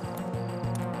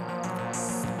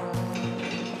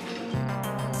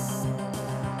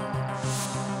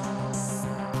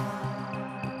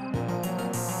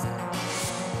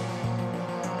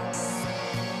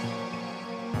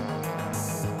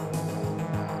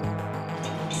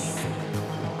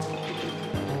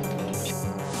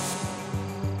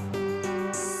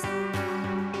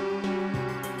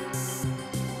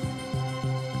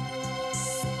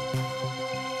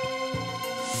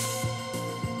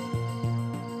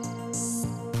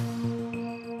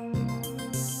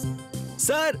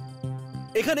 স্যার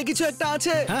এখানে কিছু একটা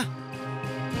আছে। হ্যাঁ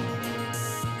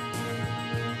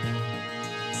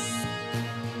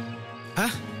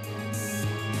হ্যাঁ,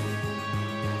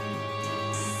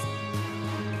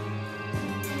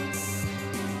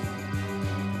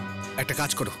 একটা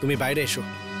কাজ করো, তুমি বাইরে এসো।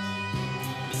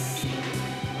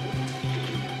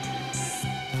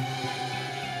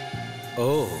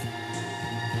 ও,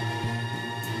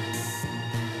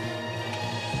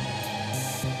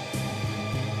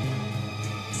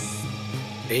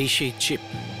 এই সেই চিপ।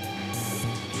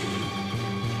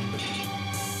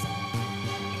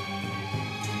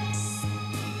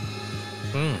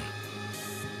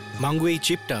 মাঙ্গু এই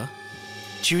চিপটা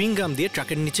চুইং গাম দিয়ে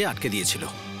ট্রাকের নিচে আটকে দিয়েছিল।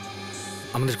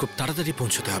 আমাদের খুব তাড়াতাড়ি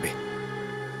পৌঁছতে হবে।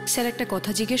 স্যার একটা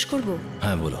কথা জিজ্ঞেস করব?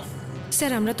 হ্যাঁ বলো।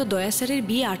 স্যার আমরা তো দয়া স্যারের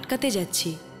বিয়ে আটকাতে যাচ্ছি,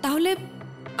 তাহলে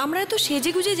আমরা এত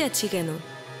সেজে গুজে যাচ্ছি কেন?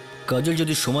 কাজল,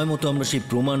 যদি সময় মতো আমরা সেই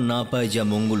প্রমাণ না পাই যা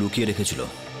মঙ্গল লুকিয়ে রেখেছিল,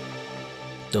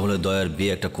 তাহলে দয়ার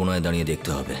বিয়ে একটা কোনায় দাঁড়িয়ে দেখতে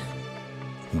হবে।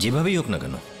 যেভাবেই হোক না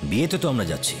কেন, বিয়েতে তো আমরা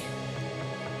যাচ্ছি।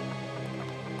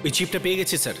 ওই চিপটা পেয়ে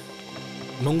গেছি স্যার।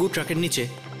 মঙ্গু ট্রাকের নিচে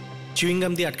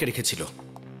চুইংগাম দিয়ে আটকে রেখেছিল।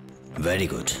 ভেরি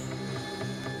গুড,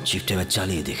 চিপটা এবার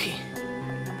চালিয়ে দেখি।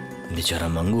 বেচারা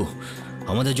মঙ্গু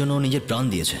আমাদের জন্য নিজের প্রাণ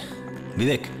দিয়েছে।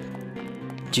 বিবেক,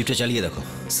 চিপটা চালিয়ে দেখো।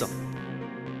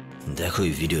 দেখো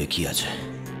এই ভিডিওয়ে কি আছে।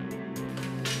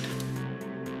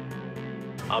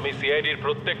 আমি সিআইডির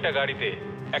প্রত্যেকটা গাড়িতে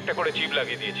একটা করে চিপ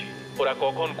লাগিয়ে দিয়েছি। ওরা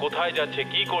কখন কোথায় যাচ্ছে,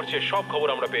 কি করছে, সব খবর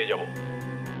আমরা পেয়ে যাব।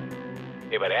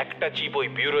 এবার একটা চিপ ওই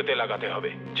ব্যুরোতে লাগাতে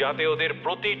হবে, যাতে ওদের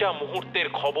প্রতিটা মুহূর্তের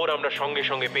খবর আমরা সঙ্গে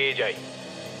সঙ্গে পেয়ে যাই।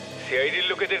 সিআইডির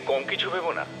লোকেদের কম কিছু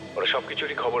ভেবো না, ওরা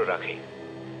সবকিছুরই খবর রাখে।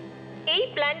 এই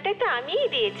প্ল্যানটা তো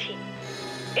আমিই দিয়েছি।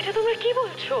 এটা তোমরা কি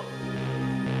বলছো?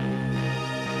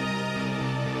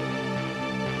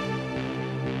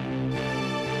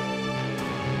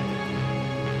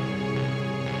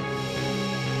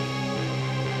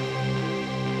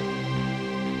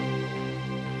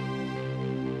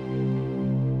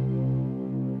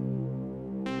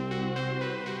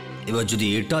 এবার যদি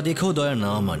এটা দেখেও দয়া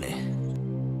না মানে,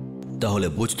 তাহলে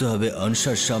বুঝতে হবে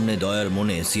অনসার সামনে দয়ার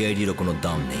মনে সিআইডিরও কোনো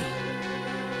দাম নেই।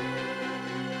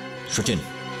 সচিন,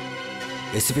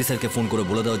 এসিপি স্যারকে ফোন করে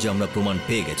বলে দাও যে আমরা প্রমাণ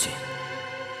পেয়ে গেছি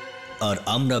আর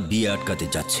আমরা বিয়ে আটকাতে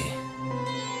যাচ্ছি।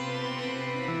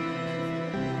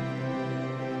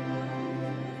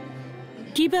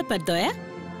 কি ব্যাপার দয়া,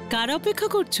 কার অপেক্ষা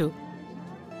করছো?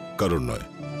 কারণ নয়।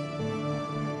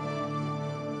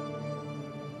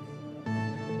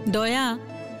 দয়া,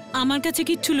 আমার কাছে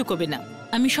কিচ্ছু লুকোবে না,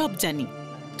 আমি সব জানি।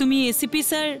 তুমি এসিপি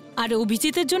স্যার আর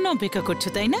অভিজিতের জন্য অপেক্ষা করছো,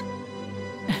 তাই না?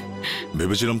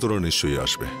 ভেবেছিলাম তোরা নিশ্চয়ই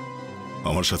আসবে,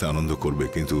 আমার সাথে আনন্দ করবে,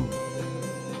 কিন্তু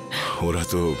ওরা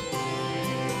তো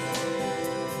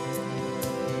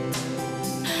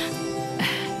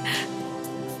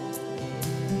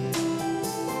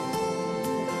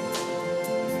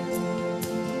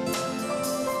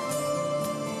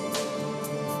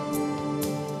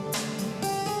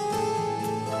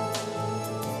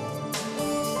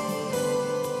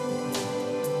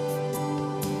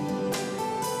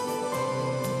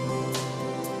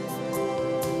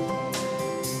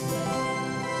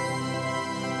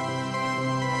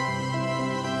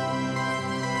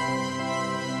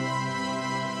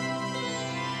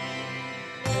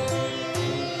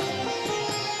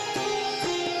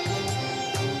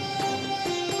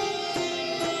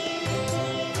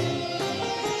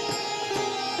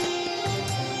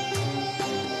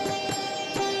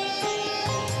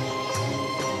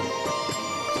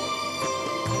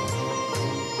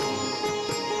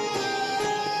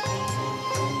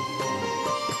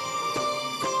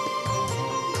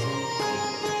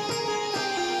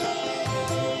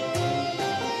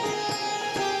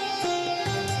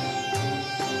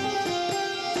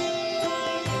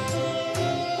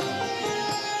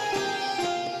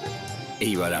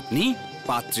এইবার আপনি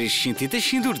পাত্রের সিঁথিতে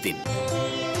সিঁদুর দিন।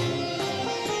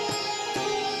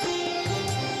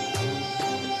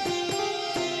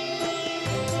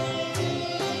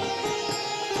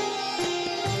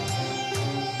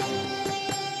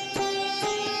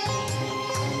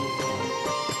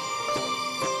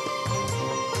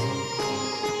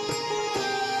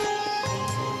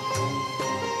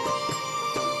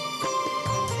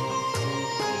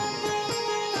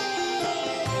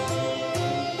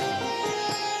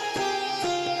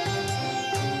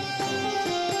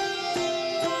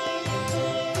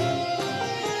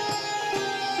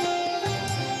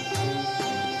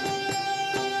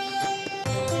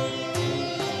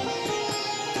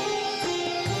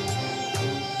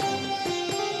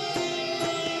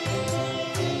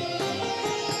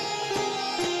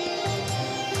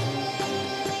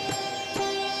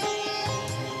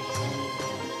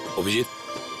 অভিজিৎ,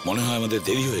 মনে হয় আমাদের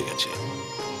দেরি হয়ে গেছে।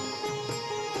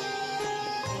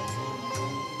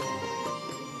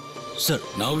 স্যার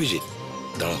না অভিজিৎ,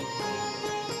 দাঁড়াও,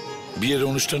 বিয়ের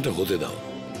অনুষ্ঠানটা হতে দাও,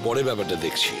 পরে ব্যাপারটা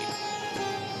দেখছি।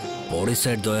 পরে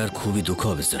স্যার দয়ার খুবই দুঃখ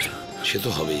হবে স্যার। সে তো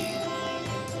হবেই।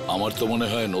 আমার তো মনে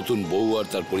হয় নতুন বউ আর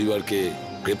তার পরিবারকে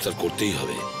গ্রেপ্তার করতেই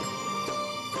হবে।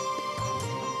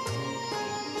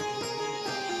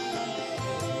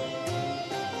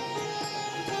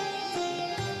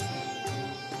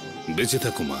 বেঁচে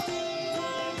থাকো মা।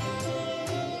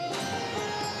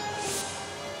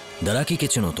 দাঁড়া, কি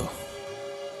কেছেন তো?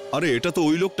 আরে এটা তো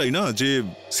ওই লোকটাই না যে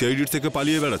সিআইডির থেকে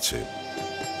পালিয়ে বেড়াচ্ছে।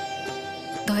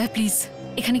 দয়া প্লিজ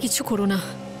এখানে কিছু করো না,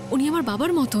 উনি আমার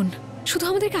বাবার মতন, শুধু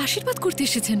আমাদেরকে আশীর্বাদ করতে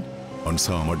এসেছেন।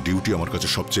 আনসা, আমার ডিউটি আমার কাছে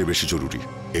সবচেয়ে বেশি জরুরি।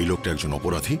 এই লোকটা একজন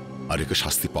অপরাধী আর একে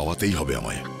শাস্তি পাওয়াতেই হবে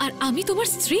আমায়। আর আমি তোমার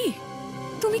স্ত্রী,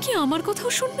 তুমি কি আমার কথাও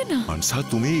শুনবে না? আনসা,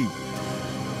 তুমি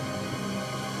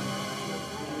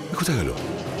কোথায় গেল?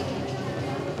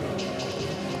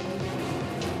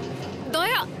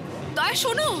 দয়া, দয়া দয়া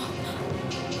শোনো।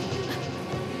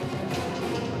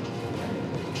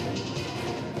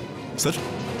 স্যার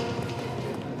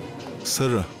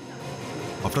স্যার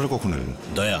আপনারা কখন এলেন?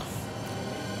 দয়া,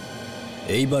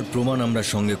 এইবার প্রমাণ আমরা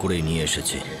সঙ্গে করে নিয়ে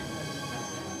এসেছি,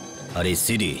 আর এই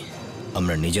সিডি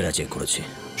আমরা নিজেরা চেক করেছি।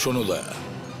 শোনো দয়া,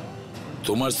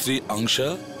 তোমার স্ত্রী আংশা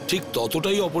ঠিক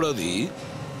ততটাই অপরাধী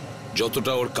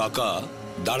যতটা ওর কাকা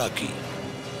দাঁড়াকি।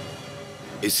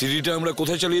 এই সিডিটা আমরা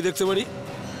কোথায় চালিয়ে দেখতে পারি?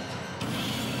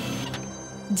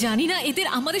 জানি না এদের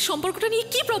আমাদের সম্পর্কটা নিয়ে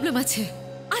কি প্রবলেম আছে,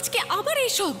 আজকে আবার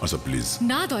এইসব। আচ্ছা প্লিজ।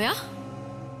 না দয়া,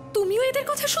 তুমিও এদের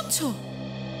কথা শুনছো?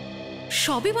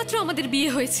 সবে মাত্র আমাদের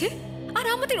বিয়ে হয়েছে আর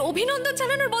আমাদের অভিনন্দন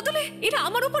জানানোর বদলে এরা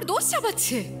আমার উপর দোষ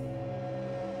চাপাচ্ছে।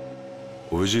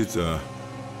 অভিজিৎ,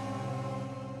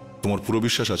 তোমার পুরো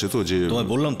বিশ্বাস আছে তো যে? তোমায়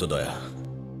বললাম তো দয়া,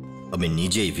 আমি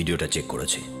নিজেই ভিডিওটা চেক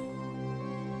করেছি,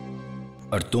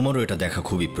 আর তোমারও এটা দেখা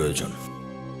খুবই প্রয়োজন।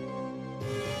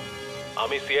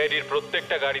 আমি সিআইডির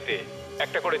প্রত্যেকটা গাড়িতে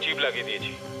একটা করে চিপ লাগিয়ে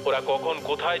দিয়েছি। ওরা কখন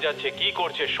কোথায় যাচ্ছে, কি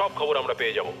করছে, সব খবর আমরা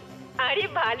পেয়ে যাব। আরে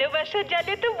ভালোবাসার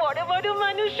জালে তো বড় বড়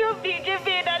মানুষও ভিজে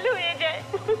বেড়াল হয়ে যায়।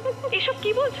 এসব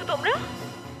কি বলছো তোমরা?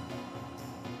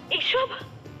 এসব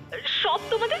সব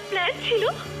তোমাদের প্ল্যান ছিল?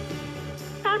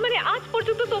 তার মানে আজ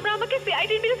পর্যন্ত তোমরা আমাকে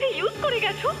সিআইডির বিরুদ্ধে ইউজ করে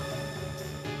গেছো?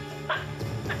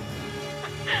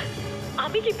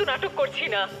 আমি কিন্তু নাটক করছি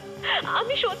না,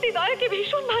 আমি সত্যি দয়াকে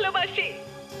ভীষণ ভালোবাসি।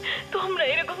 তোমরা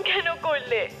এরকম কেন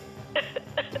করলে?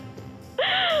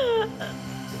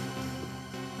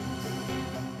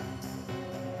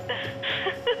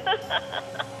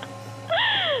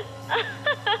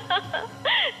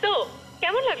 তো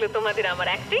কেমন লাগলো তোমাদের আমার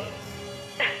অ্যাক্টিং?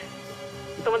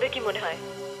 তোমাদের কি মনে হয়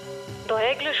দয়া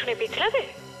এগুলো শুনে পিছলাবে?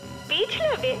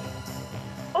 পিছলাবে?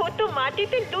 ও তো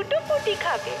মাটিতে লুটোপুটি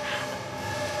খাবে।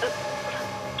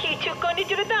 কিছুক্ষণের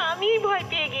জন্য তো আমিই ভয়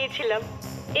পেয়ে গিয়েছিলাম।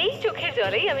 এই চোখের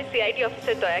জলেই আমি সিআইডি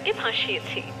অফিসার দয়াকে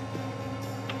ফাঁসিয়েছি।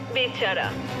 বেচারা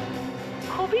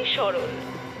খুবই সরল।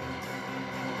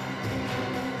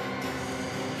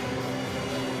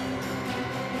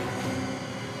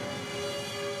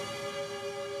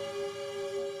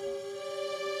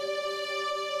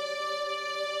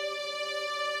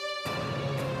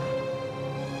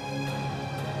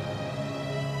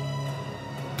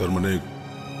 তার মানে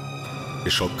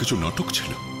এসব কিছু নাটক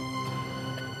ছিল?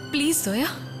 প্লিজ দয়া,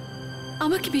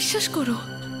 আমাকে বিশ্বাস করো।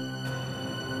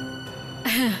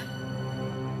 হ্যাঁ,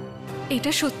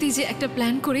 এটা সত্যি যে একটা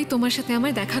প্ল্যান করেই তোমার সাথে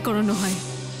আমার দেখা করানো হয়।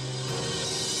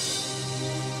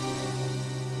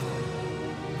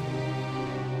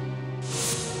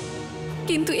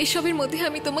 কিন্তু এসবের মধ্যে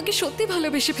আমি তোমাকে সত্যি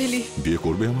ভালোবেসে ফেলি। বিয়ে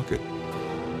করবে আমাকে?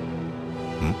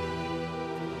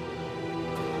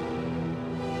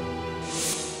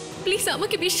 প্লিজ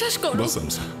আমাকে বিশ্বাস করো।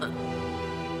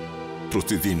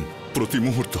 প্রতিদিন প্রতি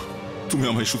মুহূর্ত তুমি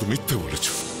আমায় শুধু মিথ্যে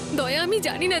বলেছো। দয়া, আমি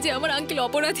জানি না যে আমার আঙ্কেল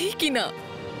অপরাধী কিনা,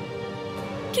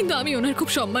 কিন্তু আমি ওনার খুব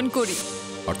সম্মান করি।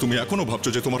 আর তুমি এখনো ভাবছো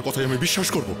যে তোমার কথাই আমি বিশ্বাস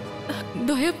করব?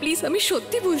 দয়া প্লিজ, আমি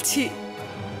সত্যি বলছি,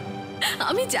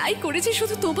 আমি যাই করেছি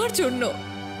শুধু তোমার জন্য।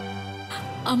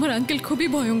 আমার আঙ্কেল খুবই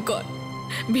ভয়ঙ্কর,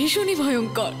 ভীষণই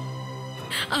ভয়ঙ্কর,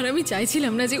 আর আমি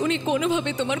চাইছিলাম না যে উনি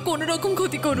কোনোভাবে তোমার কোনো রকম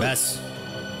ক্ষতি করুন। ব্যাস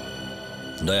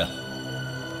দয়া,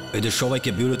 এদের সবাইকে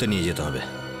বিউরোতে নিয়ে যেতে হবে।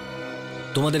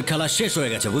 তোমাদের খেলা শেষ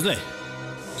হয়ে গেছে, বুঝলে?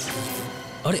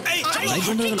 আরে লাইট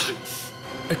বন্ধ হয়ে গেল।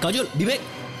 কাজল, বিবেক,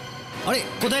 আরে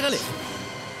কোথায় গেলে?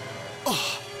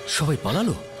 সবাই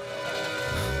পালালো।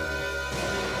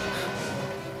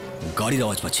 গাড়ির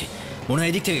আওয়াজ পাচ্ছি, মনে হয়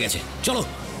এদিক থেকে গেছে। চলো।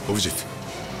 অভিজিৎ,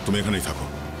 তুমি এখানেই থাকো।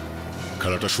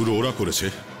 খেলাটা শুরু ওরা করেছে,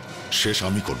 শেষ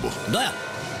আমি করব। দয়া,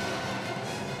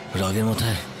 রাগের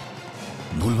মাথায়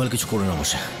ভুলভাল কিছু করো না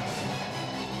বসে।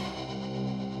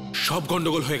 সব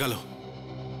গন্ডগোল হয়ে গেল,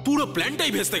 পুরো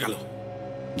প্ল্যানটাই ভেস্তে গেল।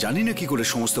 জানি না কি করে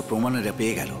সমস্ত প্রমাণেরা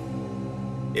পেয়ে গেল।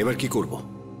 এবার কি করব?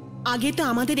 আগে তো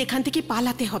আমাদের এখান থেকে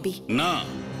পালাতে হবে। না,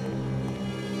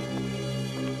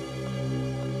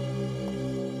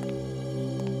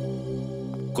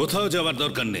 কোথাও যাওয়ার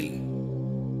দরকার নেই,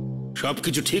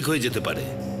 সবকিছু ঠিক হয়ে যেতে পারে।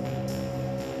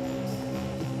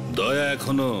 দয়া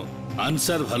এখনো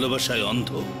আনসার ভালোবাসায়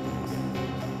অন্ধ।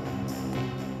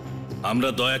 আমরা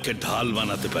দয়াকে ঢাল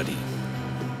বানাতে পারি,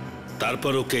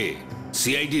 তারপর ওকে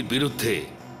সিআইডির বিরুদ্ধে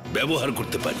ব্যবহার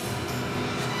করতে পারি।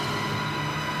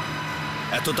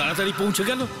 এত তাড়াতাড়ি পৌঁছে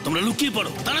গেল? তোমরা লুকিয়ে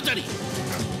পড়ো, তাড়াতাড়ি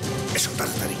এসো,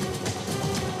 তাড়াতাড়ি।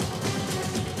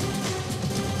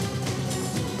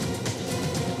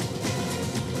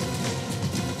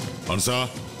 আনসা,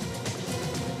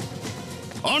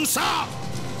 আনসা,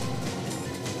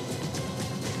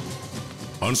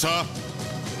 আনসা,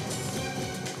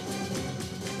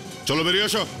 চলো বেরিয়ে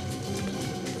এসো।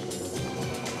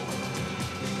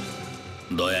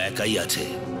 দয়া একাই আছে,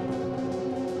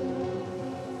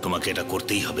 তোমাকে এটা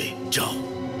করতেই হবে। যাও।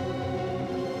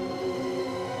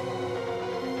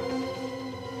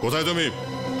 কোথায় তুমি?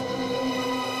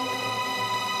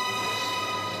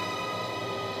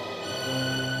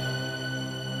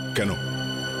 কেন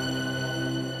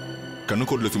কেন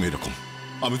করলে তুমি এরকম?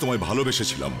 আমি তোমায়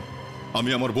ভালোবেসেছিলাম, আমি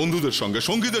আমার বন্ধুদের সঙ্গে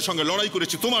সঙ্গীদের সঙ্গে লড়াই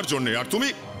করেছি তোমার জন্য, আর তুমি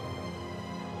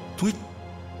তুমি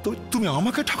তুমি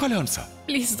আমাকে ঠকালে আনসা।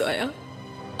 প্লিজ দয়া,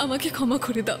 আমাকে ক্ষমা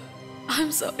করে দাও। আই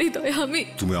এম সরি দয়া।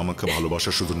 তুমি আমাকে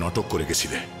ভালোবাসা শুধু নাটক করে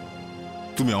গেছিলে,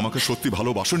 তুমি আমাকে সত্যি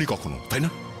ভালোবাসোনি কখনো, তাই না?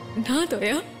 না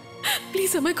দয়া,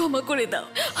 প্লিজ আমায় ক্ষমা করে দাও।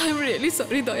 আই এম রিয়েলি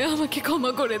সরি দয়া, আমাকে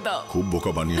ক্ষমা করে দাও। খুব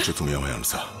বোকা বানিয়েছো তুমি আমায়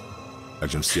আনসা।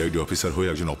 একজন সিআইডি অফিসার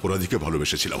হয়ে একজন অপরাধীকে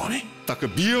ভালোবেসেছিলাম আমি, তাকে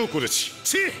বিয়েও করেছি।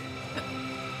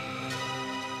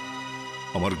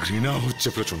 আমার ঘৃণা হচ্ছে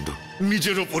প্রচন্ড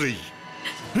নিজের ওপরেই।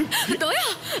 দয়া,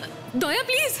 দয়া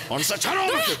প্লিজ। আনসা ছাড়ো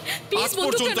আমাকে। প্লিজ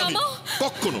বন্ধুকে নামাও।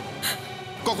 কখনো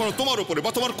কখনো তোমার উপরে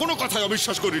বা তোমার কোনো কথায়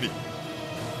অবিশ্বাস করিনি।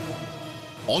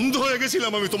 অন্ধ হয়ে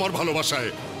গেছিলাম আমি তোমার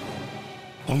ভালোবাসায়,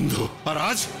 অন্ধ। আর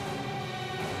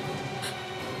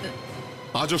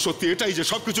আজও সত্যি এটাই যে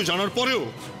সবকিছু জানার পরেও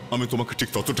আমি তোমাকে ঠিক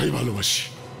ততটাই ভালোবাসি।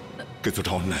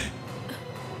 কতটা অন্যায়,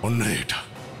 অন্যায় এটা,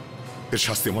 এর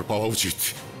শাস্তি আমার পাওয়া উচিত।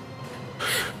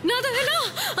 না দয়া না।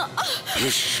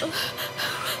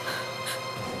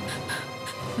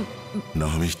 না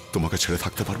আমি তোমাকে ছেড়ে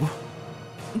থাকতে পারবো,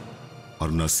 আর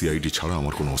না সিআইডি ছাড়া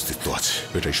আমার কোনো অস্তিত্ব আছে।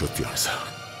 এটাই সত্যি আনসা।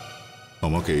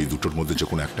 আমাকে এই দুটোর মধ্যে যে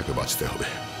কোনো একটাকে বাঁচতে হবে,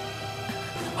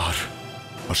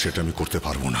 আর সেটা আমি করতে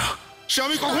পারবো না। সে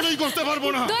আমি কখনোই করতে পারবো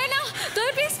না। দয়া না,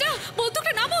 দয়া প্লিজ না,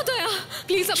 বন্দুকটা নামাও দয়া।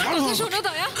 প্লিজ আমার কথা শোনো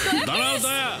দয়া। দাঁড়াও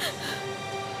দয়া।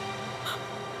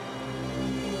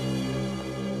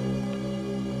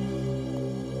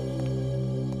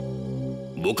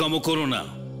 বোকামো করো না।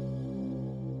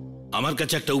 আমার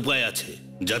কাছে একটা উপায় আছে,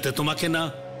 যাতে তোমাকে না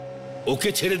ওকে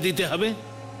ছেড়ে দিতে হবে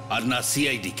আর না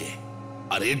সিআইডি কে।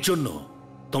 আর এর জন্য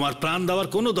তোমার প্রাণ দেওয়ার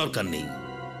কোনো দরকার নেই।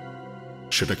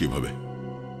 সেটা কিভাবে?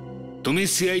 তুমি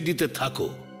সিআইডি তে থাকো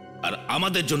আর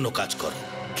আমাদের জন্য কাজ করো।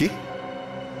 কি?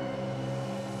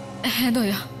 হ্যাঁ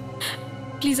দয়া,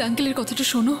 প্লিজ আঙ্কেলের কথাটা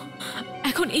শোনো।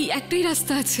 এখন এই একটাই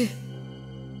রাস্তা আছে,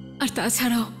 আর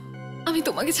তাছাড়াও আমি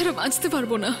তোমাকে ছাড়া বাঁচতে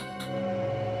পারবো না।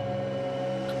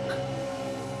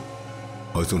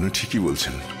 হয়তো উনি ঠিকই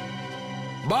বলছেন।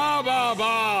 বা বা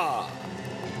বা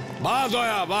বা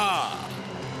দয়া বা।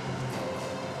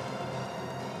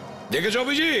 দেখেছ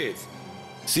অভিজিৎ,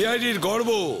 সিআইডির গর্ব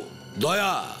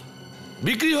দয়া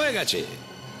বিক্রি হয়ে গেছে,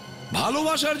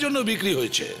 ভালোবাসার জন্য বিক্রি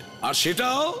হয়েছে, আর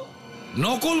সেটাও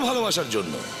নকল ভালোবাসার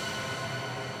জন্য।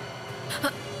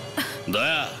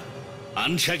 দয়া,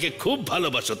 আনসাকে খুব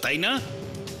ভালোবাসো তাই না?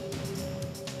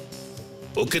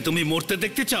 ওকে তুমি মরতে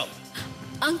দেখতে চাও?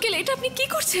 আঙ্কেল, এটা আপনি কি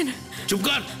করছেন? চুপ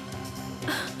কর।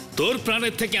 তোর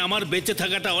প্রাণের থেকে আমার বেঁচে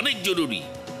থাকাটা অনেক জরুরি।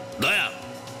 দয়া,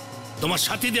 তোমার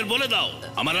সাথীদের বলে দাও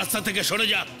আমার রাস্তা থেকে সরে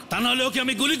যাক, তা নাহলে ওকে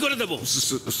আমি গুলি করে দেবো।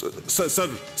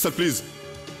 স্যার প্লিজ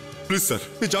প্লিজ স্যার,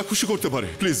 যা খুশি করতে পারে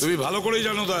প্লিজ। তুমি ভালো করেই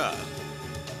জানো দয়া,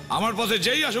 আমার পথে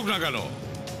যেই আসুক না কেন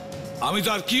আমি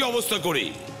তার কি অবস্থা করি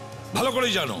ভালো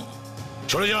করেই জানো।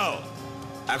 সরে যাও,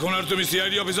 এখন আর তুমি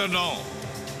সিআইডি অফিসার নও।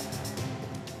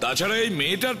 তাছাড়া এই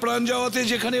মেয়েটার প্রাণ যাওয়াতে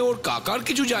যেখানে ওর কাকার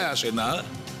কিছু যায় আসে না,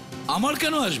 আমার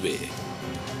কেন আসবে?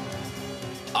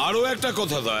 আরো একটা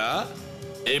কথা দয়া,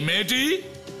 এই মেয়েটি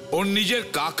ওর নিজের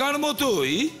কাকার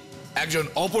মতোই একজন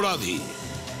অপরাধী।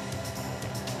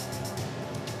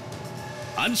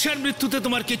 আনসার মৃত্যুতে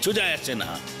তোমার কিচ্ছু যায় আসে না,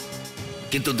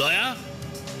 কিন্তু দয়া,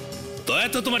 দয়া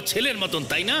তো তোমার ছেলের মতন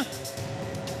তাই না?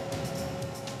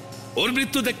 ওর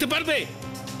মৃত্যু দেখতে পারবে?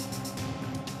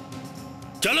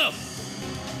 চলো।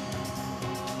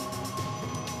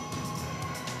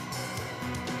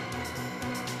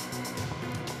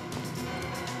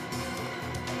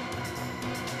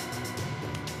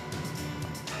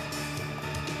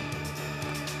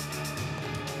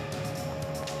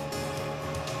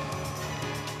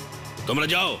 তোমরা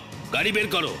যাও, গাড়ি বের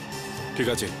করো। ঠিক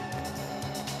আছে।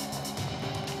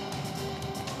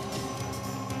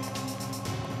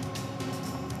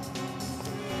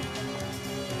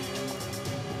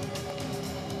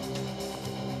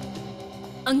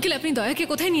 আঙ্কেল, আপনি দয়াকে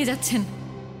কোথায় নিয়ে যাচ্ছেন?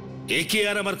 একে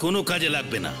আর আমার কোনো কাজে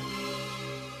লাগবে না।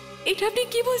 এটা আপনি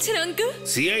কি বলছেন আঙ্কেল?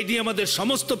 সিআইডি আমাদের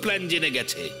সমস্ত প্ল্যান জেনে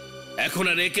গেছে, এখন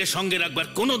আর একে সঙ্গে রাখবার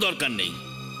কোনো দরকার নেই।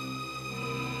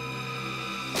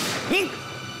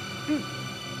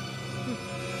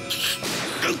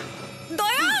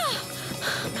 দয়া,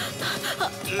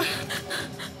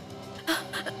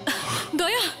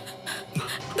 দয়া,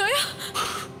 দয়া,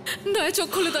 দয়া চোখ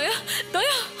খোলো। দয়া,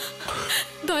 দয়া,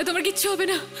 দয়া, তোমার কিচ্ছু হবে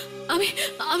না। আমি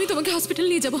আমি তোমাকে হসপিটাল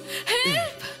নিয়ে যাব। হ্যাঁ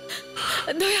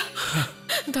দয়া,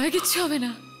 দয়া কিচ্ছু হবে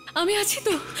না, আমি আছি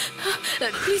তো।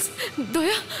 প্লিজ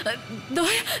দয়া,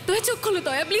 দয়া, দয়া চোখ খোলো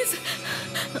দয়া, প্লিজ।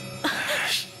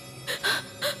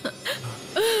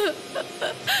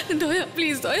 দয়া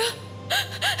প্লিজ, দয়া।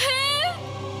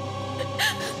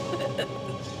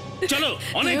 চলো,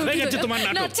 অনেক হয়ে গেছে তোমার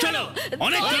নাটক, চলো,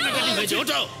 অনেক কান্নাকাটি হয়েছে,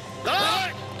 ওঠো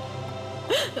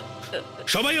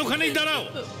সবাই, ওখানেই দাঁড়াও।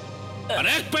 আর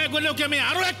এক পায়ে গেলে ওকে আমি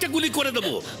আরো একটা গুলি করে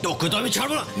দেবো। তোকে তো আমি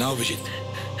ছাড়বো না। না অভিজিৎ,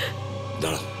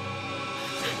 দাঁড়াও।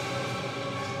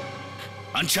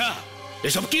 আনসা,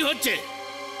 এসব কি হচ্ছে?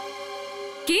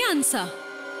 কে আনসা?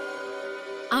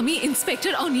 আমি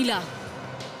ইন্সপেক্টর অনিলা।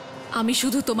 আমি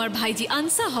শুধু তোমার ভাইজি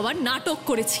আনসা হওয়ার নাটক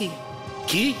করেছি।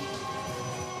 কি?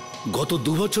 গত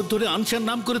 2 বছর ধরে আনসার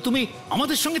নাম করে তুমি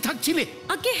আমাদের সঙ্গে থাকছিলে?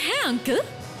 আগে হ্যাঁ আঙ্কেল।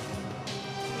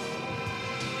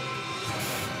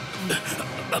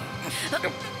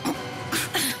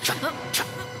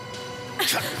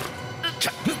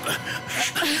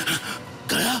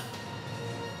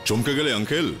 চমকে গেলে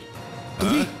আঙ্কেল?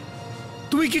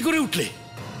 তুমি কি করে উঠলে?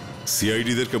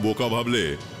 সিআইডিদেরকে বোকা ভাবলে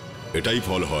এটাই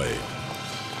ফল হয়।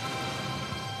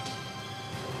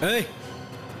 এই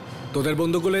তোদের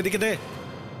বন্দুকগুলো এদিকে দে,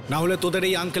 না হলে তোদের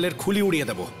এই আঙ্কেলের খুলি উড়িয়ে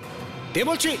দেবো। দে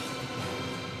বলছি।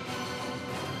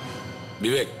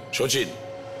 বিবেক, সচিন,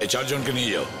 এই 4 জনকে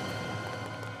নিয়ে যাও।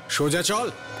 সোজা চল।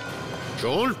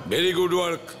 চল। Very good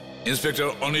work inspector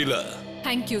Anila.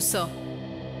 Thank you sir.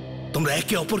 তোমরা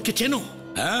একে অপরকে চেনো?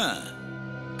 হ্যাঁ।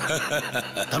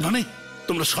 তার মানে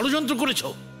তোমরা ষড়যন্ত্র করেছো?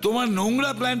 তোমার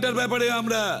নোংরা প্ল্যানটার ব্যাপারে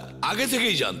আমরা আগে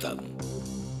থেকেই জানতাম,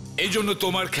 এই জন্য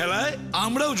তোমার খেলায়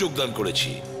আমরাও যোগদান করেছি।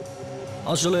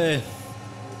 আসলে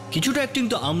কিছুটা অ্যাক্টিং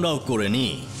তো আমরাও করে নি।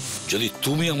 যদি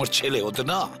তুমি আমার ছেলে হতে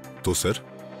না তো স্যার,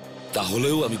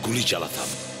 তাহলেও আমি গুলি চালাতাম।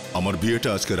 আমার বিয়েটা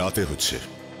আজকে রাতে হচ্ছে,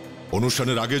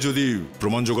 অনুষ্ঠানের আগে যদি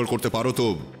প্রমাণ জোগাড় করতে পারো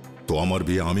তো আমার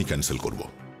বিয়ে আমি ক্যান্সেল করব,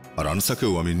 আর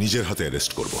আনসাকেও আমি নিজের হাতে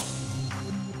অ্যারেস্ট করব।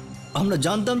 আমরা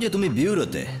জানতাম যে তুমি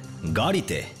বিউরোতে,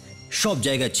 গাড়িতে, সব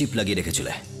জায়গায় চিপ লাগিয়ে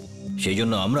রেখেছিলে, সেই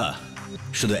জন্য আমরা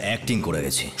শুধু অ্যাক্টিং করে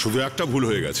গেছি। শুধু একটা ভুল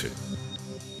হয়ে গেছে,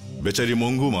 বেচারি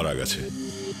মঙ্গু মারা গেছে,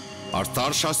 আর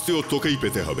তার শাস্তিও তোকেই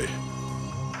পেতে হবে।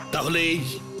 তাহলে এই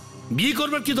বিয়ে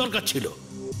করবার কি দরকার ছিল?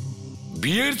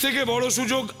 বিয়ের থেকে বড়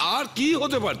সুযোগ আর কি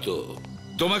হতে পারত?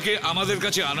 তোমাকে আমাদের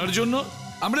কাছে আনার জন্য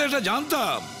আমরা এটা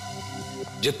জানতাম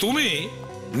যে তুমি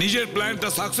নিজের প্ল্যানটা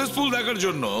সাকসেসফুল দেখার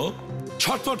জন্য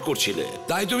ছটফট করছিলে,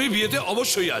 তাই তুমি বিয়েতে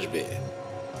অবশ্যই আসবে।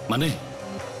 মানে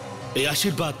এই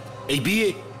আশীর্বাদ, এই বিয়ে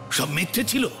সব মিথ্যে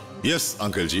ছিল? ইয়েস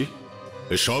আঙ্কেলজি,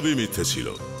 সবই মিথ্যে ছিল।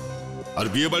 আর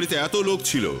বিয়ে বাড়িতে এত লোক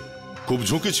ছিল, খুব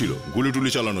ঝুঁকি ছিল গুলি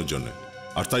টুলি চালানোর জন্য,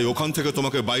 আর তাই ওখান থেকে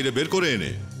তোমাকে বাইরে বের করে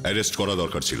এনে অ্যারেস্ট করা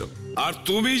দরকার ছিল। আর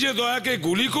তুমি যে দয়াকে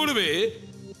গুলি করবে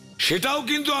সেটাও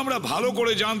কিন্তু আমরা ভালো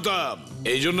করে জানতাম,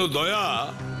 এই জন্য দয়া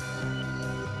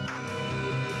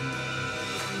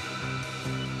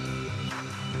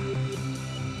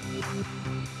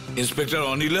ইন্সপেক্টর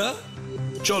অনিলা,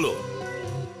 চলো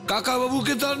কাকা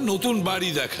বাবুকে তার নতুন বাড়ি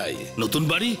দেখাই। নতুন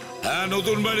বাড়ি? হ্যাঁ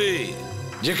নতুন বাড়ি,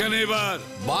 যেখানে এবার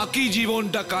বাকি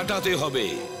জীবনটা কাটাতে হবে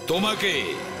তোমাকে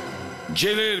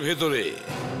জেলের ভেতরে।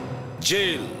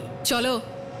 জেল। চলো।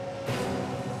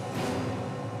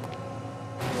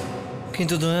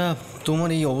 কিন্তু দয়া, তোমার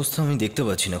এই অবস্থা আমি দেখতে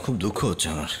পাচ্ছি না, খুব দুঃখ হচ্ছে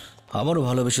আমার। আবারও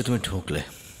ভালোবেসে তুমি ঠকলে।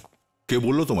 কে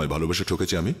বললো তোমায় ভালোবেসে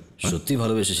ঠকেছি আমি? সত্যি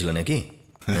ভালোবেসেছিলে নাকি?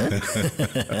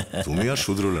 তুমি আর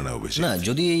শুধরলে না অভিজিৎ। না,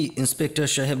 যদি এই ইন্সপেক্টর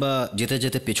সাহেবা যেতে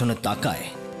যেতে পেছনে তাকায়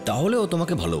তাহলে ও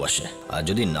তোমাকে ভালোবাসে, আর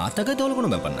যদি না তাকায় তাহলে কোনো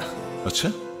ব্যাপার না। আচ্ছা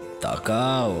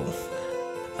তাকাও,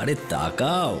 আরে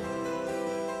তাকাও,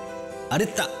 আরে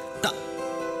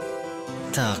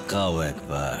তাকাও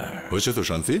একবার। হয়েছে তো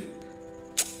শান্তি?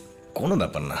 কোনো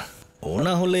ব্যাপার না, ও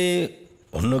না হলে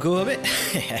অন্য কেউ হবে।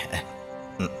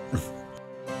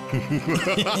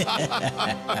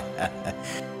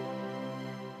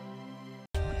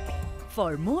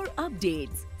 For more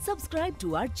updates, subscribe to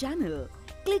our channel,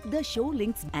 click the show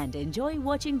links and enjoy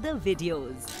watching the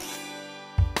videos.